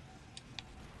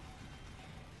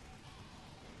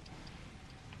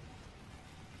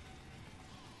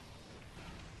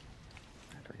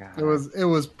 It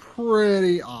was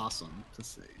pretty awesome to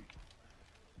see.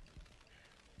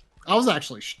 I was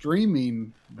actually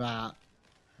streaming that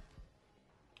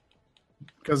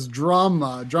because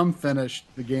Drum finished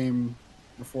the game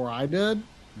before I did.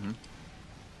 Mm-hmm.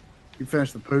 He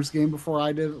finished the post game before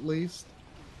I did, at least.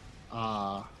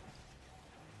 And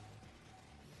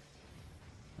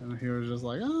he was just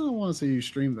like, "Oh, I want to see you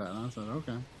stream that." And I said,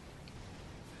 "Okay."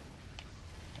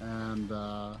 And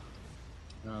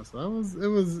yeah, so it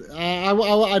was. I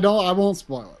won't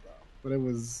spoil it though, but it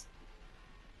was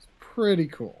pretty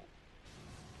cool.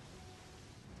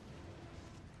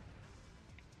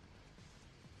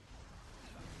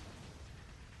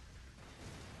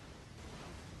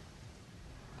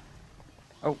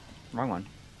 Oh, wrong one.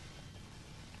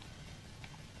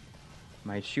 Am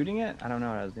I shooting it? I don't know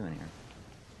what I was doing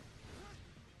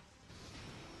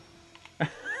here.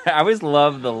 I always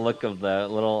love the look of the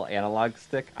little analog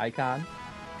stick icon.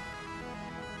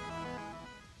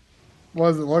 What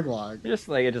does it look like?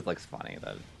 It just looks funny.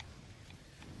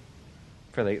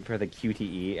 for the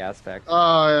QTE aspect.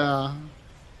 Oh yeah,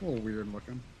 a little weird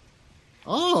looking.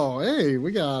 Oh hey,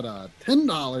 we got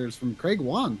 $10 from Craig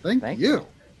Wan. Thank Thank you. you.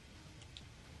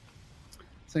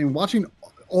 Saying watching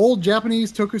old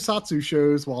Japanese tokusatsu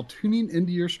shows while tuning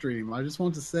into your stream. I just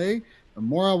want to say, the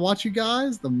more I watch you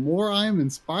guys, the more I am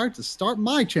inspired to start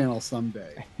my channel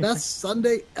someday. Best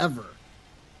Sunday ever.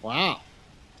 Wow.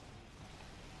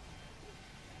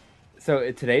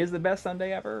 So today is the best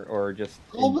Sunday ever, or just?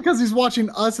 Well, because he's watching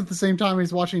us at the same time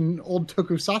he's watching old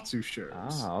tokusatsu shows.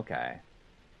 Oh, okay.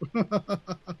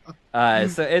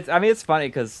 So it's funny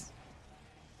because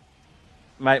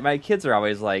my kids are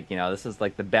always like, this is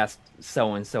like the best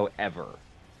so and so ever.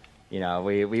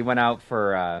 We went out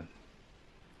for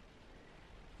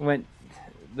went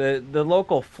the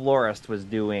local florist was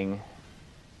doing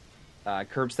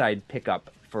curbside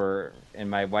pickup and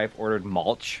my wife ordered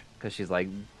mulch because she's like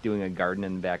doing a garden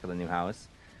in the back of the new house,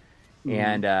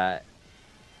 and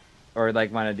or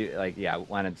like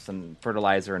wanted some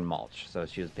fertilizer and mulch, so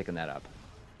she was picking that up.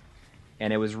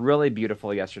 And it was really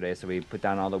beautiful yesterday, so we put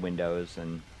down all the windows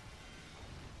and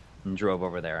drove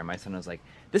over there. And my son was like,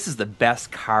 "This is the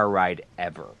best car ride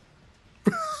ever."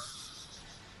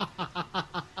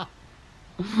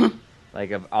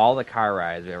 Like, of all the car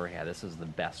rides we ever had, this was the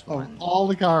best one. Of all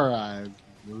the car rides,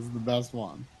 this is the best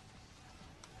one.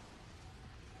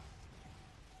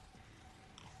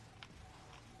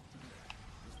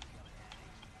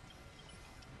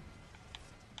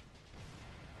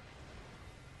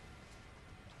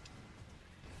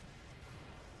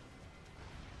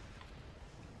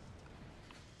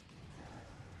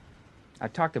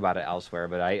 I've talked about it elsewhere,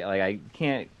 but I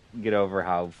can't get over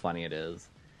how funny it is.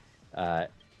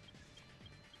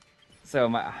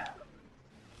 So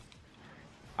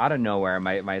out of nowhere,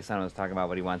 my son was talking about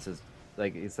what he wants is,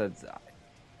 like, he said,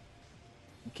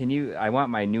 I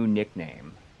want my new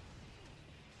nickname.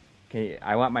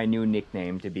 I want my new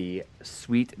nickname to be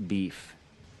Sweet Beef.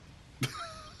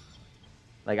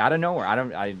 Like, out of nowhere,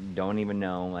 I don't even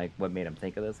know like what made him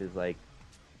think of this. He's like,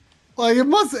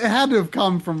 it had to have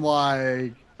come from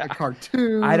like a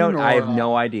cartoon. I have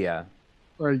no idea.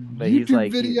 Or a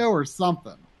YouTube video or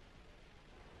something.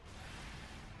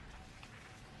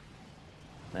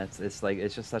 It's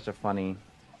just such a funny.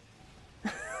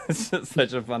 It's just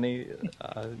such a funny.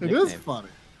 It is funny.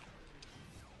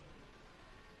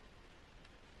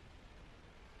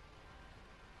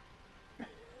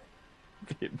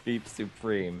 Beef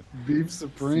Supreme. Beef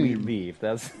Supreme. Sweet beef.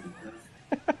 That's.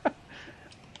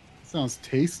 Sounds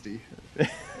tasty.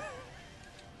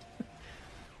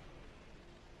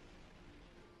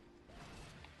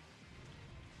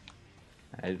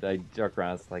 I joke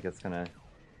around. It's like it's gonna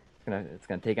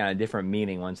take on a different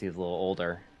meaning once he's a little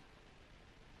older.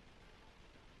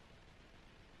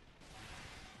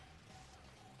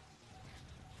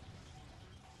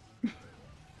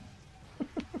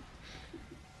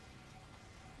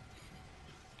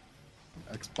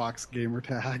 Xbox gamer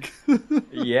tag.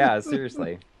 Yeah,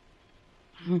 seriously.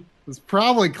 It's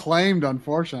probably claimed,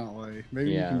 unfortunately.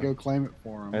 Maybe you can go claim it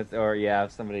for him. If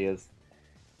somebody has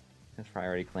probably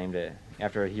already claimed it.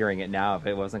 After hearing it now, if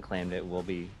it wasn't claimed, it will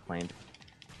be claimed.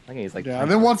 I think he's like. Yeah,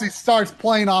 and then once he starts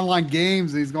playing online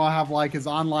games, he's gonna have like his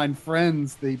online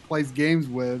friends that he plays games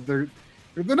with. They're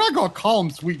not gonna call him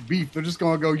Sweet Beef. They're just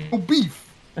gonna go, "Yo, beef."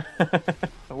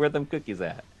 Where them cookies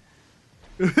at?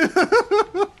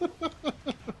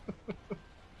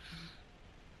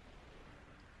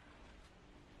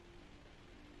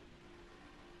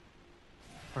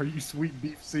 Are you Sweet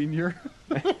Beef Senior?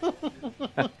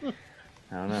 I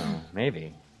don't know.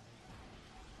 Maybe.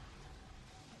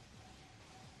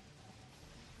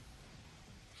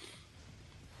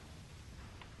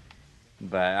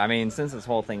 But I mean, since this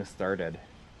whole thing started,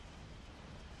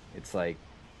 it's like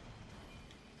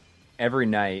every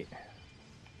night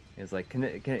is like, can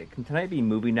tonight be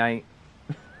movie night?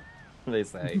 They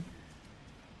say.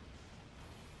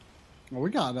 Well, we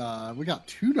got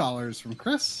 $2 from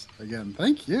Chris again.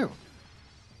 Thank you.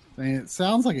 I mean, it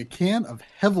sounds like a can of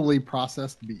heavily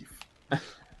processed beef. I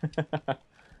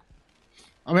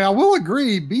mean, I will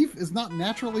agree, beef is not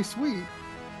naturally sweet.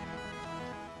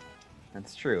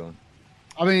 That's true.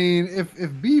 I mean,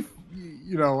 if beef,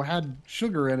 had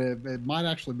sugar in it, it might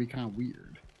actually be kind of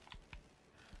weird.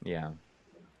 Yeah.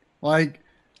 Like,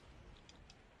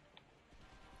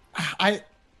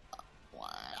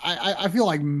 I feel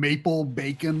like maple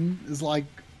bacon is like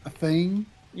a thing.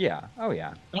 Yeah. Oh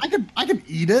yeah. And I could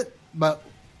eat it, but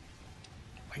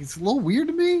like, it's a little weird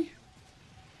to me.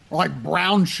 Or like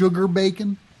brown sugar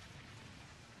bacon.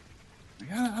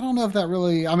 Like, I don't know if that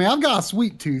really. I mean, I've got a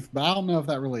sweet tooth, but I don't know if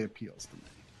that really appeals to me.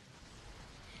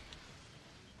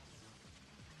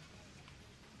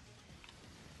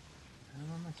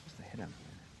 hit him.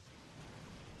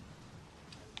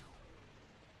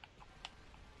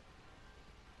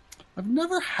 I've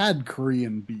never had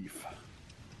Korean beef.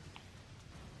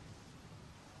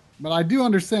 But I do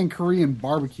understand Korean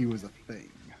barbecue is a thing.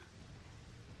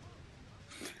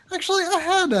 Actually, I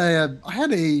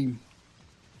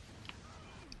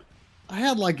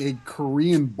had like a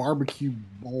Korean barbecue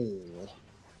bowl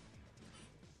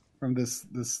from this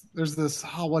there's this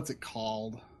what's it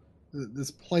called?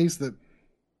 This place that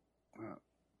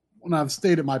when I've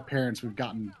stayed at my parents, we've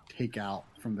gotten takeout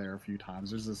from there a few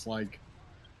times. It's like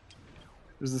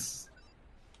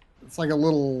a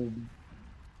little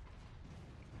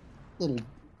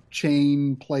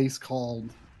chain place called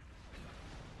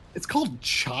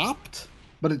Chopped,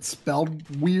 but it's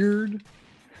spelled weird.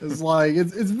 It's like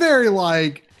it's very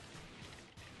like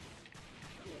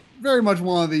very much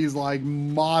one of these like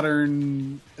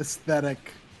modern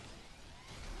aesthetic,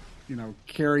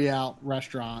 carry out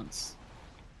restaurants.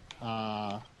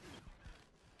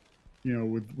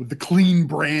 With the clean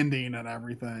branding and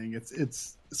everything.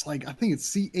 It's like I think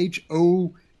it's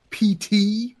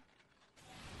CHOPT.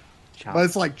 Chopped. But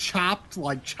it's like chopped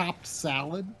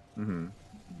salad. Mm-hmm.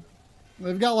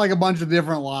 They've got like a bunch of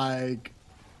different like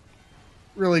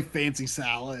really fancy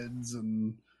salads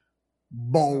and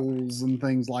bowls and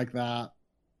things like that.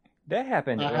 That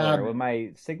happened earlier when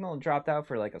my signal dropped out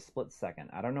for like a split second.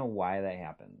 I don't know why that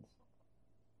happened.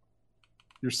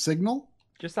 Your signal?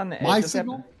 Just on the my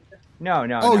signal? No.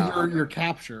 Oh, your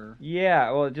capture.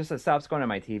 Yeah, well, it stops going to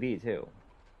my TV too.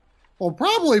 Well,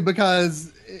 probably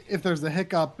because if there's a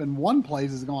hiccup in one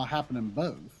place, it's going to happen in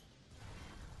both.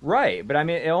 Right, but I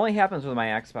mean, it only happens with my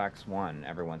Xbox One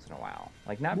every once in a while.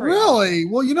 Like, not very really?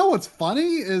 often. Well, you know what's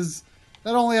funny is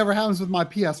that only ever happens with my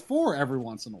PS4 every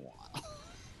once in a while.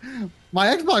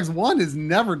 My Xbox One has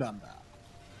never done that.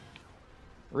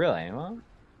 Really? Well,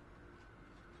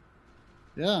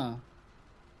 yeah.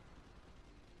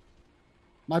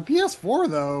 My PS4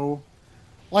 though,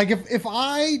 like if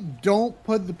I don't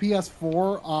put the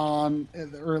PS4 on,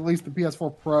 or at least the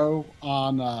PS4 Pro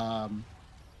on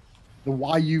the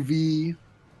YUV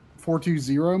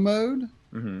 420 mode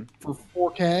for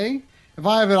 4K, if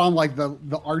I have it on like the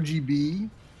RGB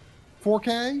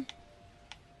 4K,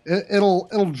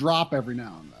 it'll drop every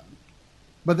now and then.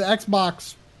 But the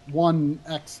Xbox One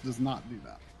X does not do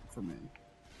that for me.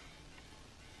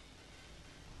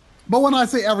 But when I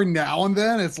say every now and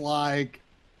then, it's like,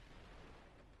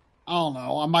 I don't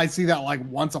know, I might see that like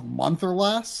once a month or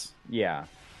less. Yeah.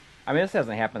 I mean, this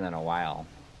hasn't happened in a while.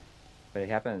 But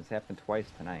it's happened twice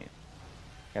tonight.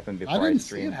 It happened before I didn't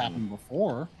streamed. see it happen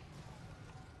before.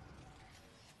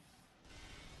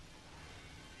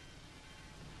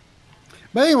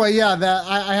 But anyway, yeah, that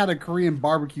I had a Korean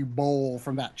barbecue bowl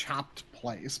from that Chopped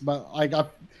place, but like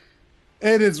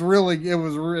it was really good.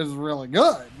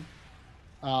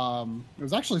 It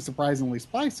was actually surprisingly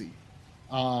spicy.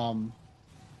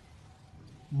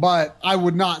 But I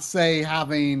would not say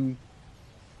having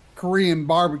Korean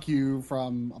barbecue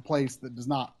from a place that does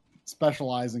not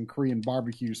specialize in Korean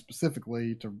barbecue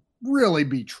specifically to really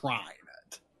be trying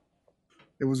it.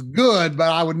 It was good,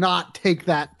 but I would not take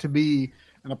that to be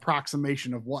an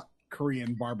approximation of what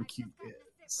Korean barbecue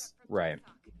is. Right.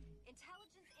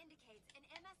 Intelligence indicates an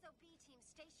MSOB team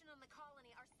stationed on the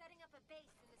colony are setting up a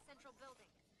base in the central building.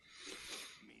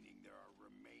 Meaning there are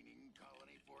remaining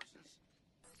colony forces?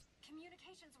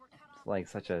 Communications were cut off. It's like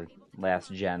such a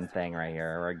last gen thing right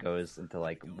here, where it goes into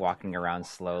like walking around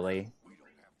slowly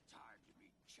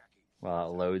while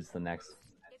it loads the next If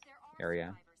there are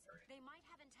area. survivors, they might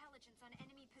have intelligence on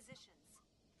enemy positions.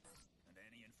 And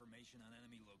any information on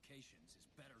enemy locations is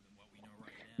better than what we know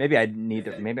right now. Maybe I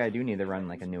do need to run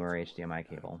like a newer HDMI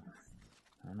cable.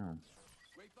 I don't know.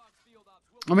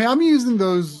 I mean, I'm using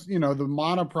those, the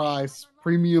Monoprice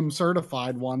premium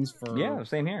certified ones for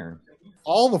Same here.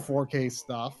 all the 4K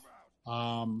stuff.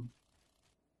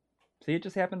 See, it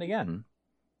just happened again.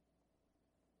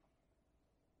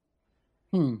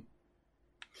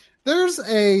 There's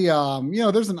a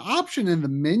there's an option in the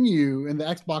menu in the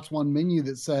Xbox One menu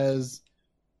that says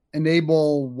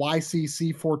enable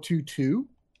YCC422.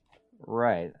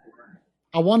 Right.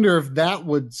 I wonder if that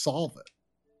would solve it.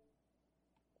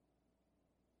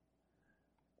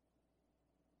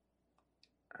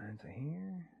 Is it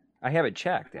here? I have it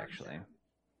checked actually.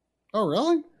 Oh,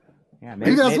 really? Yeah,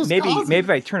 Maybe that's what's maybe causing if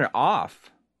I turn it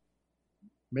off,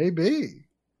 Maybe.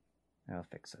 I'll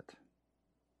fix it.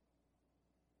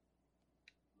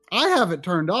 I have it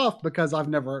turned off because I've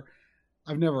never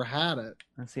had it.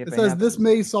 Let's see if It it says happens. this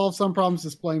may solve some problems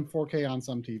displaying 4K on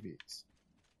some TVs.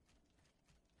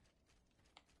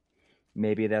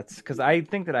 maybe that's because I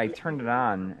think that I turned it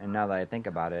on, and now that I think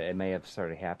about it, it may have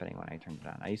started happening when I turned it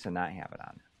on. I used to not have it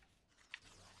on.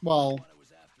 Well,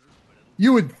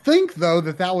 you would think though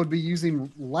that would be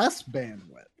using less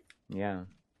bandwidth, Yeah.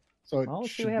 so it Well,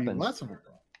 let's see should what be happens. less of a problem.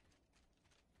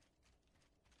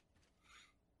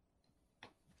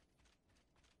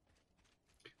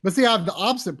 But see, I have the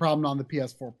opposite problem on the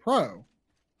PS4 Pro.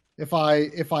 If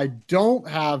I don't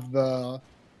have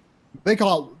they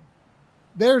call it,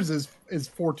 theirs is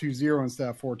 420 instead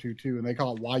of 422, and they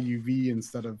call it YUV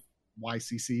instead of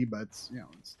YCC, but it's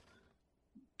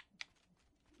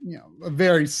a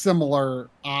very similar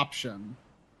option.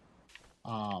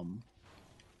 But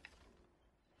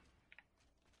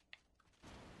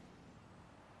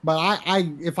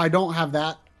I if I don't have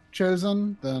that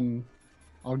chosen, then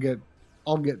I'll get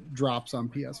drops on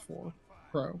PS4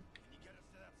 Pro.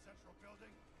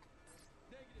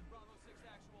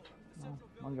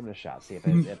 I'll give it a shot. See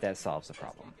if that solves the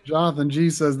problem. Jonathan G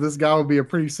says this guy would be a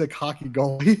pretty sick hockey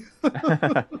goalie.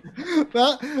 that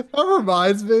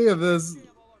reminds me of this.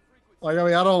 Like, I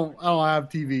mean, I don't have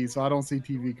TV, so I don't see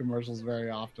TV commercials very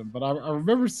often. But I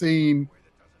remember seeing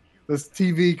this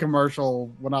TV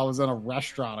commercial when I was in a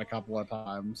restaurant a couple of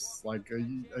times, like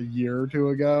a year or two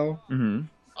ago. Mm-hmm.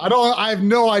 I have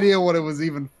no idea what it was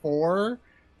even for,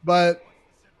 but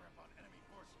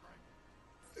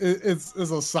it's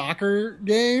a soccer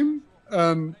game,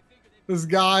 and this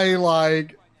guy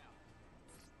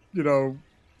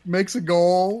makes a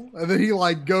goal, and then he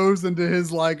goes into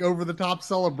his over the top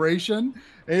celebration,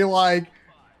 and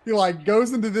he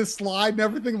goes into this slide, and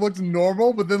everything looks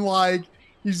normal, but then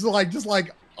he's just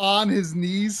on his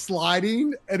knees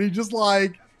sliding, and he just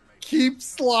keeps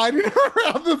sliding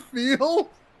around the field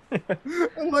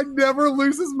and never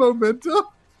loses momentum.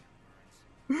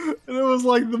 And it was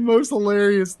the most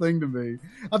hilarious thing to me.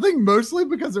 I think mostly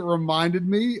because it reminded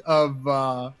me of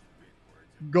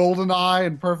GoldenEye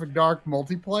and Perfect Dark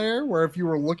multiplayer, where if you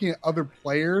were looking at other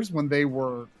players when they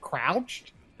were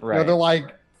crouched, Right?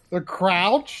 They're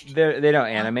crouched. They don't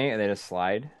animate; they just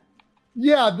slide.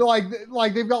 Yeah,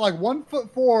 they've got 1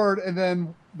 foot forward, and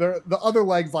then the other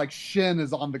leg's shin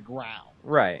is on the ground.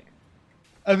 Right.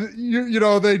 And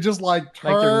they just turn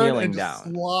they're kneeling and just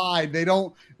down. slide.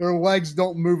 Their legs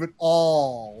don't move at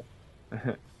all.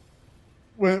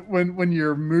 when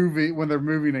they're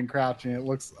moving and crouching, it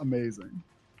looks amazing.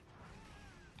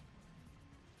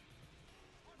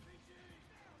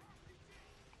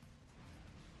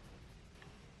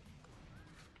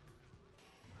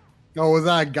 Oh, was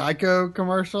that a Geico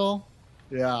commercial?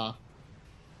 Yeah.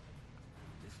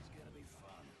 This is gonna be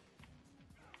fun.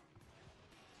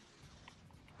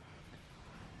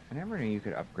 I never knew you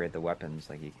could upgrade the weapons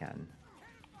like you can.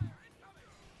 As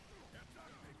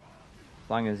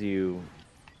long as you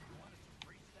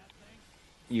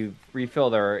refill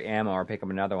their ammo or pick up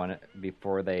another one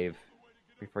before you've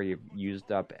used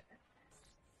up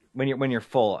when you're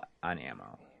full on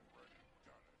ammo.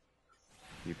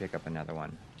 You pick up another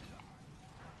one.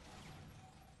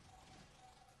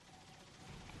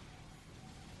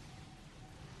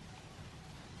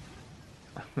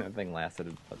 That thing lasted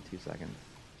about 2 seconds.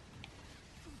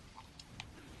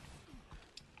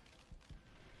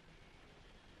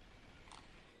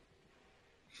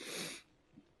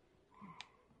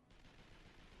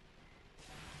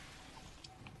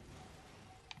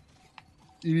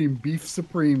 Eating beef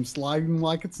supreme, sliding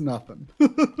like it's nothing. Oh,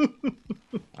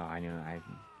 I knew I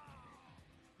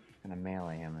gonna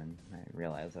melee him, and I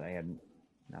realized that I had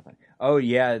nothing. Oh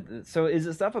yeah, so is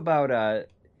the stuff about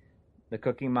the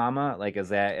Cooking Mama,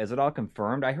 is it all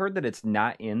confirmed? I heard that it's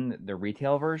not in the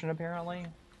retail version apparently.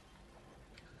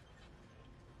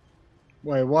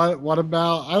 Wait, what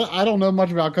about? I don't know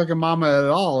much about Cooking Mama at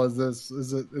all. Is this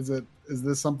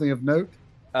something of note?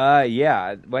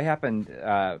 Yeah. What happened?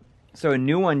 So a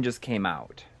new one just came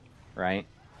out, right?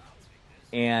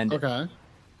 And Okay.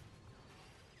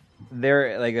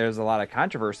 there's a lot of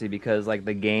controversy because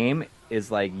the game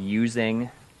is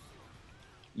using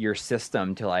your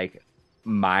system to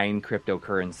mine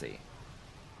cryptocurrency.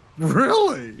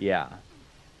 Really? Yeah.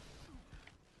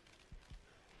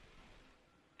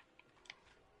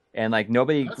 And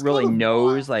nobody That's really kind of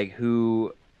knows wild.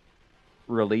 who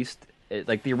released it.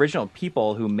 The original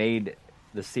people who made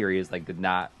the series did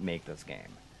not make this game.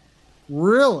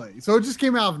 Really? So it just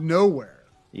came out of nowhere.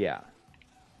 Yeah.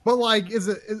 But is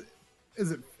it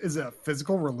a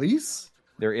physical release?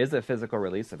 There is a physical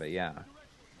release of it, yeah.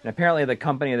 And apparently the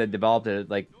company that developed it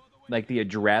the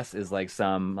address is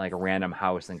some random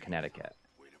house in Connecticut.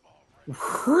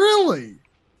 Really?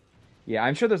 Yeah,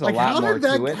 I'm sure there's a lot more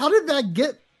to it. How did that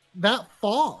get that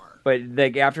far? But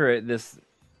after this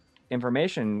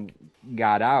information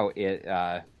got out, it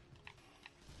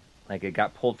like it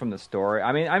got pulled from the store.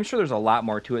 I mean, I'm sure there's a lot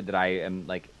more to it that I am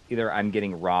like either I'm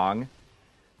getting wrong.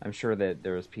 I'm sure that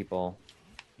there's people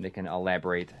that can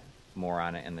elaborate more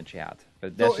on it in the chat.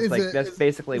 But that's So that's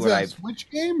basically what I Switch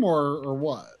game or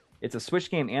what? It's a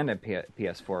Switch game and a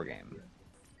PS4 game.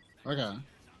 Okay.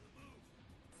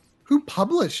 Who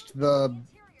published the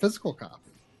physical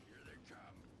copy?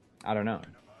 I don't know.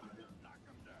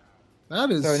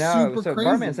 That is So now, super crazy.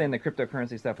 Bartman's saying the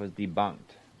cryptocurrency stuff was debunked.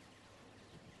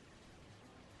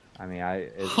 I mean,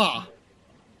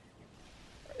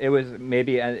 it was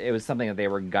maybe it was something that they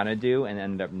were gonna do and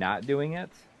ended up not doing it.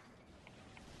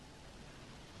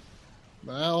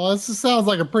 Well, this sounds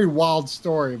like a pretty wild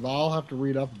story, but I'll have to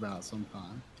read up about it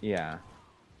sometime. Yeah.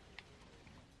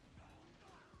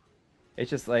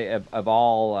 It's just like of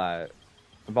all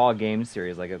game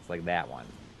series, like it's like that one.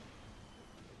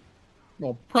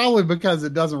 Well, probably because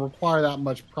it doesn't require that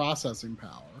much processing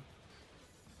power.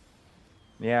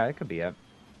 Yeah, it could be it.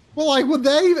 Well, like, would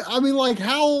they? I mean, like,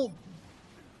 how?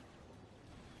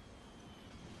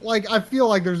 Like, I feel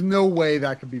like there's no way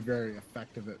that could be very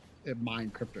effective at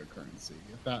mining cryptocurrency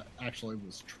if that actually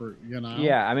was true. You know?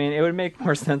 Yeah, I mean, it would make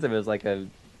more sense if it was like a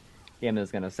game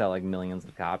that's going to sell like millions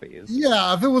of copies.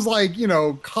 Yeah, if it was like,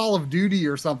 Call of Duty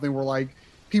or something where like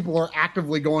people are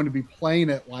actively going to be playing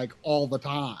it like all the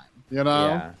time. You know?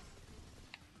 Yeah.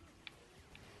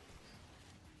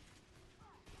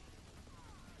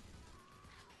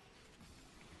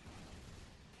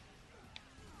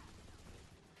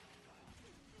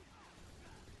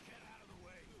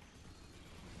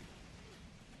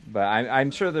 But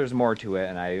I'm sure there's more to it,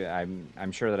 and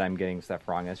I'm sure that I'm getting stuff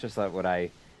wrong. It's just like what I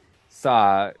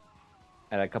saw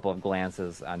at a couple of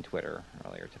glances on Twitter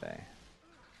earlier today.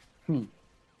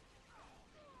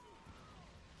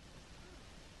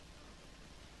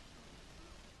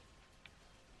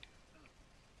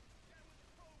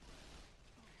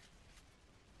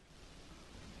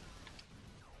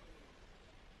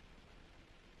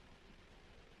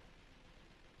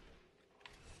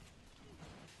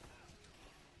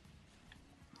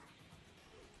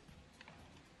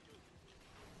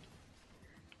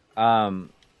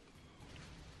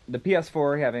 The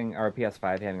PS4 having or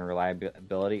PS5 having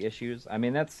reliability issues. I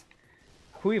mean, that's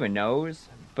who even knows.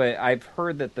 But I've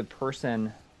heard that the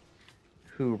person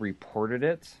who reported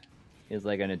it is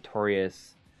like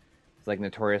notorious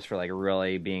for like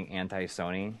really being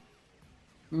anti-Sony.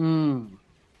 My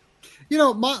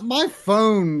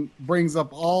phone brings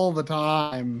up all the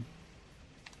time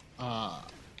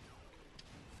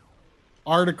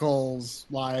articles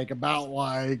like about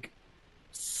like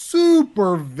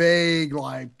super vague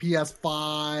like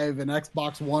PS5 and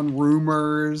Xbox One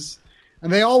rumors,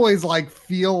 and they always like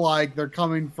feel like they're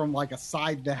coming from like a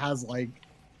site that has like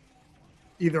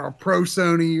either a pro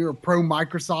Sony or pro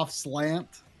Microsoft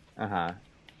slant. Uh-huh.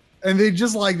 And they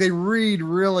just like they read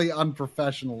really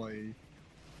unprofessionally.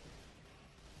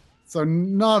 So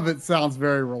none of it sounds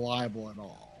very reliable at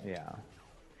all. Yeah.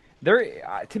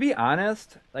 There, to be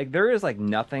honest, like there is like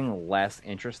nothing less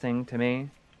interesting to me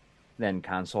than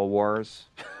console wars.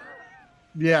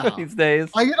 Yeah. These days.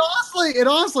 Like it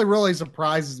honestly really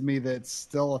surprises me that it's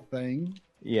still a thing.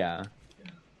 Yeah.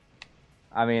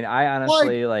 I mean, I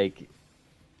honestly like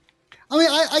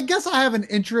I guess I have an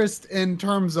interest in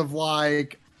terms of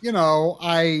like,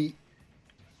 I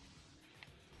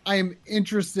am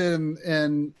interested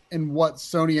in what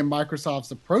Sony and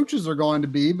Microsoft's approaches are going to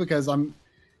be because I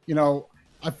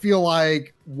feel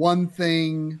like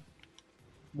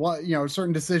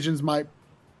certain decisions might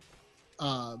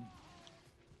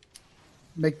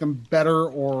make them better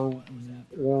or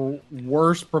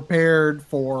worse prepared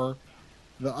for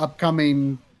the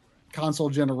upcoming console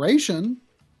generation.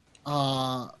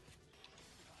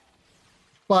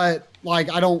 But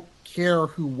like, I don't care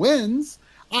who wins.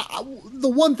 The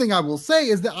one thing I will say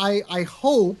is that I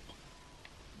hope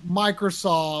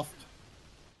Microsoft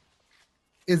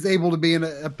is able to be in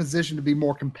a position to be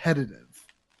more competitive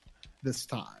this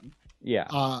time. Yeah.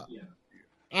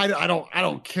 I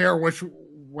don't care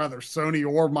whether Sony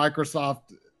or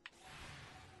Microsoft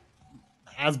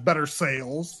has better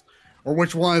sales or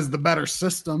which one is the better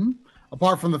system.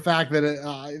 Apart from the fact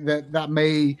that that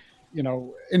may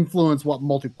influence what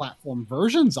multi-platform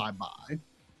versions I buy.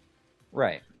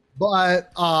 Right. But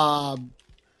I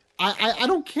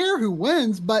don't care who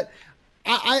wins, but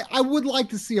I would like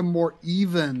to see a more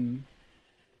even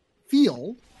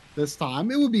field this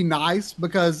time. It would be nice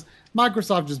because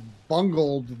Microsoft just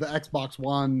bungled the Xbox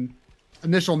One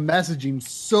initial messaging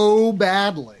so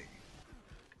badly.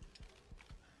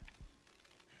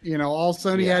 All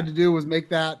Sony Yeah. had to do was make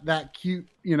that cute.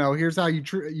 Here's how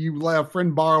you let a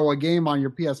friend borrow a game on your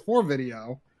PS4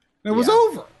 video, and it was Yeah.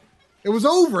 over. It was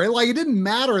over. It didn't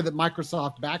matter that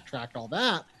Microsoft backtracked all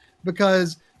that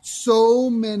because so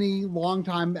many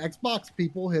longtime Xbox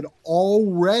people had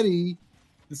already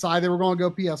decided they were going to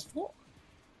go PS4.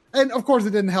 And of course,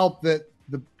 it didn't help that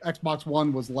the Xbox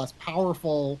One was less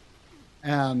powerful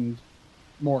and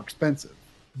more expensive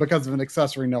because of an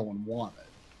accessory no one wanted.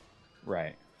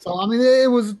 Right. So, it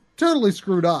was totally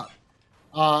screwed up.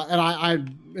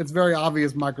 And it's very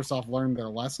obvious Microsoft learned their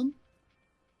lesson.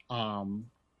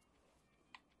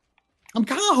 I'm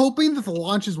kind of hoping that the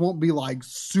launches won't be like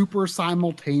super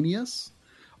simultaneous.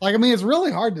 It's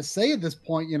really hard to say at this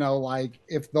point,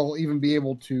 if they'll even be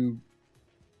able to,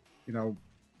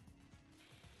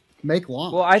 make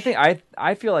launch. Well, I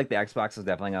feel like the Xbox is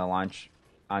definitely going to launch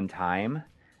on time.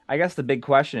 I guess the big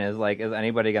question is is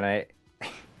anybody going to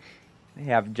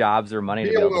have jobs or money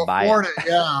to be able to buy it?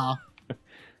 Yeah.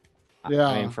 Yeah.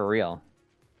 I mean, for real.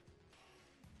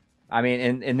 I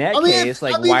mean, in that case,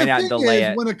 why not delay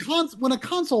it? When a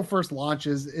console first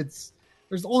launches,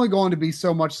 there's only going to be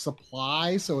so much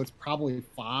supply, so it's probably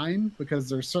fine because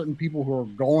there's certain people who are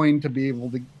going to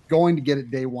get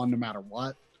it day one no matter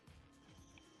what.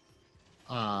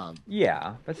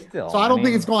 Yeah, but still. So I don't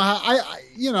think it's going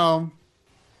to.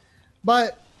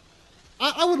 But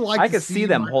I would like. I to could see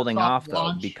them Microsoft holding off though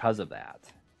launch. because of that.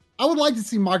 I would like to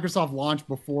see Microsoft launch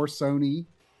before Sony,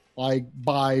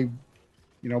 by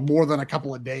more than a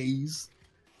couple of days,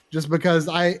 just because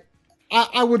I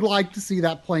would like to see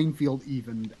that playing field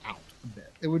evened out a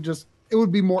bit. It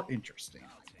would be more interesting.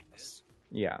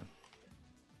 Yeah.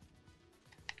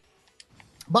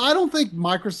 But I don't think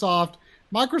Microsoft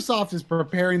is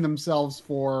preparing themselves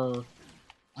for,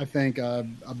 I think,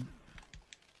 an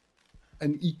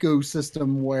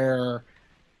ecosystem where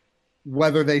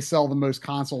whether they sell the most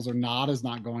consoles or not is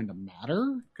not going to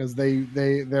matter because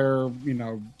they're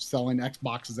selling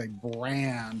Xbox as a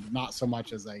brand, not so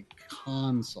much as a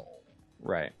console.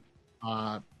 Right.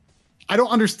 I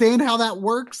don't understand how that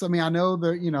works. I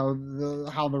know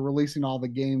how they're releasing all the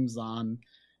games on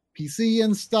PC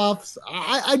and stuff.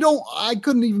 I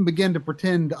couldn't even begin to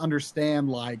pretend to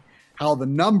understand how the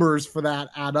numbers for that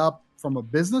add up from a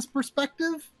business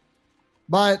perspective.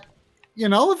 But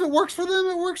if it works for them,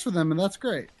 it works for them, and that's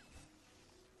great.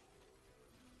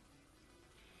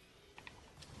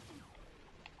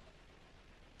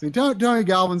 See, Tony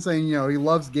Galvin saying, he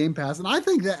loves Game Pass, and I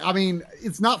think that,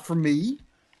 it's not for me,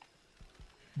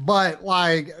 but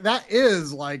that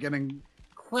is an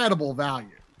incredible value.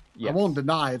 Yes. I won't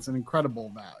deny it's an incredible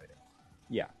value.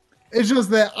 Yeah. It's just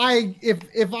that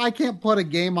if I can't put a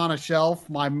game on a shelf,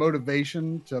 my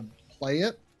motivation to play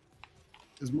it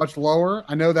is much lower.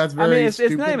 I know that's very. It's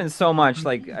not even so much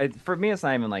for me. It's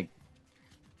not even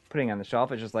putting it on the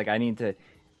shelf. It's just I need to.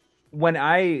 When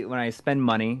I spend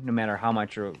money, no matter how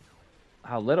much or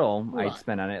how little I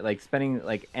spend on it, spending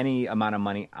any amount of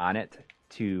money on it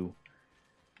to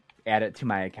add it to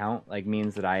my account,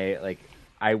 means that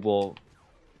I will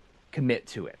commit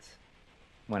to it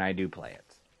when I do play it.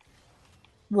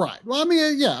 Right. Well,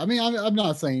 yeah. I'm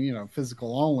not saying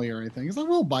physical only or anything. Because I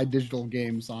will buy digital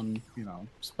games on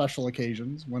special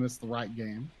occasions when it's the right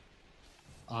game.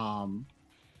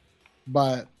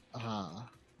 But Not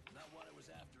what I was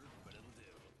after, but it'll do.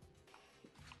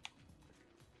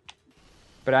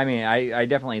 But I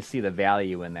definitely see the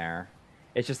value in there.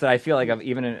 It's just that I feel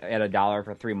even at $1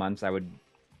 for 3 months, I would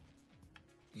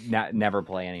never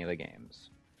play any of the games.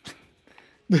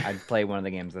 I'd play one of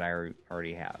the games that I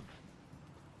already have.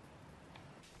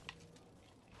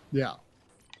 Yeah.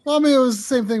 Well, it was the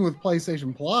same thing with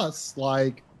PlayStation Plus.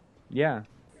 Yeah.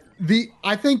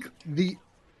 I think the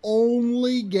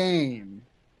only game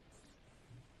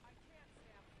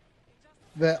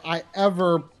that I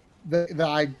ever that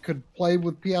I could play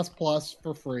with PS Plus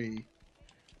for free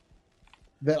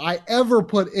that I ever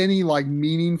put any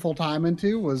meaningful time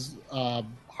into was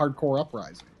Hardcore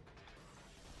Uprising.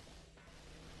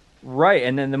 Right,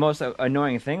 and then the most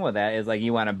annoying thing with that is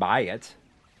you want to buy it.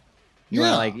 You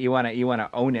want to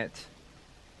own it,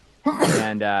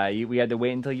 and we had to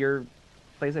wait until your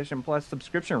PlayStation Plus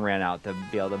subscription ran out to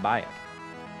be able to buy it.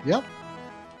 Yep.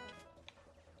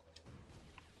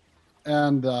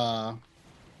 And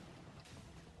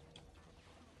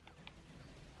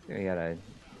we got a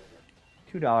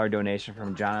 $2 donation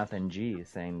from Jonathan G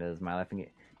saying, "Does My Life in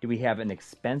do we have an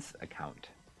expense account?"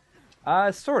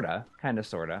 Sorta, kind of,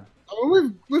 sorta.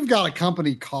 Oh, we've got a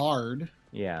company card.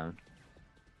 Yeah.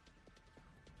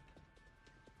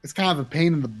 It's kind of a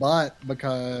pain in the butt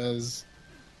because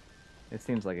It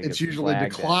seems like it It's gets usually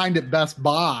flagged declined at Best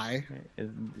Buy. It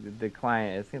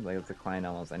seems like it's declined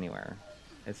almost anywhere.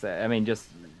 It's I mean, just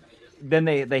then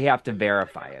they have to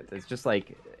verify it. It's just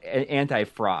like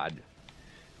anti-fraud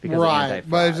because of Right, anti-fraud.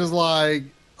 but it's just like,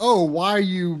 oh, why are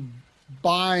you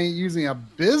using a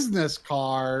business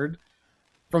card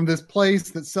from this place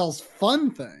that sells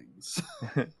fun things?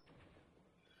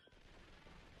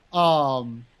 I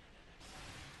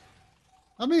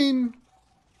mean,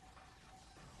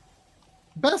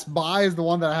 Best Buy is the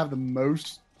one that I have the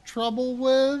most trouble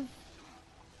with.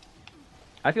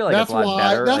 I feel like it's a lot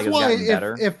better. That's like why it's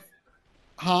gotten better.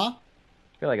 Huh? I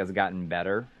feel like it's gotten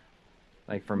better.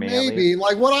 Like for me, at Maybe. least.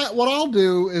 Like what I'll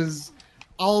do is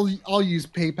I'll use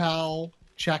PayPal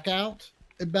checkout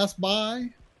at Best Buy.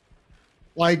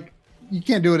 Like you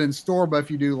can't do it in store, but if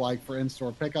you do like for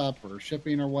in-store pickup or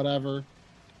shipping or whatever,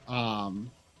 you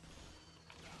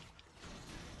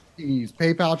can use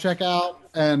PayPal checkout.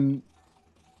 And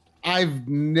I've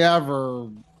never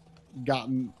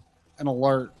gotten an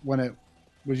alert when it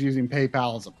was using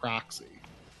PayPal as a proxy.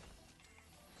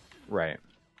 Right.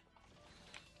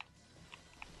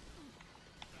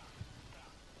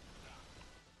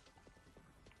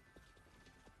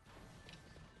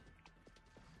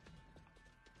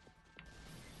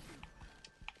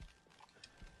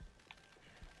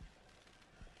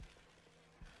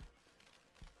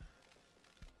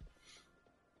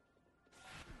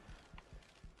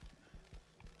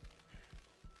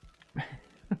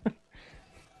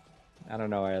 I don't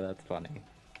know why that's funny.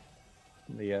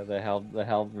 The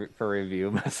hell for review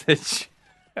message.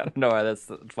 I don't know why that's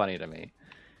funny to me.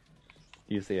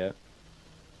 You see it?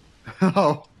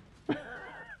 Oh,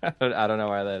 I don't know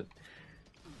why that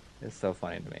is so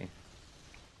funny to me.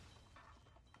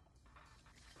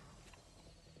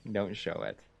 Don't show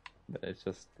it, but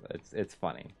it's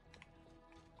funny.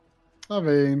 I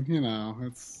mean, you know,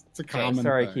 it's a common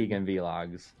Sorry, thing. Keegan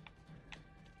Vlogs.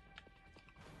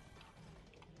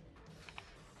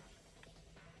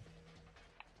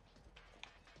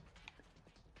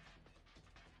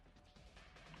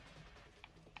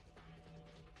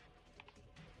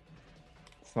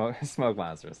 Smoke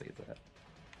Monster sees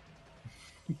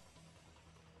it.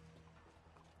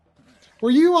 Were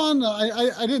you on?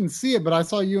 I didn't see it, but I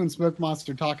saw you and Smoke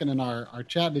Monster talking in our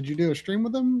chat. Did you do a stream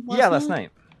with them? Last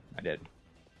night I did.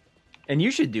 And you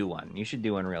should do one. You should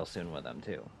do one real soon with them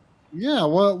too. Yeah.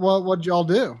 What'd y'all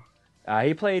do?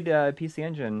 He played PC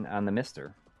Engine on the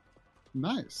Mister.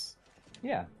 Nice.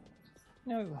 Yeah.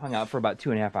 You know, hung out for about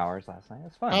 2.5 hours last night. It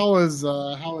was fun. How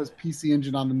is PC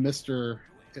Engine on the Mister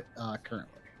currently?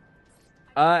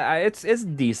 It's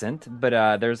decent,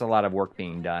 but there's a lot of work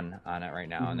being done on it right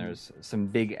now, and there's some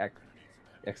big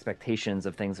expectations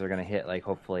of things that are going to hit, like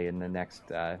hopefully in the next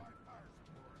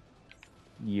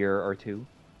year or two.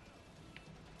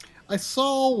 I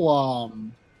saw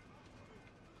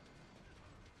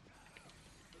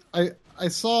I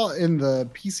saw in the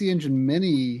PC Engine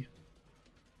Mini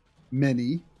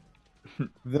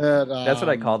that That's what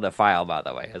I called the file, by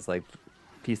the way. It's like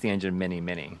PC Engine Mini.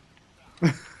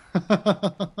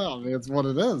 I mean, it's what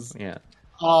it is. Yeah.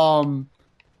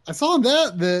 I saw in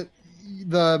that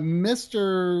the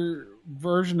Mister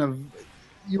version of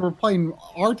you were playing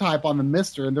R-Type on the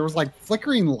Mister, and there was like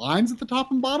flickering lines at the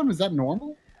top and bottom. Is that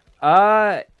normal?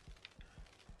 I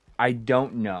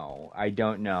don't know. I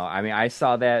mean, I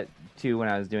saw that too when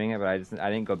I was doing it, but I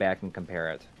didn't go back and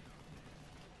compare it.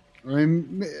 I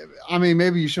mean,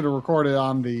 maybe you should have recorded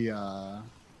on the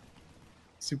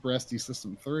Super SD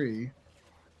System 3.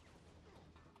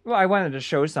 Well, I wanted to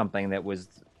show something that was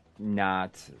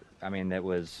not. I mean, that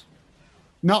was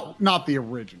not the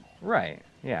original. Right.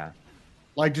 Yeah.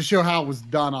 Like to show how it was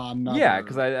done on. Yeah,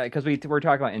 because we were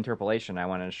talking about interpolation. I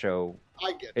wanted to show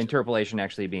I get you. interpolation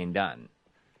actually being done.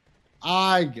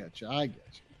 I get you.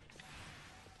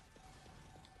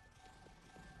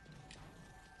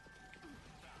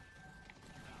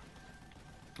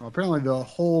 Well, apparently, the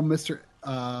whole Mr.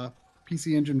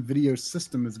 PC Engine video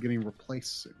system is getting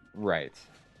replaced soon. Right.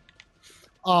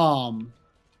 You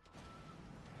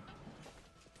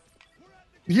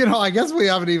know, I guess we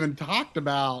haven't even talked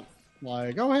about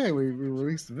like, oh hey, we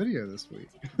released a video this week.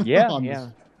 Yeah,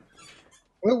 yeah.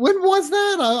 When was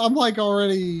that? I'm like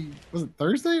already. Was it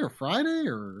Thursday or Friday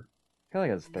or? I feel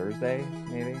like it was Thursday,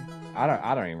 maybe.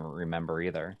 I don't even remember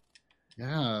either.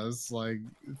 Yeah, it's like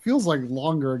it feels like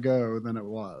longer ago than it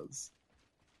was.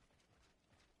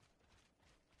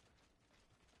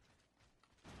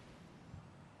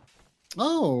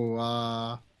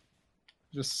 Oh,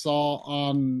 just saw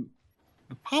on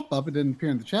the pop-up, it didn't appear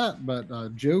in the chat,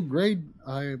 but Joe Grade,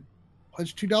 I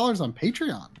pledged $2 on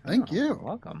Patreon. Thank you.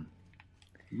 Welcome.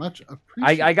 Much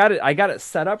appreciated. I got it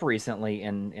set up recently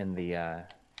in the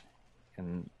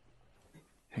in.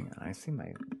 Hang on, I see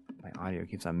my audio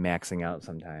keeps on maxing out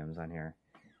sometimes on here.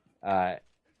 I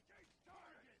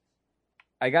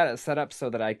got it set up so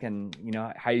that I can, you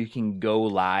know, how you can go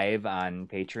live on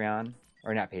Patreon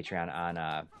or not Patreon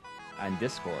on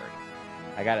Discord.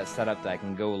 I got it set up that I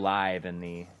can go live in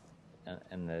the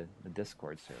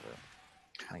Discord server.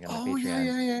 Like on the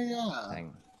Patreon yeah.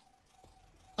 thing.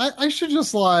 I should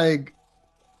just like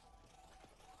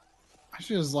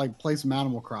play some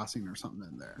Animal Crossing or something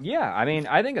in there. Yeah, I mean,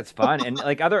 I think it's fun, and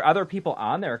like other people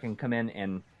on there can come in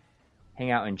and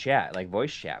hang out and chat, like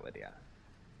voice chat with you.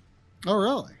 Oh,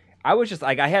 really? I was just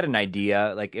like, I had an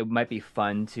idea, like it might be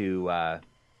fun to,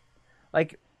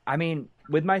 like, I mean,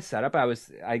 with my setup,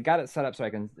 I got it set up so I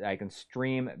can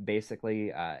stream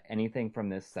basically anything from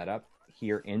this setup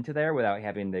here into there without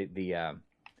having the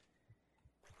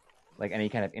like any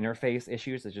kind of interface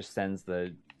issues. It just sends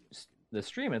the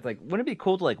stream. And it's like, wouldn't it be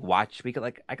cool to like watch? I could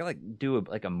like do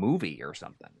a movie or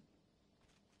something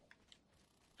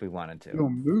if we wanted to. Do a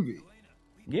movie?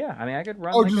 Yeah, I mean, I could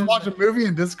run. Oh, like just watch a movie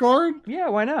in Discord? Yeah,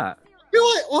 why not?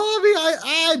 You're like, well, I mean,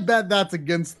 I bet that's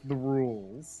against the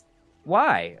rules.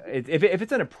 Why? If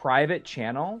it's in a private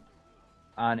channel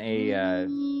on a,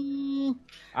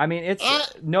 I mean, it's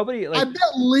nobody. Like, I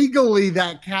bet legally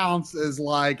that counts as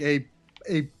like a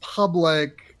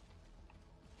public.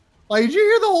 Like, did you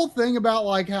hear the whole thing about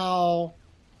like how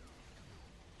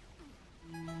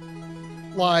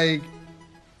like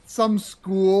some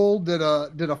school did a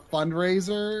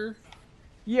fundraiser?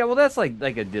 Yeah, well, that's like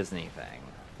a Disney thing,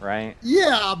 right?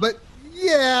 Yeah, but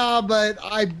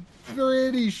I'm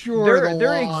pretty sure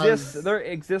there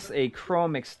exists a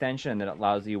Chrome extension that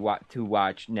allows you to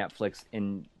watch Netflix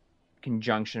in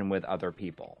conjunction with other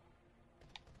people.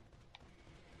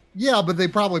 Yeah, but they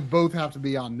probably both have to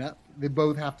be on net. They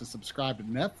both have to subscribe to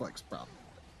Netflix, probably.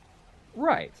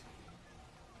 Right.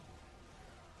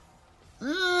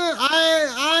 I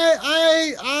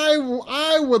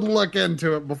would look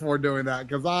into it before doing that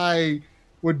because I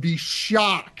would be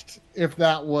shocked if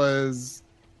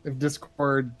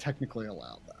Discord technically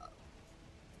allowed that.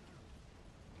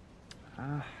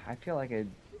 I feel like it.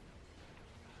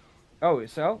 Oh,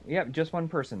 so yeah, just one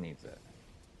person needs it.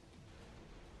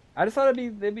 I just thought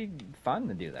it'd be fun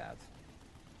to do that.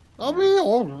 I mean,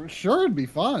 oh, sure, it'd be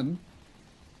fun.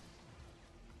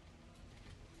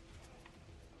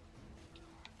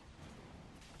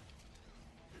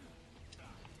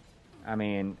 I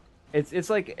mean, it's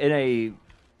like in a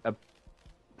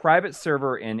private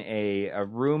server in a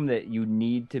room that you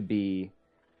need to be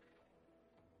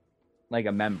like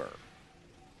a member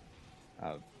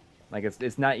of. Like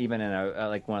it's not even in a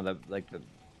like one of the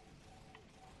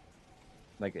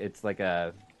like it's like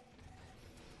a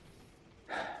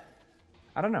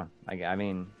I don't know. I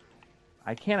mean,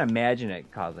 I can't imagine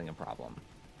it causing a problem.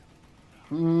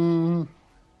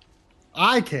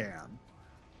 I can.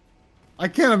 I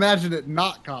can't imagine it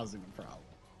not causing a problem.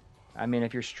 I mean,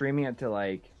 if you're streaming it to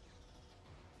like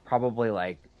probably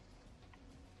like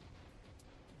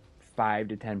 5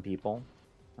 to 10 people,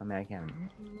 I mean, I can't.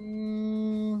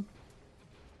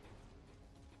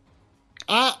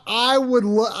 I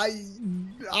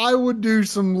would do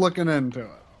some looking into it.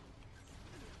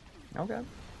 Okay.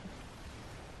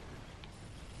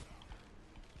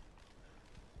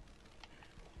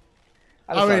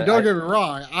 I mean, don't get me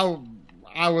wrong.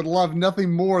 I would love nothing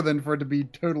more than for it to be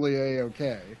totally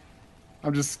A-okay.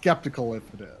 I'm just skeptical if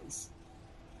it is.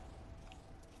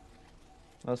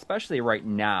 Well, especially right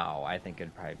now, I think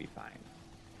it'd probably be fine.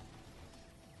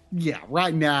 Yeah,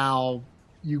 right now,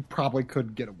 you probably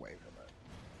could get away with it.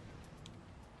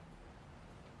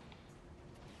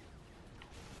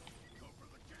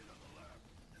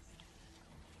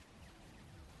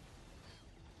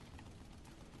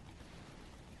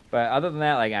 But other than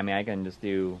that, like, I mean, I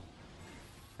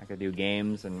could do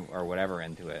games or whatever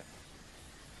into it.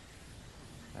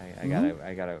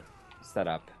 I gotta set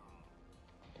up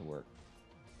to work.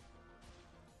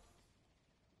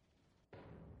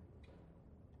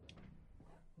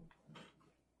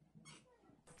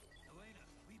 Elena,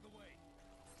 lead the way.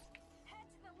 Head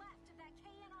to the left of that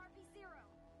KNRP-0.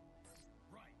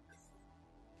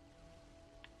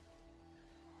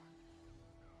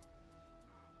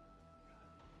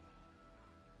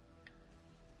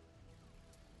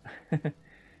 Right.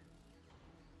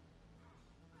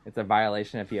 It's a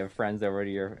violation if you have friends over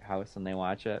to your house and they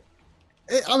watch it.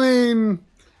 I mean,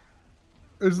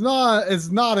 it's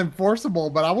not enforceable,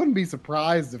 but I wouldn't be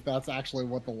surprised if that's actually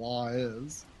what the law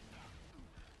is.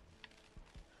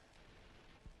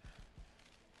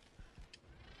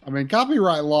 I mean,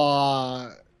 copyright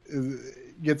law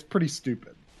gets pretty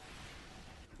stupid.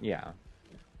 Yeah.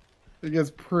 It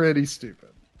gets pretty stupid.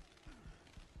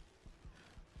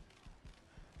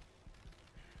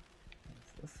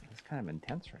 This is kind of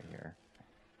intense right here.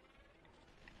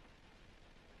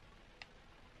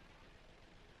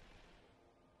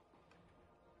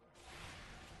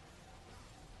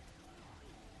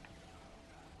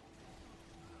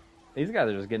 These guys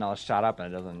are just getting all shot up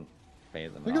and it doesn't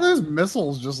phase them. Look at those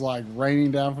missiles just like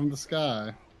raining down from the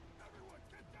sky.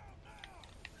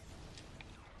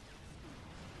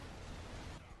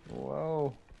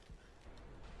 Whoa.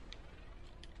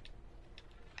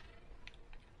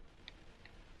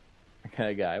 That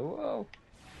kind of guy. Whoa.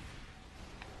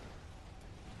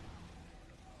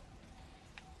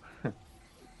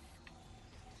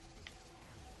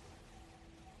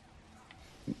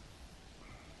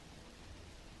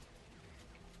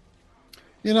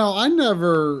 You know, I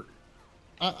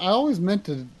always meant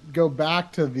to go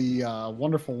back to the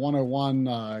Wonderful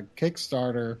 101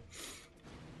 Kickstarter,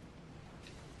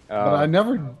 but I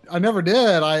never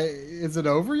did. Is it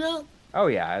over yet? Oh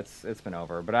yeah, it's been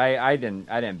over, but I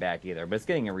didn't back either. But it's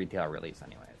getting a retail release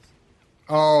anyways.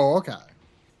 Oh, okay.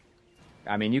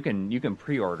 I mean, you can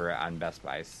pre-order it on Best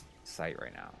Buy's site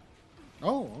right now.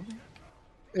 Oh,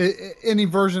 okay. Any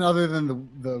version other than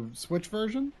the Switch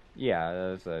version? Yeah,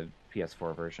 there's a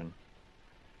PS4 version.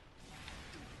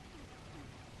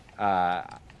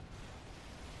 I'm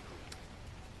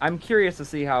curious to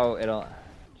see how it'll.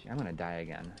 Gee, I'm gonna die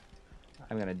again.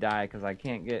 I'm gonna die because I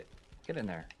can't get in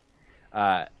there.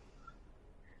 I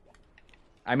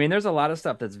mean, there's a lot of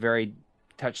stuff that's very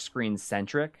touchscreen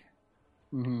centric,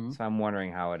 Mm-hmm. so I'm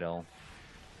wondering how it'll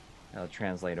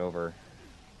translate over.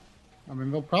 I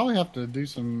mean, they'll probably have to do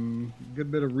some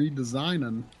good bit of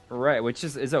redesigning. Right, which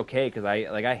is okay because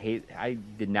I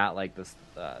did not like this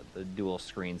the dual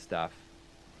screen stuff.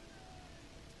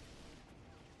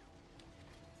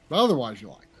 But otherwise, you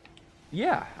liked it.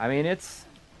 Yeah, I mean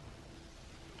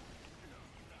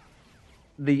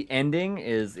the ending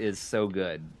is so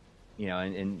good, you know,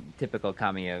 in typical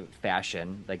Kamiya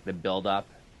fashion. Like the build up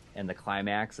and the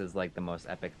climax is like the most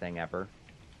epic thing ever.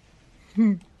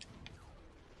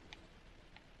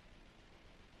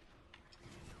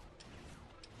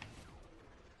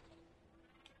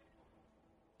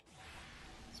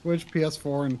 Switch,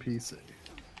 PS4, and PC.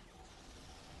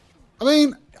 I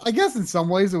mean, I guess in some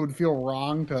ways it would feel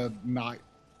wrong to not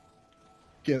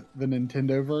get the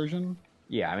Nintendo version.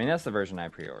 Yeah, I mean that's the version I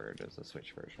pre-ordered, is the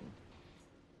Switch version.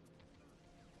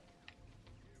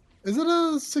 Is it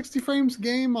a 60 frames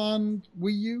game on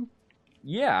Wii U?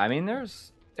 Yeah, I mean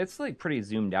it's like pretty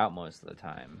zoomed out most of the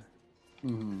time.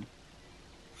 Mm-hmm.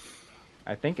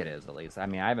 I think it is at least. I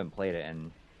mean I haven't played it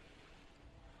in.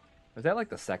 Was that like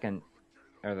the second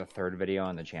or the third video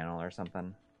on the channel or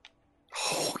something?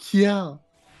 Oh, yeah.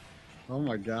 Oh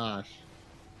my gosh.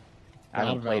 I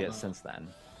haven't played it that. since then.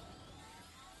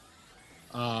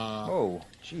 Uh, Oh,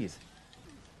 jeez.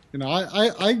 You know,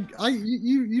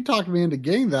 you talked me into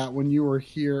getting that when you were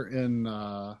here in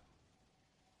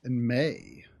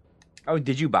May. Oh,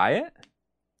 did you buy it?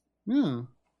 Yeah, it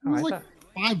Oh, was I like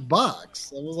thought-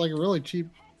 $5. It was like a really cheap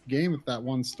game at that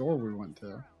one store we went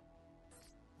to.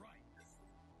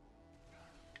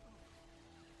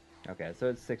 Okay, so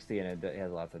it's 60 and it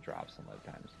has lots of drops and load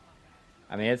times.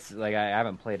 I mean, it's like I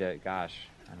haven't played it. Gosh,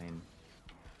 I mean,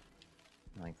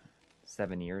 like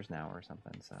 7 years now or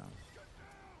something. So.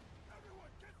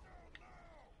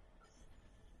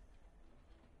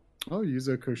 Oh,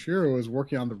 Yuzo Koshiro is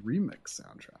working on the remix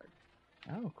soundtrack.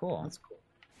 Oh, cool. That's cool.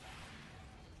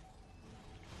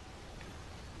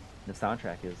 The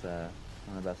soundtrack is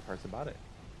one of the best parts about it.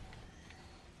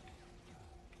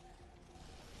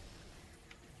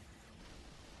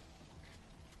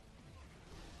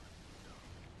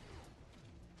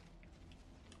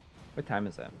 What time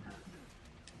is it?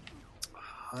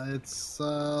 It's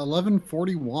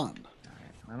 11:41. All right,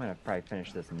 I'm gonna probably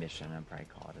finish this mission and probably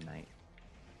call it a night.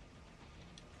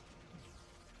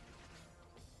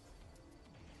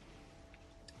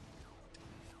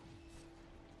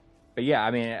 But yeah,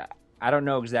 I mean, I don't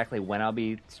know exactly when I'll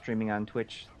be streaming on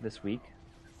Twitch this week,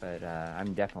 but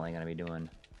I'm definitely gonna be doing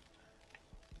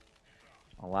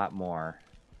a lot more.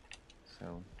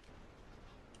 So,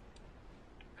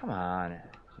 come on.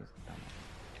 Jeez, come on.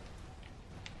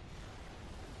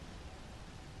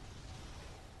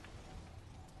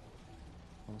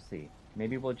 We'll see.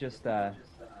 Maybe we'll just,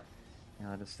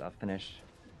 finish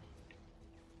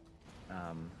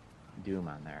Doom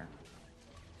on there.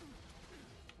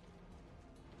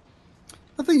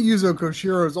 I think Yuzo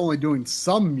Koshiro is only doing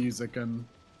some music in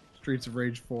Streets of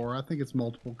Rage 4. I think it's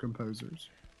multiple composers.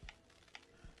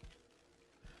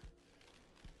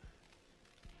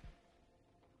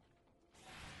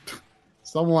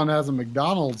 Someone has a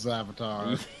McDonald's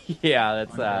avatar. Yeah,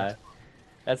 Okay.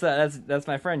 that's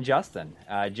my friend Justin.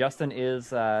 Justin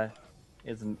is Matt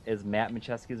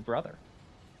Machewski's brother.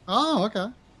 Oh, okay.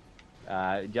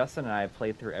 Justin and I have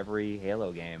played through every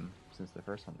Halo game since the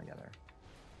first one together.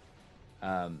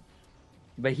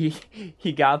 But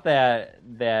he got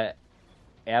that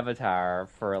avatar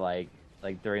for like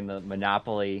during the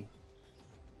Monopoly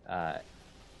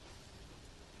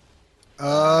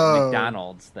Oh,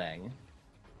 McDonald's thing,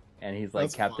 and he's like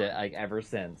That's kept it fun. like ever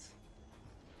since.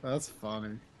 that's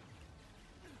funny.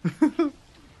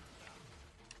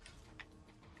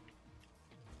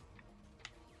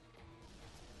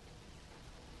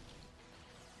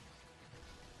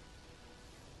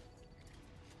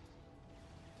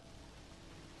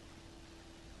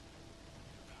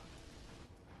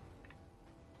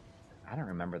 I don't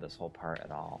remember this whole part at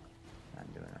all. What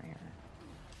I'm doing right here.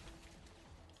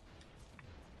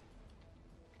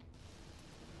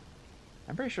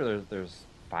 I'm pretty sure there's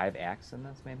 5 acts in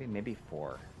this, maybe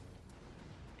 4.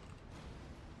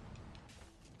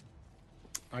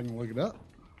 I can look it up.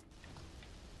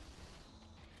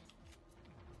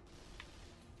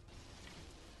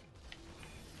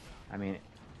 I mean,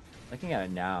 looking at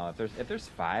it now, if there's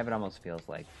 5, it almost feels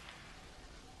like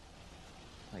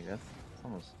that's it's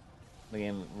almost the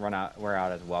game wear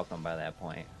out as welcome by that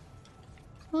point.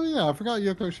 Oh yeah, I forgot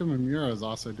Yoko Shimomura is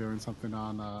also doing something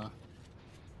on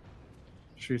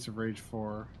Streets of Rage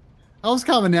 4. I was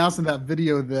kind of announcing that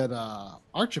video that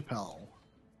Archipel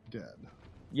did.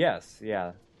 Yes,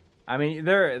 yeah. I mean,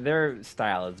 their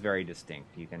style is very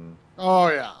distinct. You can Oh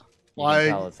yeah, You can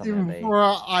tell like it's something even they- before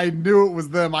I knew it was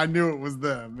them, I knew it was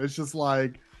them. It's just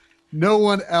like no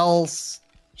one else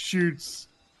shoots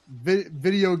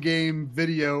video game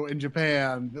video in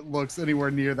Japan that looks anywhere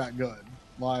near that good.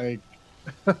 Like,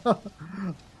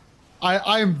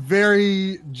 I am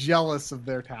very jealous of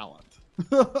their talent.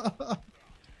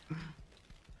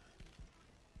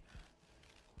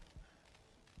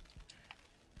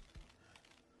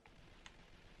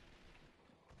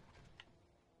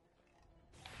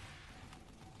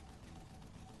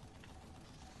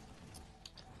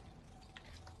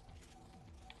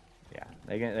 Yeah,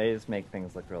 they just make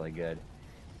things look really good,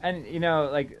 and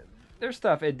like their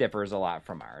stuff, it differs a lot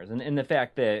from ours, and in the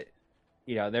fact that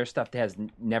their stuff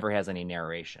never has any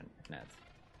narration in it.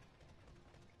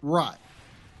 Right.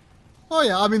 Oh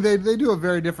yeah, I mean they do a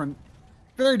very different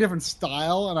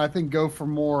style, and I think go for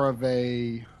more of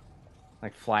a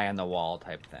Like fly on the wall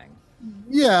type thing.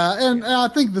 yeah, and I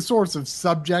think the sorts of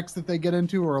subjects that they get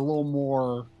into are a little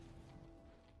more.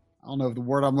 I don't know if the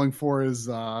word I'm looking for is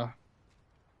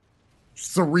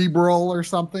cerebral or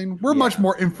something. We're much Yeah.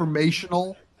 more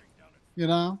informational, you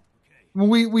know.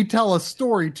 We tell a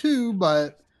story too,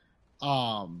 but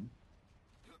I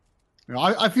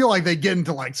feel like they get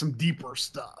into like some deeper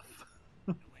stuff.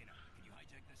 Elena, can you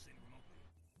hijack this thing remotely?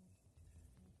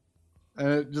 And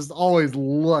it just always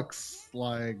looks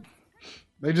like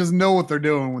they just know what they're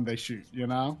doing when they shoot, you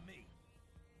know?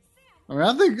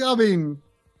 I think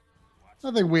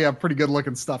we have pretty good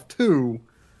looking stuff too,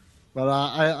 but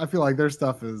I feel like their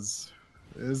stuff is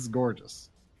gorgeous.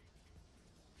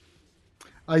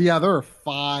 Yeah, there are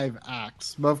 5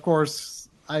 acts, but of course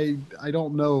I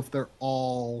don't know if they're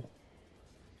all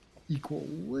equal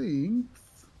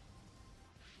length.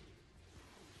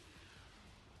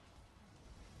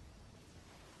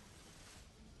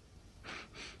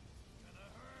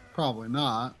 Probably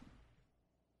not.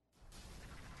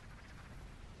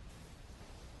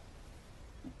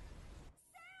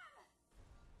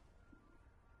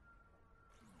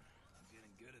 I'm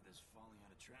getting good at this falling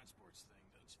out of transports thing,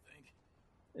 don't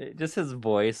you think? Just his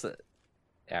voice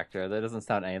actor, that doesn't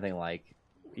sound anything like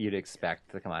you'd expect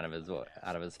to come out of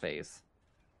his face.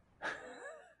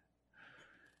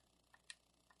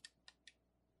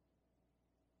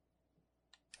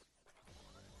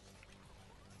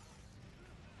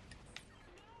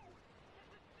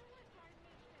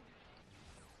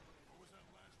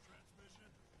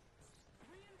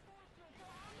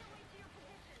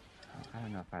 I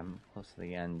don't know if I'm close to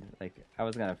the end. Like, I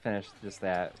was gonna finish just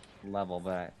that level,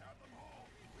 but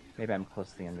maybe I'm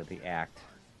close to the end of the act.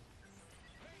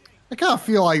 I kind of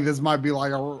feel like this might be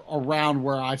like around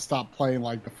where I stopped playing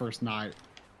like the first night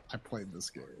I played this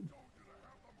game.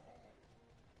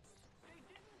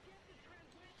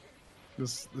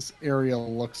 This area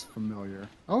looks familiar.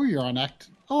 Oh, you're on Act.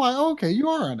 Oh, okay, you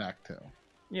are on Act 2.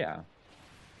 Yeah.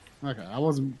 Okay, I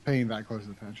wasn't paying that close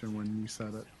attention when you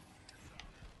said it.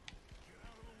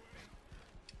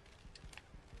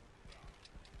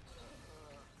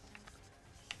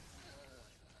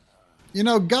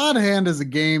 God Hand is a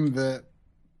game that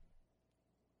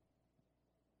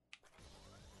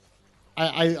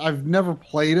I've never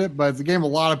played it, but it's a game a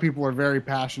lot of people are very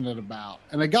passionate about.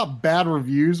 And it got bad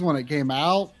reviews when it came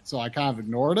out, so I kind of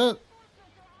ignored it.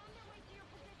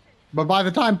 But by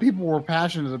the time people were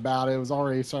passionate about it, it was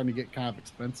already starting to get kind of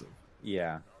expensive.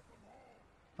 Yeah.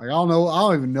 Like I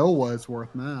don't even know what it's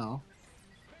worth now.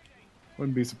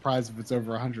 Wouldn't be surprised if it's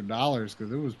over $100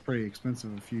 because it was pretty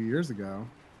expensive a few years ago.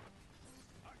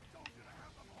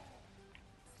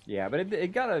 Yeah, but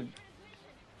it got a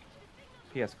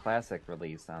PS Classic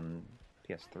release on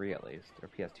PS3 at least, or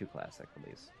PS2 Classic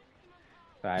release.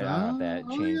 But I don't know if that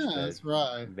changed that's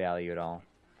right. value at all.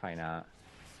 Probably not.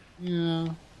 Yeah.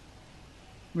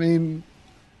 I mean,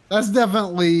 that's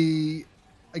definitely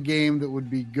a game that would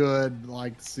be good,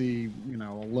 like to see, you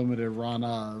know, a limited run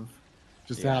of,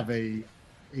 just to have a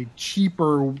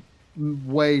cheaper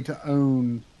way to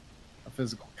own a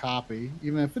physical copy,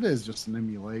 even if it is just an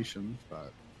emulation.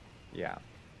 But yeah.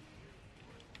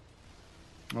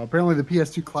 Well, apparently the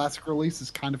PS2 Classic release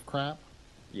is kind of crap.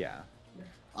 Yeah.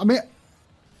 I mean,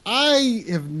 I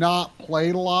have not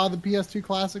played a lot of the PS2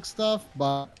 Classic stuff,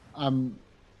 but I'm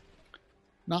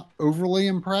not overly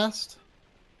impressed.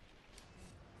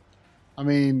 I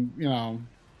mean, you know,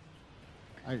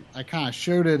 I kind of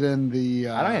showed it in the.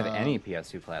 I don't have any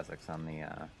PS2 Classics on the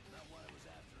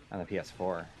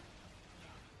PS4.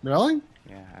 Really?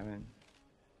 Yeah, I haven't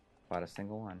bought a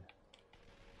single one.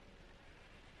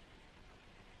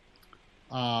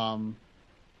 I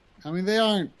mean, they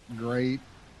aren't great.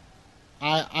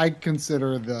 I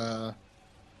consider the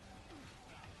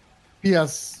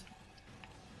PS3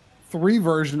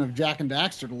 version of Jak and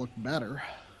Daxter to look better.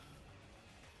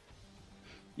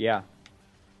 Yeah.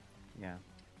 Yeah.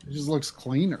 It just looks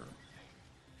cleaner.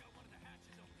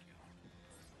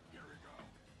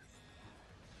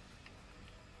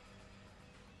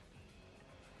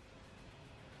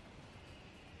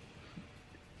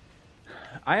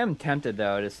 I am tempted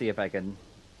though to see if I can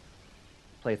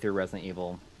play through Resident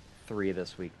Evil 3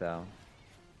 this week though.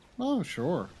 Oh,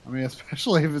 sure. I mean,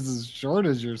 especially if it's as short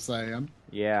as you're saying.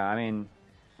 Yeah, I mean,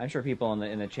 I'm sure people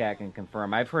in the chat can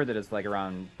confirm. I've heard that it's like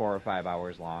around 4 or 5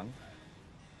 hours long.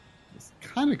 It's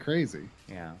kind of crazy.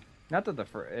 Yeah, not that the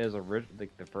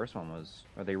first one was,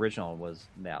 or the original was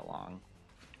that long,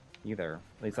 either.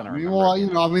 At least I don't remember. Well,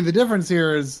 you know, I mean, the difference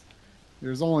here is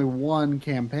there's only one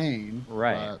campaign,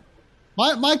 right?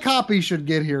 My copy should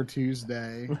get here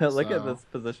Tuesday. Look at this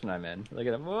position I'm in. Look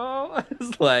at him. Whoa,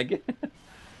 his leg.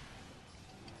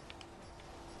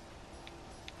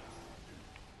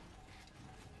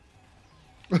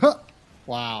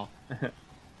 Wow.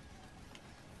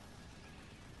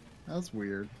 That's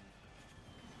weird.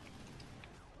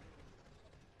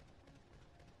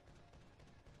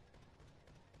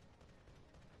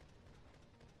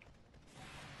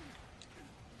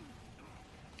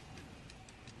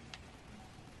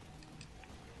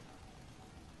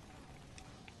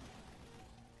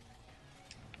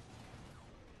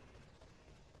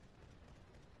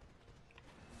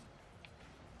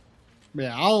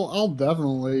 Yeah, I'll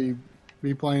definitely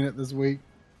be playing it this week.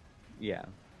 Yeah.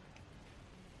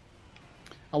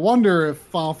 I wonder if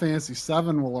Final Fantasy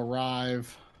VII will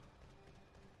arrive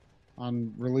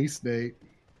on release date.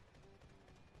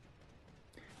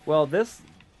 Well, I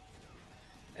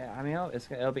mean,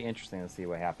 it'll be interesting to see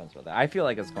what happens with it. I feel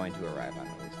like it's going to arrive on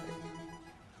release date.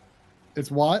 It's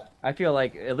what? I feel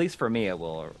like, at least for me, it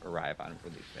will arrive on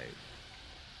release date.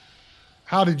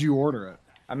 How did you order it?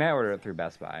 I may order it through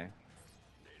Best Buy.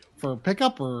 For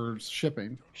pickup or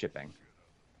shipping? Shipping.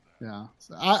 Yeah.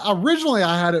 So originally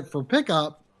I had it for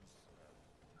pickup.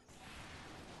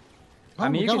 I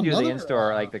mean, you can do the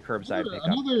in-store, like the curbside pickup.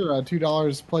 Another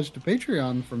 $2 pledge to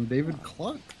Patreon from David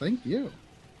Cluck. Thank you.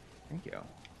 Thank you.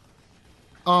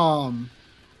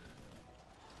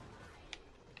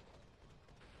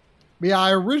 Yeah,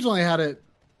 I originally had it,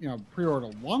 you know,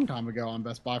 pre-ordered a long time ago on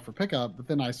Best Buy for pickup, but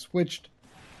then I switched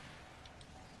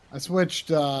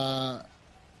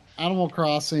Animal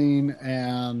Crossing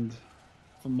and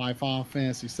from my Final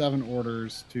Fantasy VII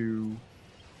orders to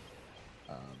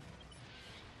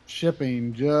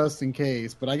shipping just in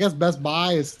case. But I guess Best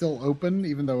Buy is still open,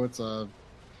 even though it's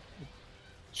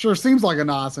sure seems like a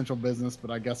non-essential business,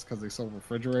 but I guess because they sell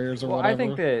refrigerators or whatever. I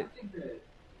think that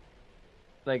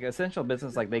like essential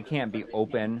business, like they can't be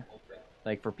open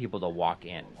like for people to walk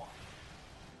in.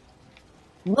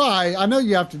 Right, I know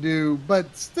you have to do,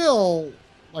 but still,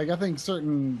 like I think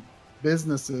certain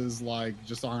businesses like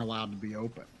just aren't allowed to be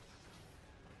open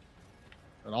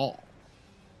at all.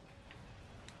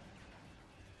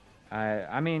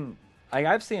 I mean, like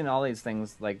I've seen all these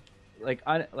things like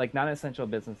non-essential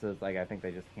businesses. Like I think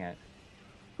they just can't.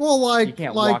 Well, you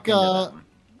can't walk into them.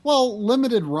 well,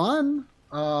 limited run.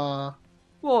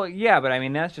 Well, yeah, but I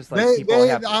mean that's just like They, people they,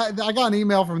 have. I got an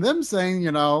email from them saying,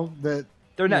 that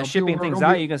They're not people shipping are things gonna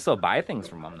out. be- You can still buy things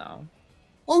from them though.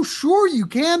 Oh, sure you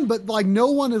can, but like no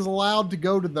one is allowed to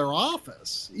go to their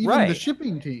office, even the Right.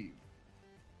 shipping team.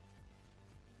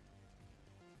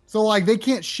 So like they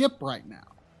can't ship right now.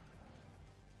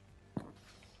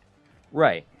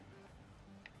 Right.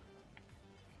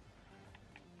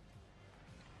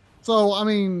 So I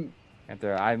mean,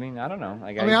 I mean, I don't know.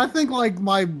 Like, I think like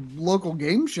my local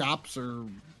game shops are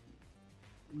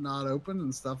not open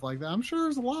and stuff like that. I'm sure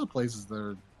there's a lot of places that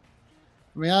are.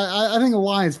 I mean, I think the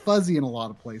line is fuzzy in a lot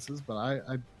of places, but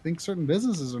I think certain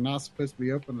businesses are not supposed to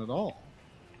be open at all.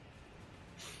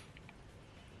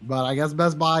 But I guess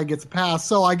Best Buy gets a pass,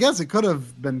 so I guess it could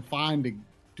have been fine to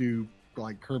do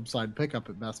like curbside pickup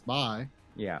at Best Buy,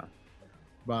 yeah.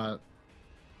 but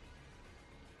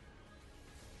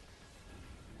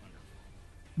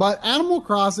Animal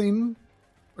Crossing,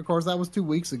 of course, that was 2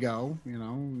 weeks ago.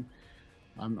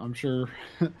 I'm sure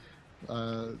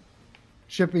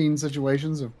shipping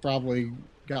situations have probably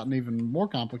gotten even more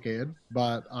complicated,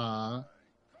 but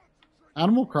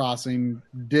Animal Crossing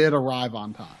did arrive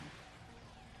on time.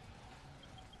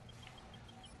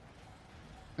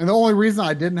 And the only reason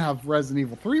I didn't have Resident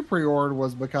Evil 3 pre-ordered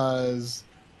was because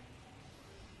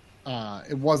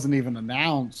it wasn't even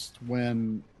announced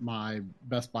when my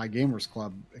Best Buy Gamers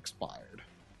Club expired.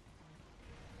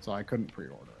 So I couldn't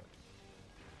pre-order it.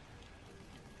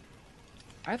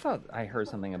 I thought I heard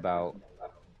something about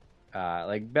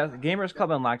Gamers Club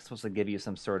Unlocked supposed to give you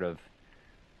some sort of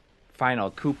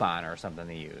final coupon or something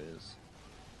to use,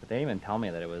 but they didn't even tell me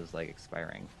that it was like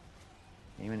expiring.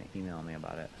 They didn't even email me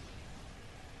about it.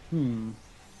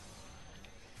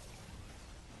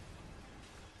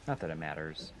 Not that it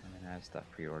matters. I mean, I have stuff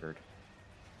pre-ordered.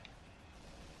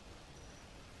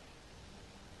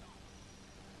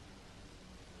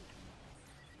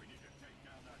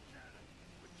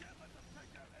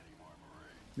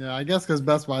 Yeah, I guess because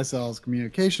Best Buy sells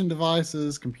communication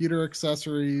devices, computer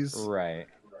accessories. Right.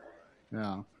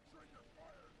 Yeah.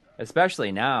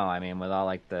 Especially now, I mean, with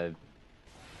all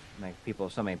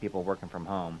so many people working from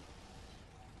home.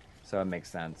 So it makes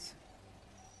sense.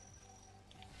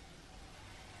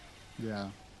 Yeah.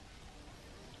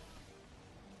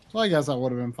 So I guess that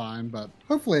would have been fine, but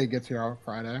hopefully it gets here on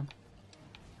Friday.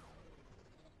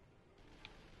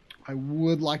 I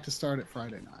would like to start it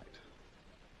Friday night.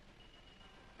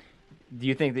 Do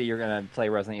you think that you're gonna play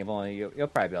Resident Evil and you'll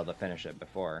probably be able to finish it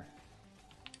before?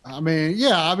 I mean,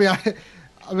 yeah.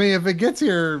 I mean, if it gets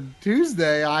here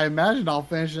Tuesday, I imagine I'll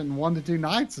finish it in 1 to 2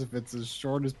 nights if it's as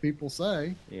short as people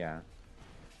say. Yeah.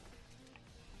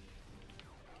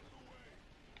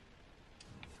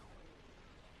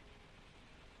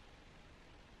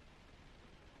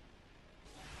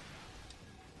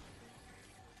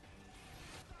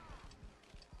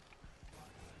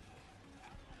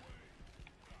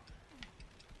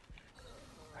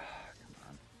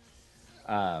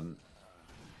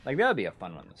 Like that would be a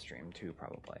fun one to stream too,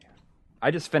 probably.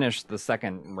 I just finished the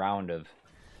second round of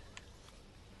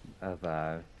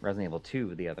Resident Evil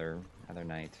 2 the other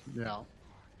night. Yeah.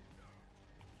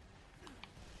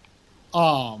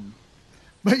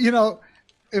 But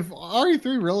if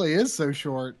RE3 really is so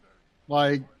short,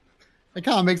 like it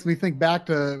kind of makes me think back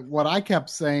to what I kept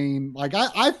saying. Like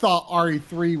I thought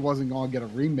RE3 wasn't going to get a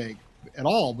remake at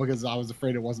all because I was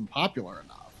afraid it wasn't popular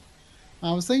enough.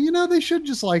 I was saying, they should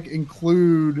just like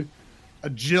include a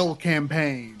Jill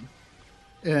campaign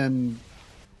in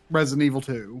Resident Evil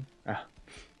 2.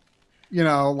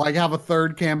 Like have a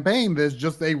third campaign that's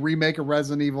just a remake of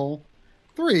Resident Evil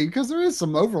 3 because there is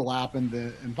some overlap in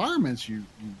the environments you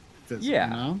visit.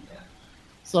 Yeah.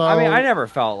 So I mean, I never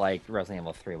felt like Resident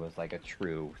Evil 3 was like a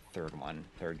true third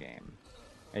game.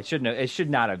 It should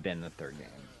not have been the third game.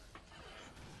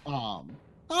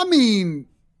 I mean,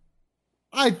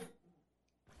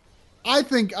 I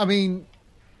think, I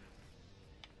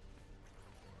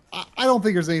don't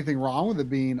think there's anything wrong with it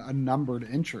being a numbered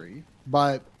entry,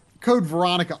 but Code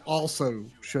Veronica also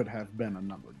should have been a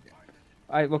numbered game.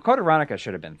 Well, Code Veronica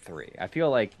should have been 3. I feel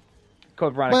like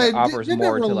Code Veronica offers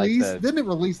more to like the... Didn't it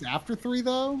release after 3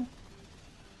 though?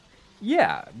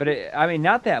 Yeah, but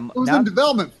not that... It was in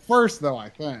development first though, I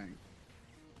think.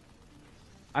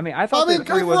 I mean, I thought that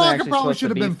 3 wasn't actually supposed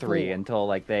to be 3 4. until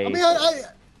like they...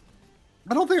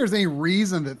 I don't think there's any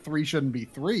reason that 3 shouldn't be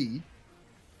 3.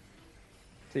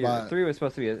 So 3 was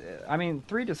supposed to be...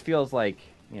 3 just feels like,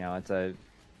 it's the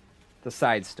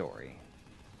side story.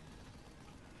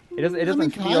 It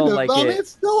doesn't feel like it...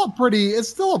 it's still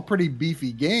a pretty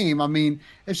beefy game. I mean,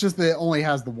 it's just that it only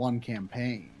has the one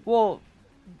campaign. Well,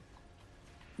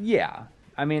 yeah.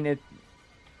 I mean,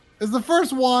 It's the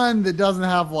first one that doesn't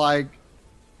have like,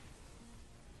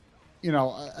 you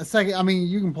know, a second. I mean,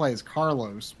 you can play as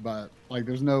Carlos, but like,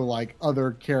 there's no like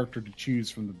other character to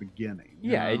choose from the beginning.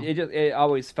 Yeah, you know? it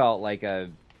always felt like a.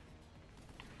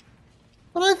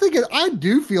 But I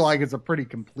do feel like it's a pretty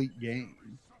complete game.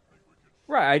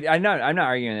 Right, I'm not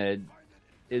arguing that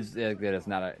it's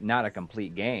not a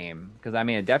complete game, because I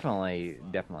mean it definitely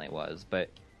was, but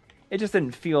it just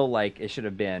didn't feel like it should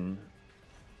have been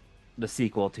the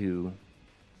sequel to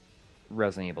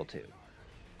Resident Evil 2.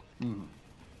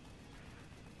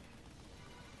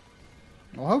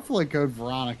 Well, hopefully Code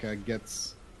Veronica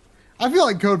gets. I feel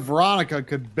like Code Veronica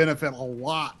could benefit a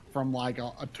lot from like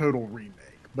a total remake,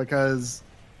 because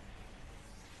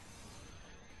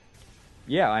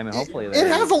Yeah, I mean hopefully it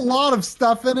has a lot of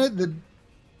stuff in it that,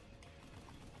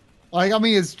 like, I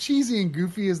mean, as cheesy and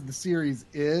goofy as the series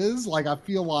is, like, I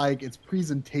feel like its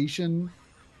presentation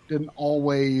didn't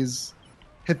always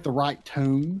hit the right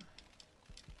tone.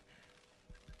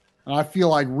 And I feel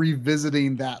like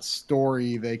revisiting that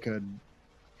story, they could,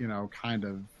 you know, kind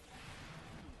of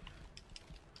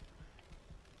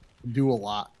do a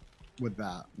lot with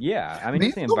that. Yeah, I mean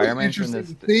just the it'll be environment in interesting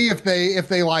this. to see if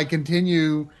they like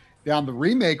continue down the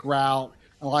remake route,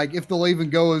 and like if they'll even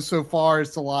go so far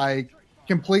as to like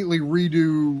completely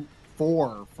redo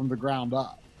 4 from the ground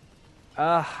up.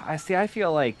 I see. I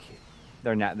feel like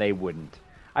they're not. They wouldn't.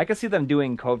 I could see them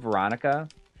doing Code Veronica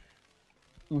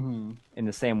Mm-hmm. in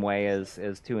the same way as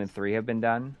 2 and 3 have been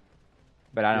done,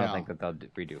 but I don't Yeah. think that they'll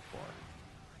redo 4.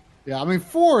 Yeah, I mean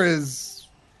 4 is,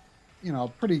 you know, a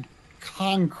pretty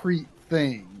concrete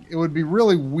thing. It would be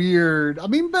really weird. I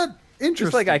mean, but interesting.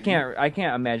 Just like I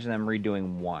can't imagine them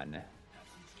redoing 1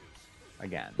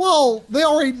 again. Well, they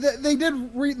did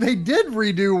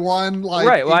redo 1 like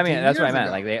Right. Well, I 18 mean that's what I years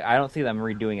meant. ago. Like I don't see them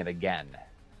redoing it again.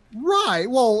 Right.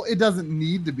 Well, it doesn't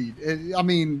need to be. I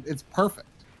mean, it's perfect.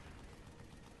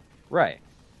 Right.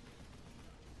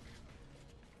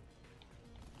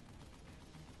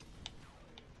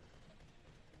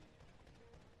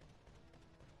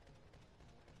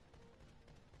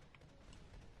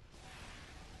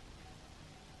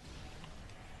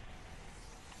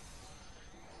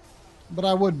 But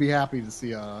I would be happy to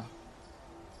see a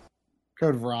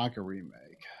Code Veronica remake.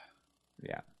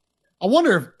 Yeah. I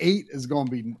wonder if 8 is going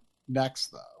to be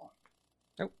next,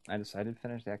 though. Oh, I decided to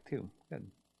finish Act 2.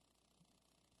 Good.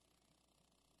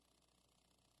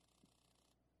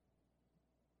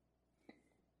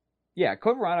 Yeah,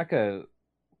 Code Veronica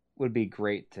would be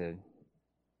great to.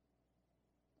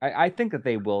 I think that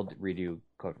they will redo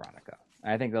Code Veronica.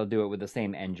 I think they'll do it with the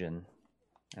same engine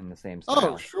and the same style.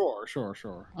 Oh, sure.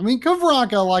 I mean, Code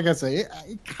Veronica, like I say,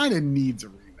 it kind of needs a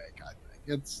remake, I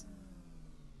think. It's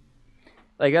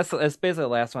Like that's basically the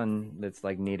last one that's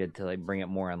like needed to like bring it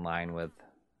more in line with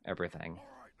everything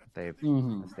that they've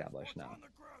established now. On the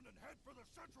ground and head for the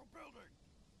central building.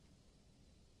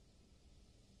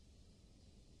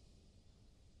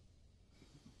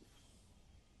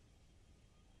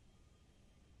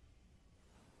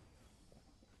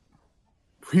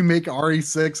 remake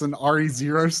RE6 and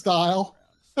RE0 style.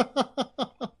 That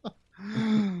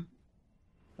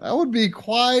would be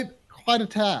quite a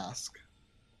task.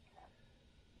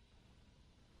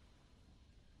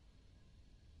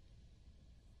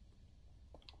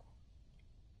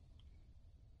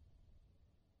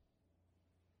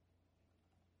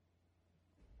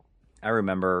 I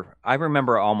remember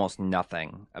almost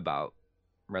nothing about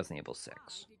Resident Evil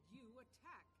 6.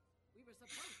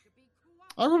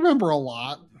 I remember a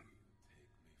lot.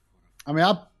 I mean,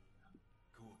 I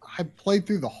played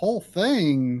through the whole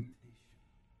thing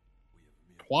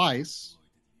twice.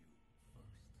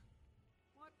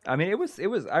 I mean, it was.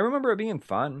 I remember it being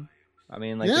fun. I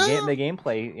mean, like Yeah. the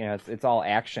gameplay, you know, it's all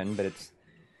action, but it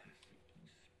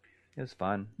was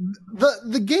fun.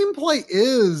 The gameplay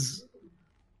is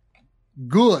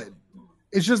good.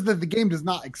 It's just that the game does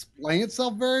not explain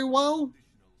itself very well.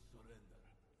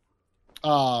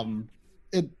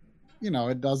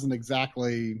 It doesn't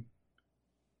exactly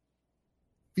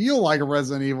feel like a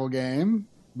Resident Evil game,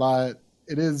 but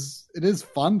it is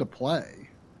fun to play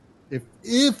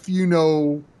if you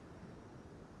know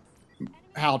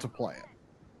how to play it. If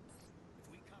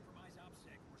we compromise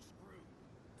OPSEC, we're screwed.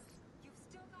 You've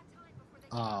still got time before they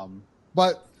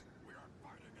But We are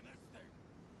fighting in this thing.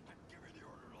 Give me the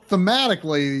order to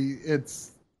thematically,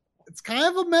 it's kind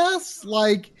of a mess.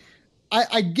 Like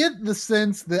I get the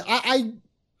sense that I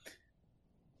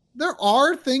there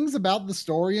are things about the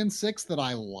story in 6 that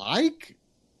I like,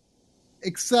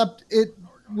 except it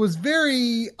was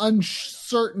very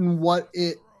uncertain what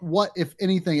if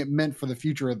anything it meant for the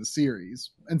future of the series,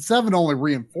 and 7 only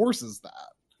reinforces that.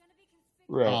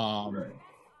 Right.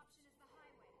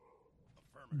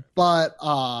 But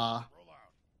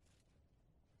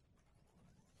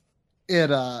it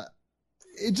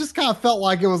just kind of felt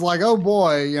like it was like, oh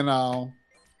boy, kind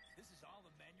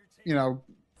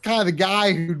of the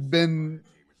guy who'd been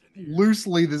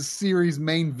loosely the series'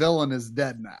 main villain is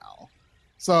dead now.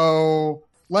 So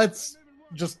let's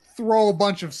just throw a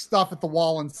bunch of stuff at the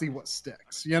wall and see what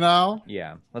sticks,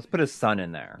 Yeah. Let's put his son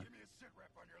in there.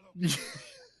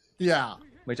 Yeah.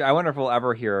 Which I wonder if we'll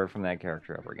ever hear from that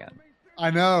character ever again. I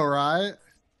know, right?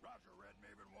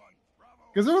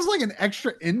 Because there was like an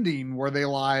extra ending where they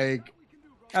like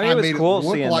I mean, it was made cool it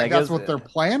look seeing like that's his- what their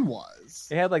plan was.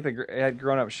 It had like it had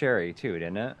grown up Sherry too,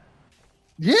 didn't it?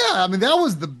 Yeah, I mean that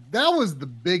was the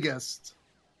biggest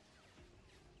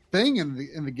thing in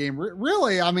the game.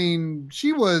 Really, I mean,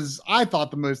 she was, I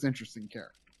thought, the most interesting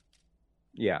character.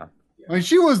 Yeah. I mean,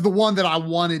 she was the one that I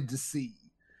wanted to see,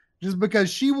 just because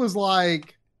she was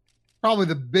like probably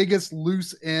the biggest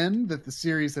loose end that the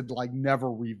series had like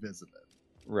never revisited.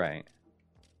 Right.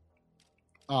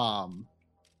 I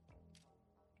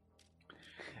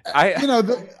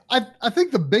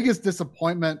think the biggest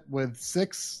disappointment with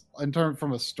 6 in terms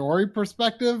from a story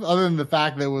perspective, other than the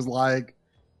fact that it was like,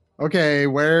 okay,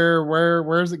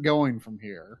 where's it going from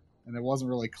here? And it wasn't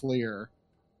really clear.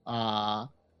 The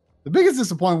biggest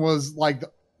disappointment was like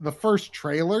the first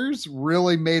trailers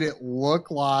really made it look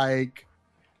like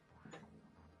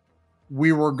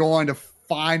we were going to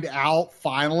find out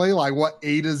finally like what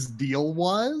Ada's deal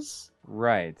was.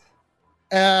 Right.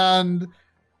 And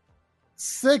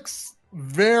 6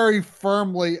 very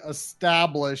firmly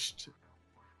established,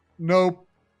 nope,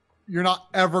 you're not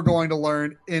ever going to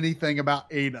learn anything about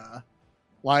Ada.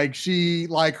 Like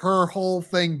her whole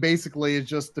thing basically is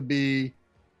just to be,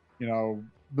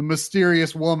 the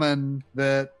mysterious woman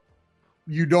that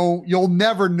you'll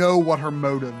never know what her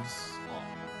motives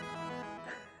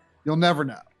are. You'll never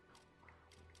know.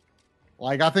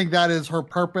 Like, I think that is her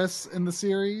purpose in the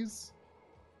series.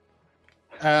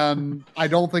 And I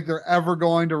don't think they're ever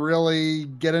going to really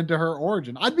get into her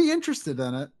origin. I'd be interested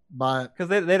in it, but Because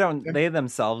they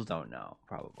themselves don't know,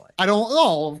 probably. I don't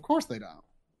know. Of course they don't.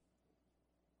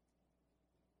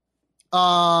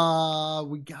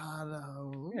 We got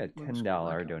a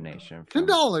 $10 donation.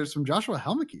 $10 from Joshua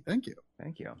Helmke. Thank you.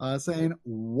 Thank you. Saying,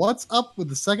 what's up with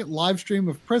the second live stream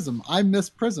of Prism? I miss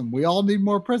Prism. We all need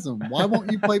more Prism. Why won't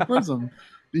you play Prism?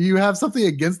 Do you have something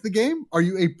against the game? Are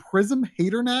you a Prism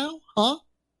hater now? Huh?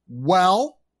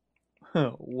 Well.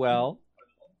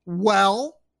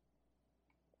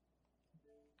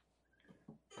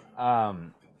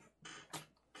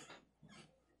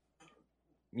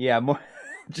 Yeah, more.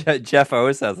 Jeff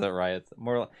O says it right. It's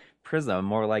more Prism,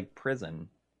 more like prison.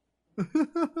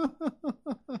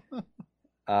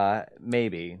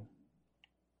 Maybe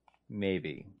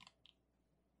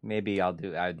I'll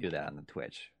do that on the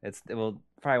Twitch. It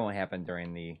probably won't happen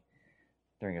during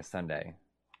a Sunday.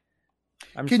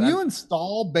 Can you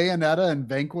install Bayonetta and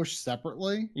Vanquish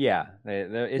separately? Yeah,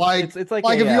 it's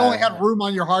like if you only had room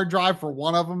on your hard drive for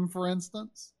one of them, for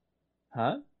instance.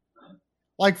 Huh?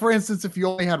 Like, for instance, if you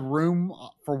only had room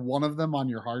for one of them on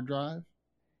your hard drive?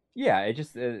 Yeah, it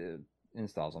just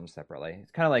installs them separately. It's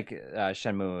kind of like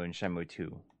Shenmue and Shenmue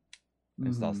 2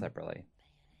 install separately.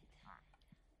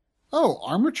 Oh,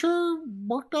 Armature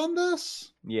worked on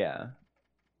this? Yeah.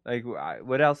 Like,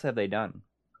 what else have they done?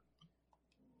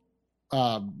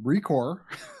 Recore.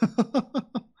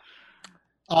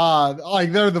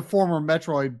 Like, they're the former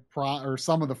Metroid Prime, or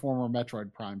some of the former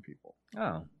Metroid Prime people.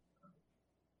 Oh.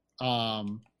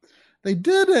 They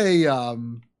did a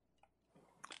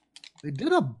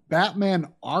Batman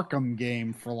Arkham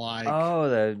game for like.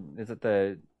 Oh,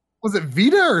 was it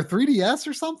Vita or 3DS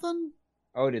or something?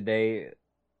 Oh, did they?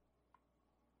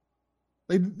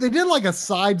 They did like a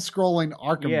side-scrolling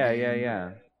Arkham game.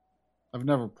 Yeah. I've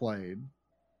never played.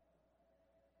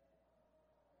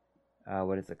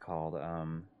 What is it called?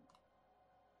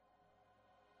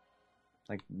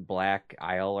 Like Black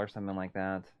Isle or something like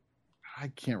that. I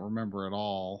can't remember at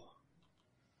all.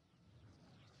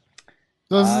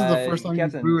 So this is the first time you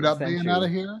boot up Bayonetta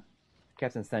here?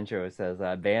 Captain Sencho says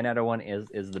Bayonetta 1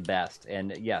 is the best.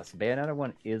 And yes, Bayonetta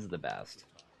 1 is the best.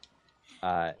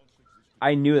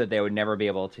 I knew that they would never be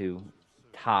able to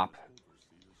top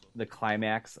the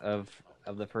climax of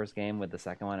the first game with the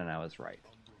second one, and I was right.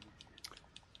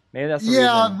 Maybe that's the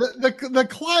reason. The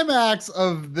climax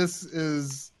of this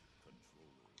is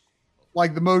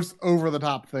like the most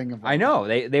over-the-top thing of all. I know.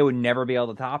 They would never be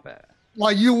able to top it.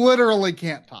 Like, you literally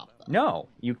can't top that. No,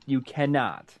 you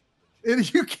cannot.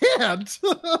 You can't.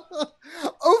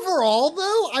 Overall,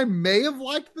 though, I may have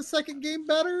liked the second game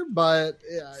better, but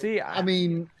See, I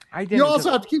mean, I didn't. you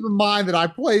also have to keep in mind that I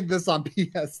played this on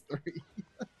PS3.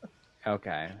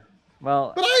 Okay.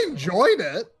 Well, But I enjoyed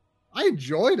it.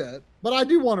 But I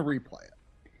do want to replay it.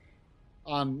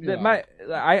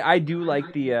 I do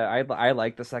like the I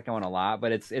like the second one a lot,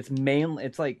 but it's mainly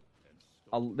it's like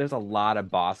there's a lot of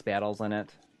boss battles in it.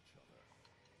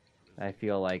 I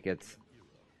feel like it's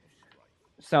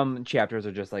some chapters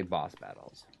are just like boss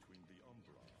battles.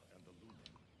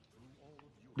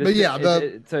 But yeah,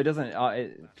 so it doesn't.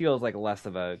 It feels like less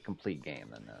of a complete game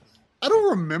than this. I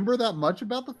don't remember that much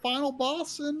about the final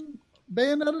boss in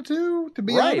Bayonetta 2, to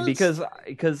be Right, honest.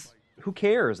 because who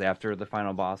cares after the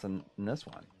final boss in this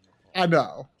one? I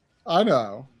know.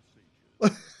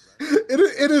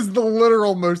 It is the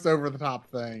literal most over the top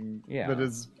thing that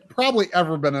has probably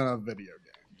ever been in a video game.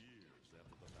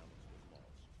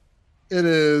 It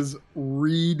is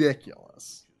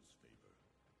ridiculous.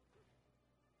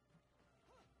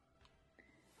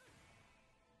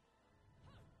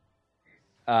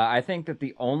 I think that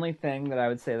the only thing that I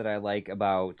would say that I like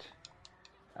about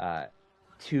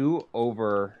 2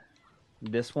 over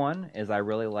this one is I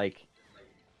really like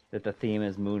that the theme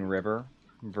is Moon River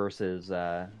versus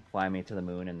Fly Me to the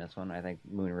Moon in this one. I think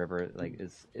Moon River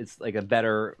it's like a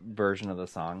better version of the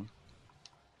song.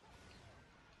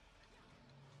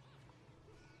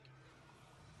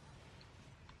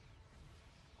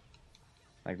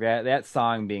 Like that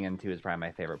song being in 2 is probably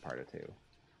my favorite part of 2.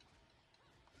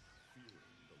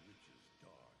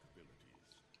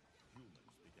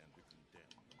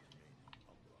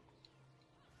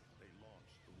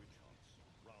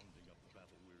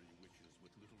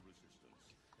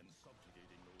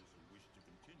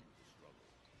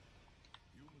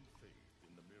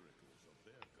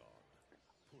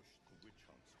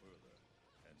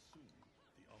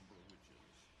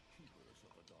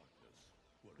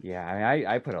 Yeah, I mean,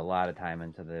 I put a lot of time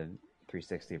into the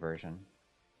 360 version.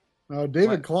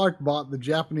 David Clark bought the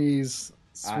Japanese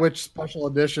Switch Special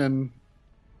Edition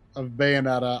of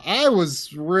Bayonetta. I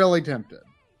was really tempted.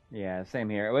 Yeah, same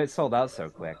here. It sold out so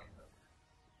quick.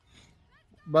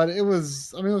 But it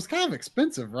was kind of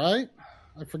expensive, right?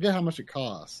 I forget how much it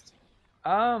cost.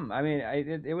 I mean,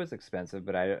 it was expensive,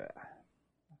 but I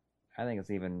think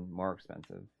it's even more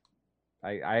expensive.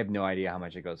 I have no idea how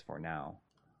much it goes for now.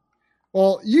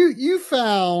 Well, you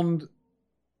found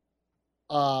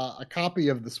a copy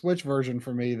of the Switch version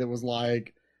for me that was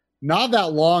like not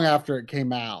that long after it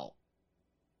came out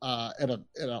at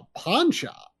a pawn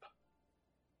shop,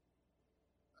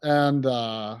 and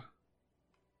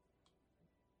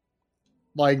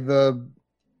like the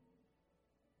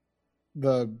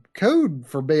code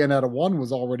for Bayonetta 1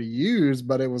 was already used,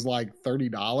 but it was like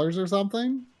 $30 or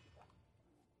something.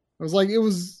 It was like it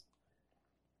was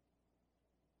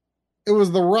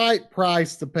the right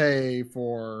price to pay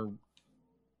for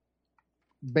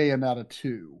Bayonetta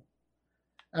 2.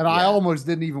 And I almost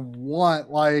didn't even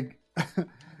want like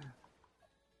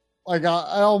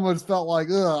I almost felt like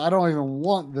I don't even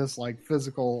want this like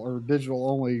physical or digital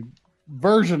only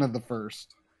version of the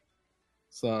first.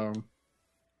 So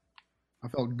I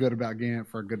felt good about getting it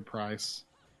for a good price.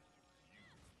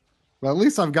 But at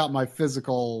least I've got my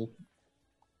physical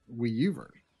Wii U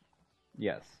version.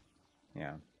 Yes.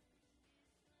 Yeah.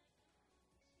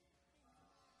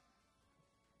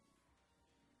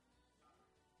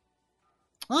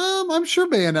 I'm sure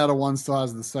Bayonetta 1 still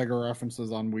has the Sega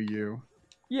references on Wii U.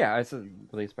 Yeah, it's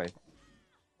released by.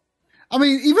 I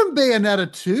mean, even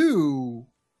Bayonetta 2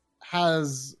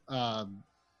 has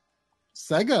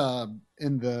Sega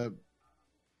in the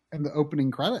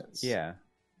opening credits. Yeah.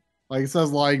 Like it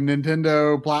says like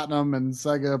Nintendo Platinum and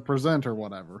Sega Present or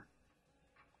whatever.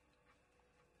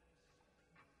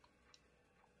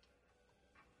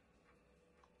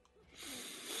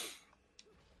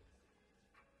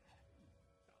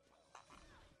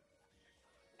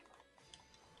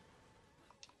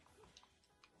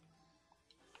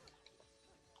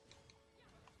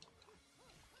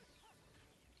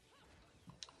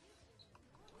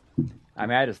 I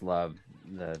mean, I just love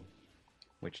the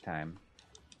Witch Time.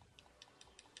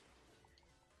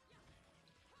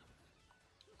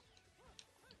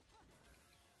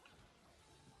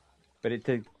 But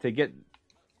to get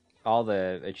all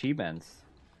the achievements,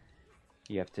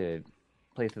 you have to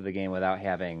play through the game without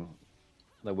having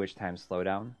the Witch Time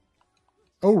slowdown.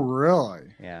 Oh,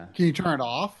 really? Yeah. Can you turn it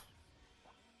off?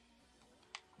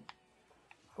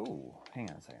 Oh, hang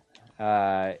on a second.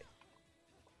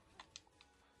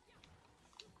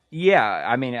 Yeah,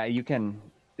 I mean, you can.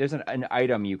 there's an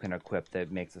item you can equip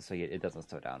that makes it so it doesn't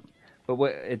slow down. But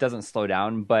it doesn't slow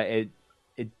down, but it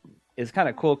is kind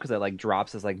of cool because it like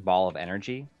drops this like ball of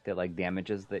energy that like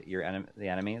damages the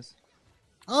enemies.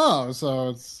 Oh, so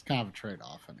it's kind of a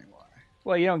trade-off anyway.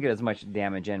 Well, you don't get as much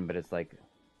damage in, but it's like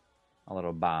a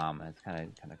little bomb. It's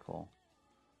kind of cool.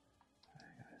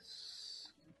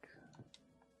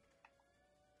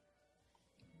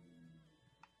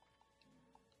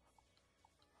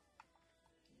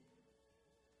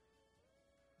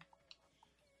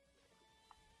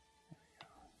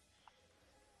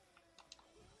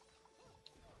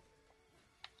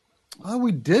 Oh,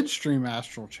 we did stream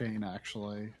Astral Chain,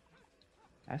 actually.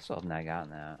 I still have not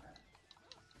gotten that.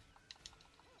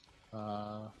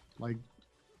 Like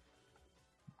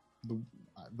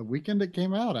the weekend it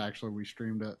came out, actually, we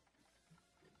streamed it.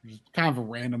 Just kind of a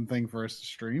random thing for us to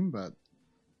stream, but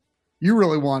you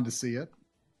really wanted to see it.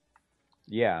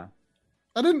 Yeah.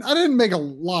 I didn't make a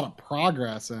lot of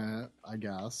progress in it, I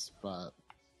guess, but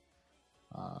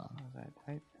I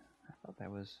thought that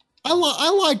was. I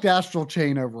liked Astral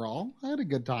Chain overall. I had a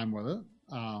good time with it.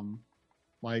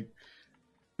 Like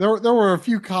there were a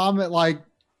few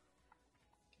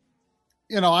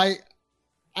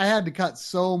I had to cut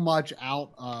so much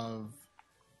out of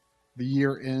the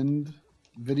year end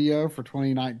video for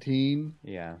 2019.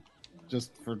 Yeah.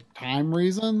 Just for time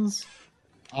reasons.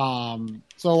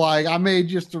 So like I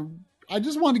just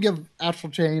wanted to give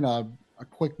Astral Chain a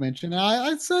quick mention. And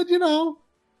I said,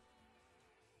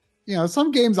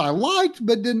 some games I liked,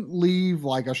 but didn't leave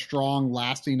like a strong,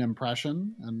 lasting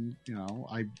impression. And,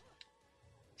 I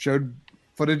showed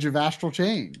footage of Astral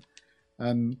Chain.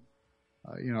 And,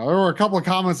 there were a couple of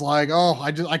comments like, oh,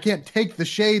 I can't take the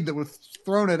shade that was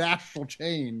thrown at Astral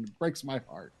Chain. It breaks my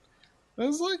heart. I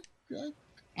was like,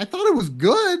 I thought it was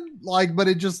good, but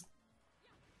it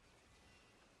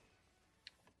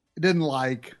didn't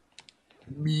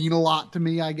mean a lot to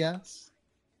me, I guess.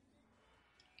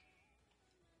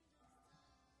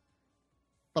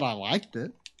 But I liked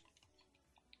it.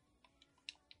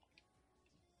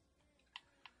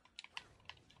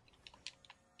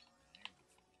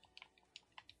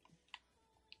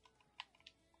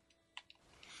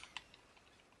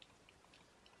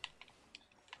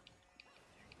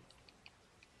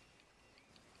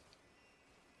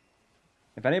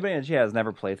 If anybody in the chat has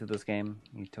never played through this game,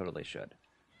 you totally should.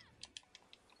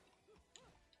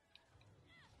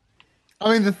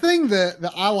 I mean, the thing that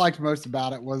I liked most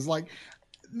about it was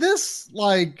this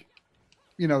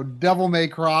Devil May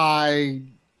Cry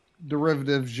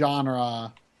derivative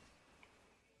genre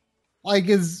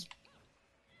is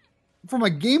from a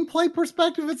gameplay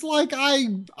perspective, it's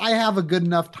I have a good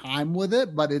enough time with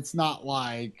it, but it's not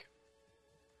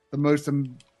the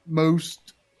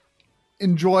most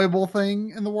enjoyable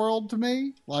thing in the world to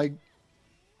me.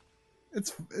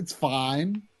 It's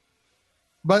fine.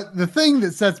 But the thing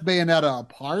that sets Bayonetta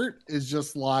apart is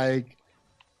just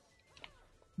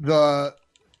the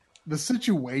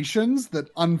situations that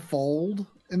unfold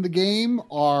in the game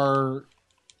are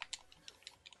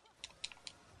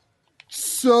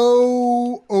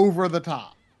so over the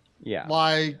top. Yeah.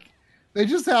 They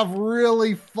just have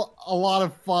really a lot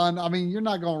of fun. I mean, you're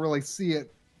not going to really see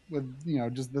it with,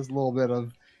 just this little bit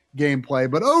of gameplay,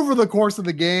 but over the course of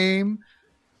the game,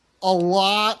 a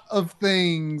lot of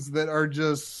things that are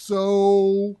just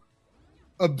so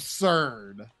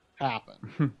absurd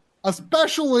happen.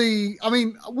 Especially, I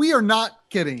mean, we are not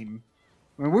kidding.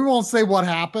 I mean, we won't say what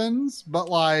happens, but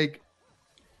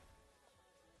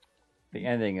the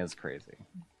ending is crazy.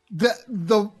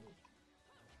 The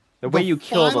way you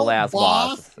kill the last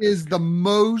boss is the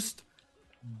most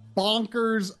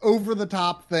bonkers, over the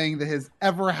top thing that has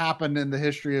ever happened in the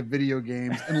history of video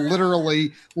games, and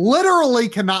literally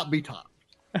cannot be topped.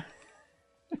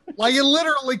 It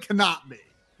literally cannot be.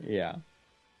 Yeah.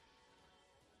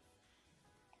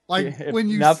 When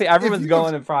you now, everyone's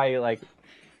going to probably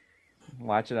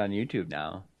watch it on YouTube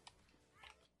now.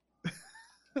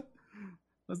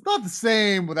 It's not the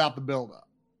same without the build-up.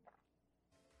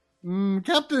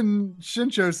 Captain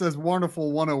Shincho says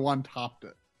Wonderful 101 topped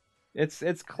it.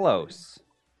 It's close.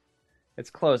 It's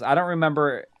close. I don't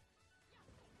remember.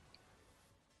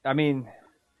 I mean,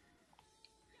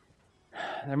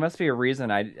 there must be a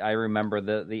reason I remember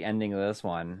the ending of this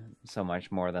one so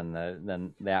much more than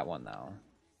that one though.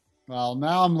 Well,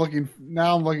 now I'm looking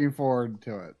forward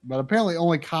to it. But apparently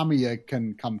only Kamiya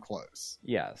can come close.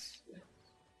 Yes.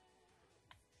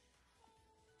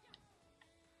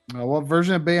 What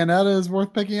version of Bayonetta is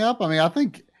worth picking up? I mean, I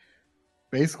think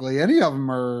basically any of them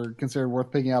are considered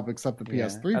worth picking up except the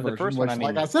PS3 version, the first which, one,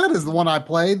 like I said, is the one I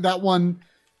played. That one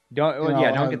Don't You know,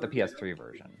 yeah, don't get the PS3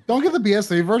 version. Don't get the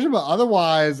PS3 version, but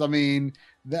otherwise, I mean,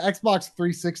 the Xbox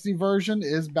 360 version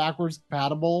is backwards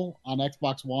compatible on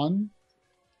Xbox One,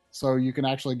 so you can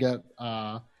actually get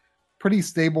pretty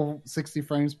stable 60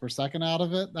 frames per second out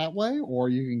of it that way, or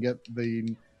you can get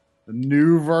the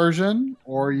new version,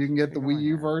 or you can get the Wii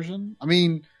U version. I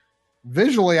mean,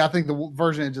 visually, I think the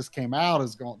version that just came out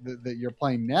is going that you're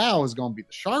playing now is going to be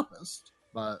the sharpest.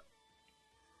 But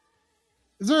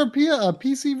is there a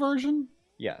PC version?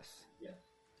 Yes.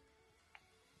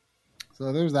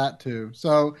 So there's that too.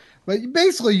 So, but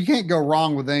basically, you can't go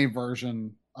wrong with any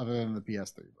version other than the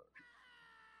PS3 version.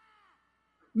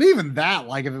 And even that,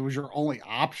 like, if it was your only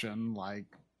option, like,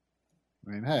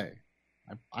 I mean, hey,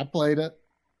 I played it.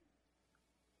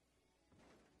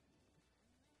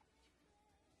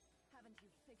 Haven't you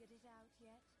figured it out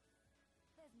yet?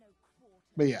 There's no quarter.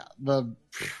 But yeah,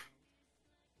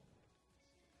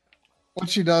 what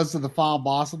she does to the final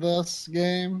boss of this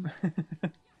game,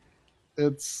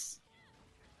 it's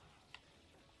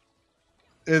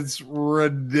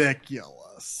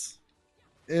ridiculous.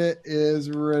 It is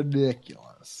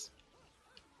ridiculous.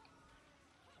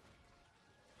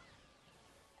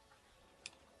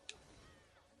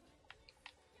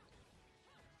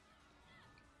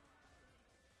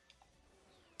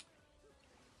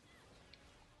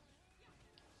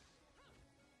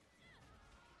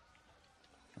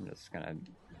 I'm just gonna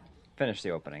finish the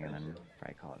opening and then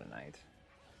probably call it a night.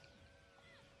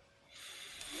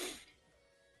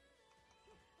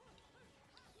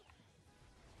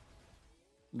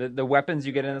 The weapons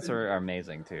you get in this are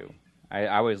amazing too. I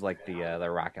always like the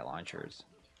rocket launchers.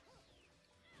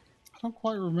 I don't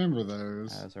quite remember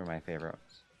those. Those are my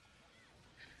favorites.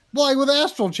 But like with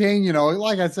Astral Chain, you know,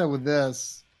 like I said with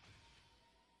this,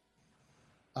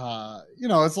 you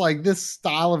know, it's like this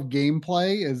style of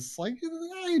gameplay is like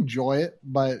I enjoy it,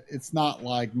 but it's not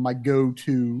like my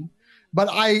go-to. But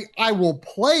I will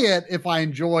play it if I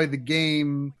enjoy the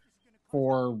game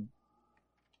for,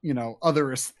 you know,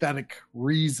 other aesthetic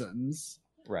reasons.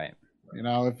 Right. You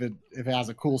know, if it has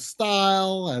a cool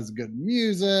style, has good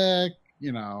music,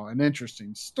 you know, an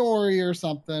interesting story or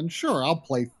something, sure, I'll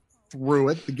play through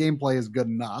it. The gameplay is good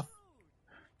enough.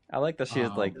 I like that she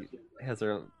is like has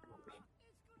her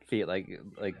feet like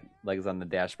legs on the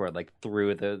dashboard, like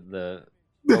through the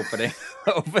opening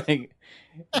opening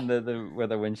and the where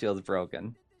the windshield's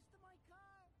broken.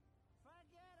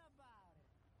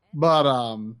 But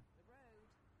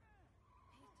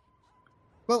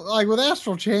like with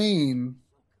Astral Chain,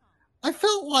 I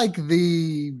felt like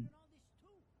the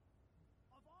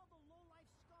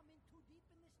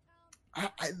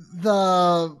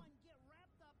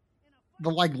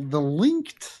like the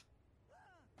linked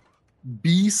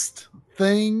beast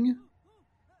thing,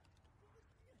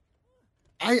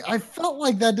 I felt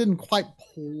like that didn't quite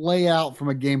play out from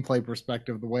a gameplay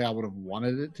perspective the way I would have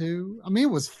wanted it to. I mean,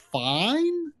 it was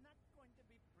fine,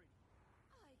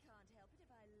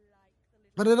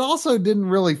 but it also didn't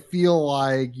really feel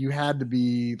like you had to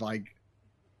be like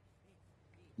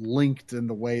linked in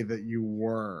the way that you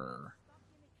were.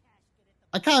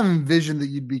 I kind of envisioned that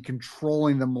you'd be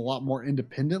controlling them a lot more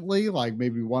independently, like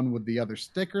maybe one with the other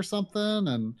stick or something.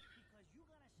 And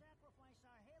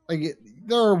like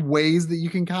there are ways that you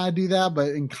can kind of do that,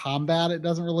 but in combat, it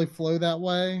doesn't really flow that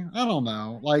way. I don't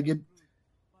know. Like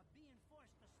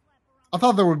I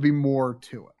thought there would be more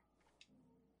to it.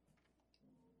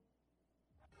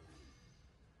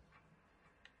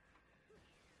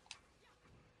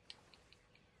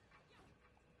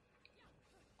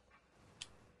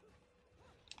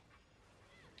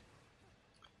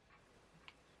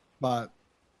 But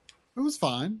it was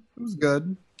fine. It was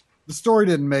good. The story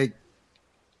didn't make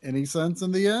any sense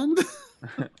in the end.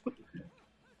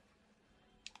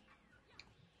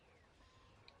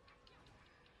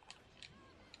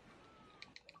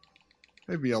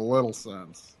 Maybe a little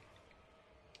sense.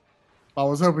 I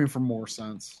was hoping for more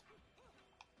sense.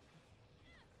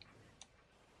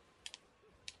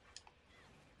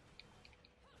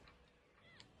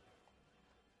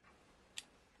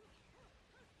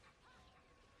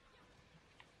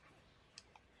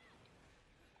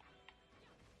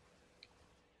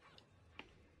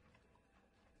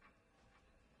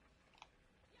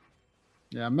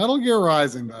 Yeah, Metal Gear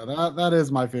Rising though, that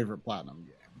is my favorite Platinum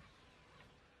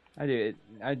game.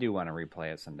 I do want to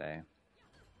replay it someday.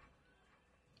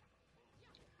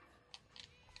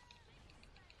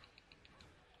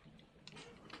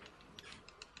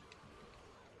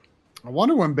 I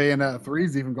wonder when Bayonetta 3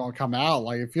 is even going to come out.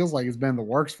 Like, it feels like it's been in the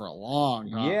works for a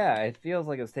long time. Yeah, it feels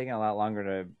like it's taking a lot longer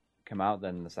to come out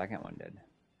than the second one did.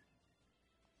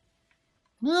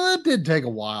 Well, it did take a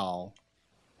while.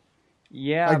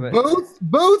 Yeah, Like but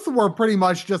both were pretty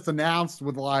much just announced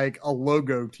with like a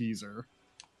logo teaser.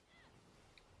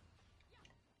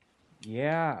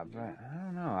 yeah, but I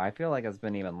don't know. I feel like it's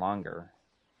been even longer.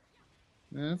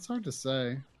 Yeah, it's hard to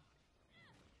say.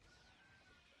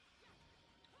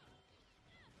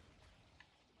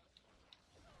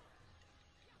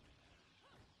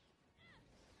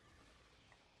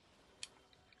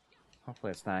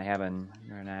 Hopefully, we're not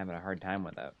having a hard time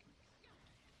with it.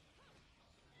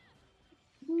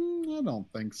 I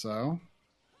don't think so.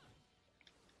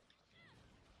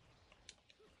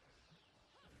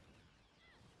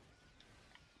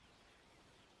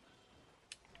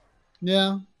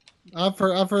 Yeah, I've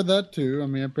heard that too. I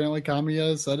mean, apparently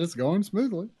Kamiya said it's going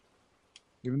smoothly,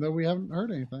 even though we haven't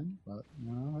heard anything. But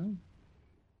hey.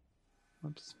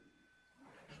 Whoops.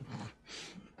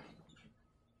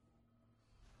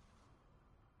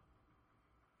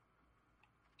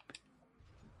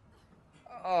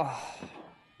 Oh.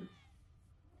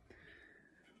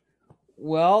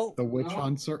 Well, The witch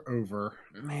hunts are over.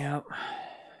 Yep.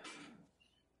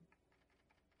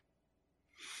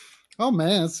 Oh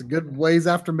man, it's a good ways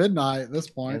after midnight at this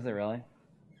point. Is it really?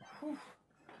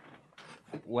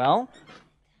 Well,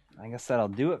 I guess that'll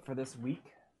do it for this week.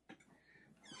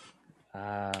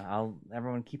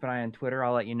 Everyone keep an eye on Twitter.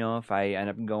 I'll let you know if I end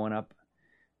up going up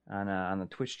on the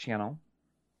Twitch channel.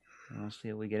 And we'll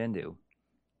see what we get into.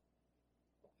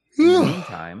 In the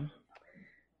meantime,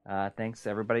 thanks to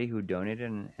everybody who donated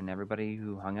and everybody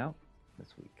who hung out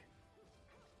this week.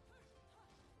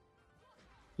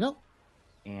 Yep.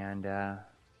 And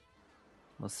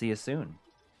we'll see you soon.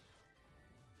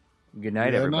 Good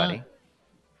night, everybody. Night.